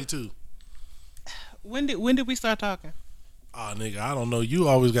 2022. When did we start talking? Oh, nigga, I don't know. You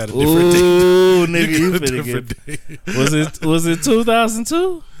always got a different date. Ooh, nigga, you finna get. Was it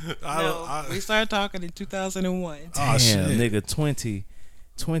 2002? No, we started talking in 2001. Damn, shit. nigga,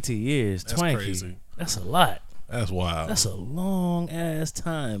 20 years. That's crazy. That's a lot. That's wild. That's a long ass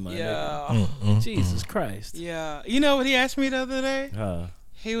time, my nigga. Jesus Christ. Yeah. You know what he asked me the other day?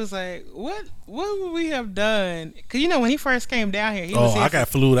 He was like, "What would we have done?" Because you know when he first came down here, I got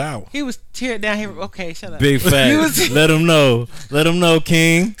flued out. He was teared down here. Okay, shut up. Big fact. Let him know,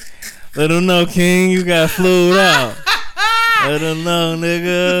 King. Let him know, King. You got flued out. Let him know,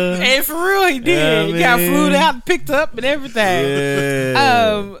 nigga. And for real, he did. He got flued out and picked up and everything.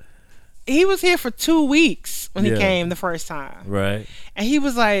 Yeah. He was here for 2 weeks when he came the first time. Right. And he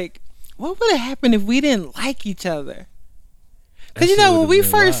was like, "What would have happened if we didn't like each other?" Because, you know, when we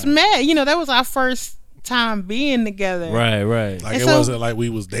first met, you know, that was our first time being together. Right. Like And it so- wasn't like we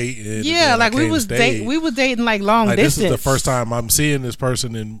was dating. Yeah, like we was dating like long Like distance. this is the first time I'm seeing this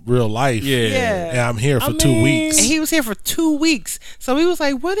person in real life. Yeah. And I'm here for 2 weeks. And he was here for 2 weeks. So we was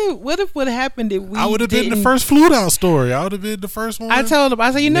like, what if what happened if we I would have been the didn't- first flute out story. I would have been the first one. I told him,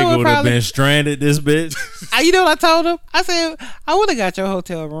 I said, you know Nigga what, would have probably been stranded. This bitch. You know what I told him? I said, I would have got your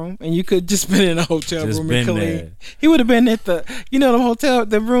hotel room and you could just been in a hotel Just room in been Khalid. there. He would have been at the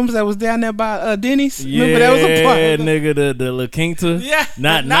the rooms that was down there by Denny's. Yeah, Remember that was a part of the, nigga, the La Quinta. Yeah.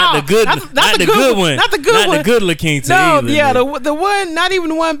 not No, the good, not the good one. Not the good not one. the good La Quinta. No, either, yeah, nigga. the one, not even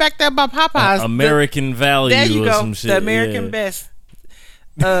the one back there by Popeyes. American Value There you or go. some shit. The American yeah. Best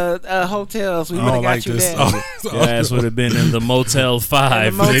hotels. We I would have don't got like you this. there. Your ass would have been in the Motel 5,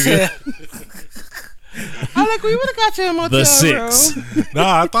 In the motel. nigga. I'm like, we would have got you a motel The 6. room.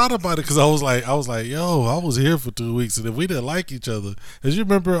 Nah, I thought about it because I was like, yo, I was here for 2 weeks, and if we didn't like each other, cause you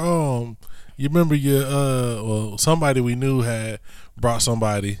remember your somebody we knew had brought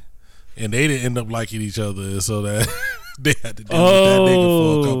somebody, and they didn't end up liking each other, and so that they had to deal with that nigga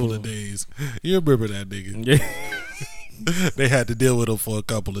for a couple of days. You remember that nigga? Yeah. They had to deal with him for a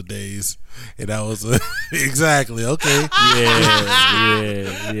couple of days, and that was exactly okay.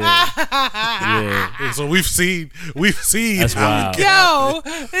 Yeah. So we've seen That's how wild. it got.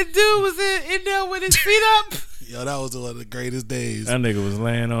 Yo, the dude was in there with his feet up. Yo, that was one of the greatest days. That nigga was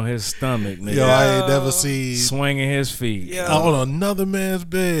laying on his stomach, nigga. Yo, I ain't never seen swinging his feet on another man's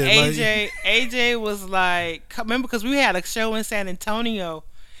bed. AJ was like, remember, because we had a show in San Antonio,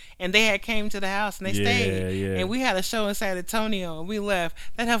 and they had came to the house and they stayed, yeah. and we had a show in San Antonio, and we left.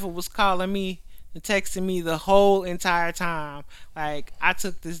 That heifer was calling me and texting me the whole entire time. Like, I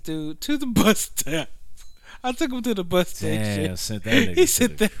took this dude to the bus stop. I took him to the bus station. Damn, sent that nigga He to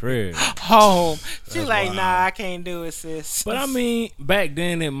sent the that crib. home. She That's like, wild. nah, I can't do it, sis. But I mean, back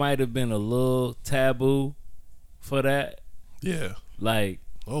then it might have been a little taboo for that. Yeah. Like,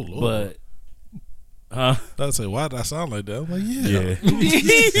 oh Lord. But, huh? I say, why did I sound like that? I'm like, Yeah.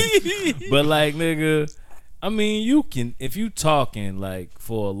 But like, nigga, I mean, you can, if you talking like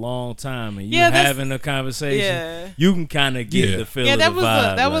for a long time and you having a conversation, you can kind of get the feel of the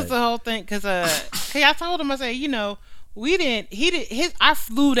vibe. That was the whole thing. Cause I told him, I said, our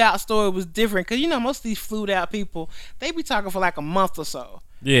flued out story was different. Cause most of these flued out people, they be talking for like a month or so.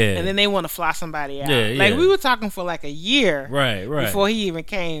 Yeah. And then they want to fly somebody out. Yeah, like yeah. we were talking for like a year. Right. Before he even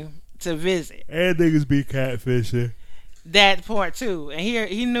came to visit. And niggas be catfishing. That part too, and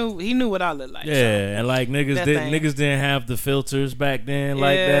he knew what I looked like. Yeah, so. and like niggas didn't have the filters back then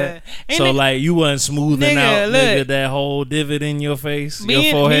like that. And so like you wasn't smoothing out look, that whole divot in your face, me your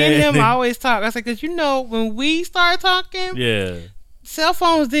and, forehead. Me and him always talk. I said, cause when we started talking, yeah, cell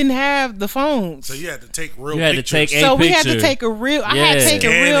phones didn't have the phones. So you had to take real You had pictures. to take a so we picture. had to take a real. I had to take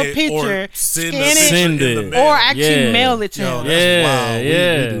Scan a real it picture, or send it, or actually mail it to Yo, him. that's wild.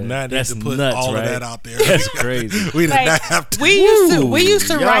 Yeah, We do not need that's to put nuts, all right? of that out there. That's crazy. We did Like, not have to. we used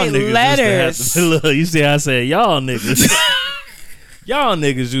to Y'all write niggas letters. used to have to, look, you see how I said y'all niggas. Y'all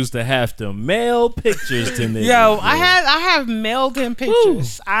niggas used to have to mail pictures to niggas. Yo, I have mailed him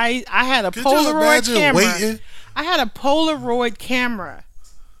pictures. I had a Could you Polaroid imagine camera. waiting? I had a Polaroid camera.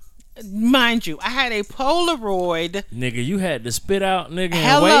 Mind you, I had a Polaroid. Nigga, you had to spit out, nigga.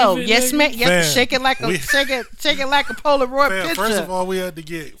 Hello, and wave it, yes, nigga? man. Yes, Fam, shake it like a shake it like a Polaroid Fam, picture. first of all, we had to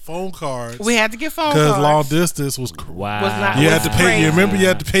get phone cards. We had to get phone because cards. long distance was Wow. Was not- you was had to pay. crazy. You remember you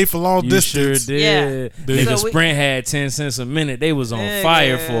had to pay for long You distance. sure did. Yeah. Nigga, So we- Sprint had 10 cents a minute. They was on Yeah.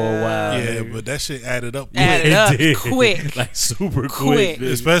 fire for a while. Yeah, nigga. but that shit added up. Added It up did. quick. Like super Quick. quick.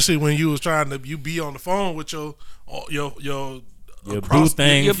 nigga. Especially when you was trying to be on the phone with your Your across boo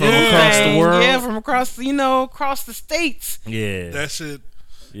thing Your from boo across thing, the world. Yeah, from across the states. Yeah. that shit.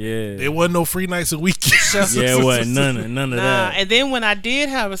 Yeah. There wasn't no free nights and weekends. Yeah, it wasn't none of Nah, that. and then when I did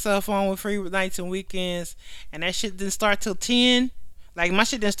have a cell phone with free nights and weekends, and that shit didn't start till 10. Like my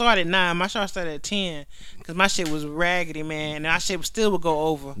shit didn't start at 9. My shit started at 10 because my shit was raggedy, man. And my shit still would go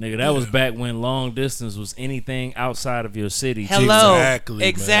over. Nigga, that was back when long distance was anything outside of your city. Hello, Exactly, man.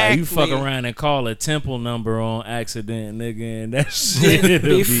 exactly. Like, you fuck around and call a Temple number on accident, nigga, and that shit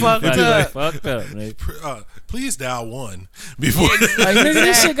Be fucked up. Fucked up, nigga. Please dial 1 before. Like, nigga,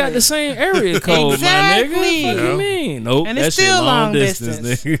 this shit got the same area code, my nigga. Exactly. What you mean? Nope, And that it's shit still long long distance,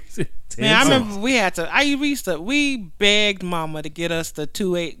 distance. nigga. Man, I remember we begged mama to get us the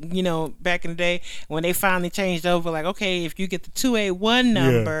 28, back in the day when they finally changed over, like, okay, if you get the 281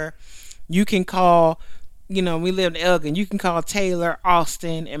 number, you can call, you know, we lived in Elgin. You can call Taylor,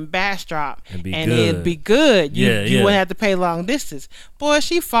 Austin, and Bastrop, and it'd be good. You wouldn't have to pay long distance. Boy,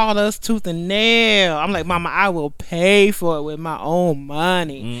 she fought us tooth and nail. I'm like, Mama, I will pay for it with my own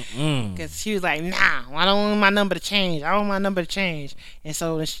money. Because she was like, nah, I don't want my number to change. I don't want my number to change. And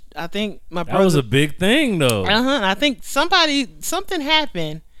so I think my brother... That was a big thing, though. I think something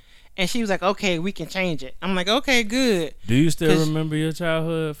happened. And she was like, okay, we can change it. I'm like, okay, good. Do you still remember your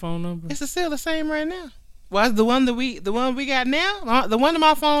childhood phone number? It's still the same right now. Well, the one we got now, the one in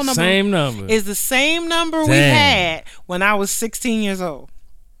my phone number, same number, is the same number we had when I was 16 years old.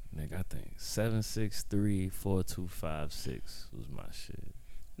 Nigga, I think 763-4256 was my shit.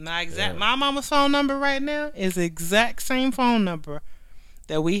 Not exact. My mama's phone number right now is the exact same phone number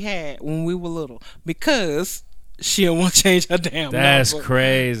that we had when we were little, because she don't want to change her damn number. That's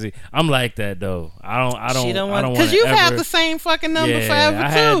crazy. I'm like that though. I don't want because you have the same fucking number forever too. I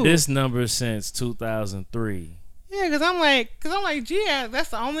had this number since 2003. Yeah, because I'm like, gee, that's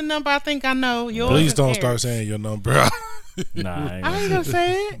the only number I think I know. Yours. Please don't start saying your number. Nah, I ain't gonna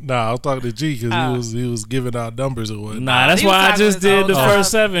say it. Nah, I was talking to G because he was giving out numbers or what. Nah, that's why I just did the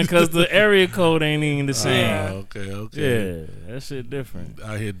first 7 because the area code ain't even the same. Okay. Yeah, that shit different.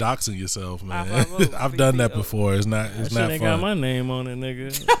 Out here doxing yourself, man. I've done that before. It's not fun. Ain't got my name on it,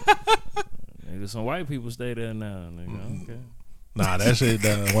 nigga. Nigga, some white people stay there now, nigga. Okay. Nah, that shit.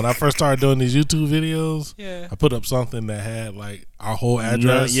 When I first started doing these YouTube videos, I put up something that had like our whole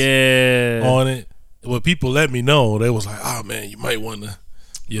address on it. Well, people let me know. They was like, "Oh man, you might want to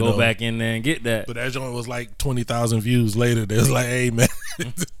go back in there and get that." But that joint was like 20,000 views later. They was like, "Hey man,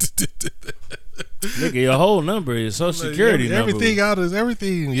 nigga, your whole number is Social Security number. Everything out is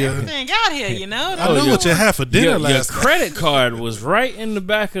everything. Yeah, everything out here. You know. I know what you had for dinner last. Your credit card was right in the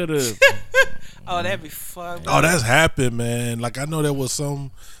back of the. Oh, that'd be fun. Oh, that's happened, man. Like I know there was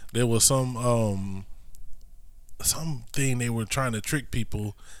some something they were trying to trick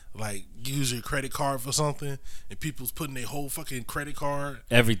people. Like use your credit card for something, and people's putting their whole fucking credit card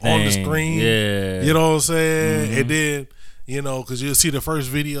everything on the screen. Yeah, you know what I'm saying. And then because you'll see the first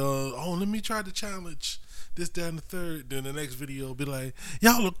video. Oh, let me try the challenge. This, that, and the third. Then the next video will be like,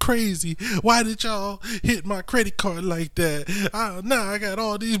 y'all look crazy. Why did y'all hit my credit card like that? Now I got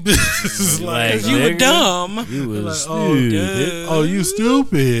all these businesses. Like you were dumb. You was like, stupid. Oh, you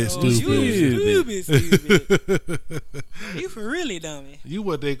stupid. Stupid. You for really dummy. You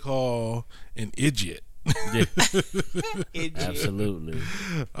what they call an idiot. Yeah. Absolutely.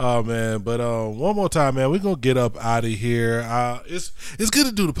 Oh man, but one more time, man, we're gonna get up out of here. It's good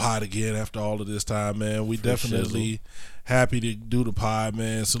to do the pod again after all of this time, man. We definitely happy to do the pod,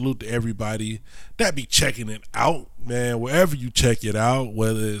 man. Salute to everybody that be checking it out, man. Wherever you check it out,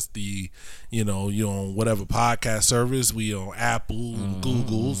 whether it's the you on whatever podcast service, we on Apple, and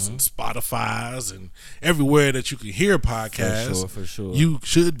Googles, and Spotify's, and everywhere that you can hear podcasts. For sure. You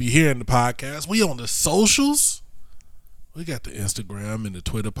should be hearing the podcast. We on the socials. We got the Instagram and the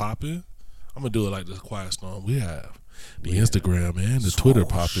Twitter popping. I'm gonna do it like this Quiet Storm. We have the Instagram and the Twitter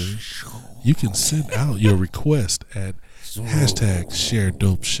popping. You can send out your request at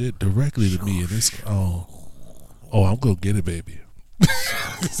 #ShareDopeShit directly to me, and it's I'm gonna get it, baby.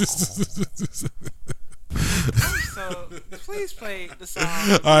 So please play the song.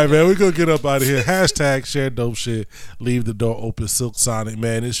 All right, man, we're gonna get up out of here. #ShareDopeShit. Leave the door open. Silk Sonic,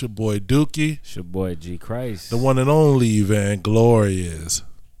 man. It's your boy Dookie. It's your boy G Christ. The one and only Van Glorious.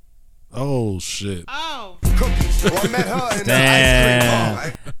 Oh shit. Oh.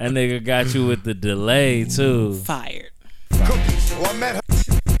 Damn. That nigga got you with the delay too. Fired.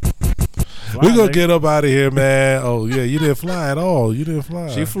 We're gonna get up out of here, man. Oh yeah, you didn't fly at all. You didn't fly.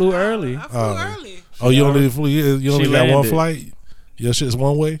 She flew early. I flew early. Oh, you only flew. You only got one landed. flight. Your shit's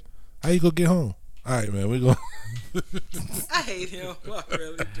one way. How you gonna get home? All right, man. We gonna. I hate him. I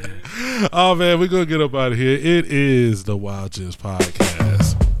really do. Oh man, we're gonna get up out of here. It is the Wild Gents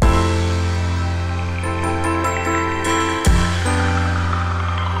Podcast.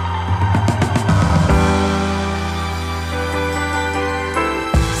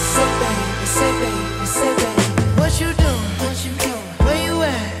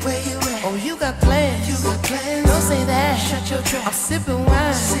 I'm sipping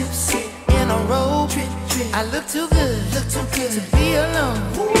wine in a robe. I look too good to be alone.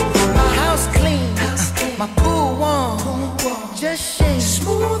 My house clean, my pool warm. Just shake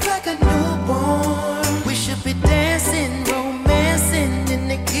smooth like a newborn. We should be dancing, romancing in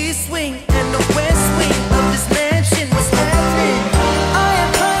the east wing and the west wing of this mansion. What's happening? I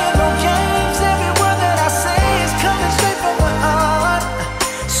am playing no games. Every word that I say is coming straight from my heart.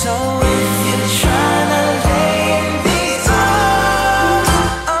 So if you're trying to lay in these arms,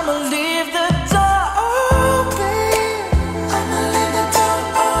 I'ma leave the door open.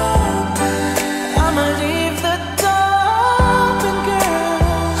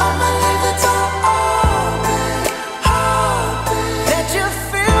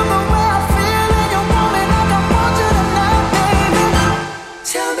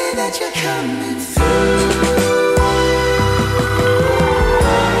 that you're coming through.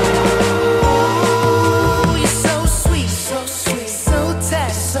 You're so sweet, so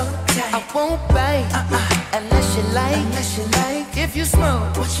tight. I won't bite unless you like. If you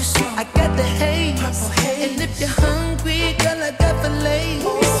smoke, what you say?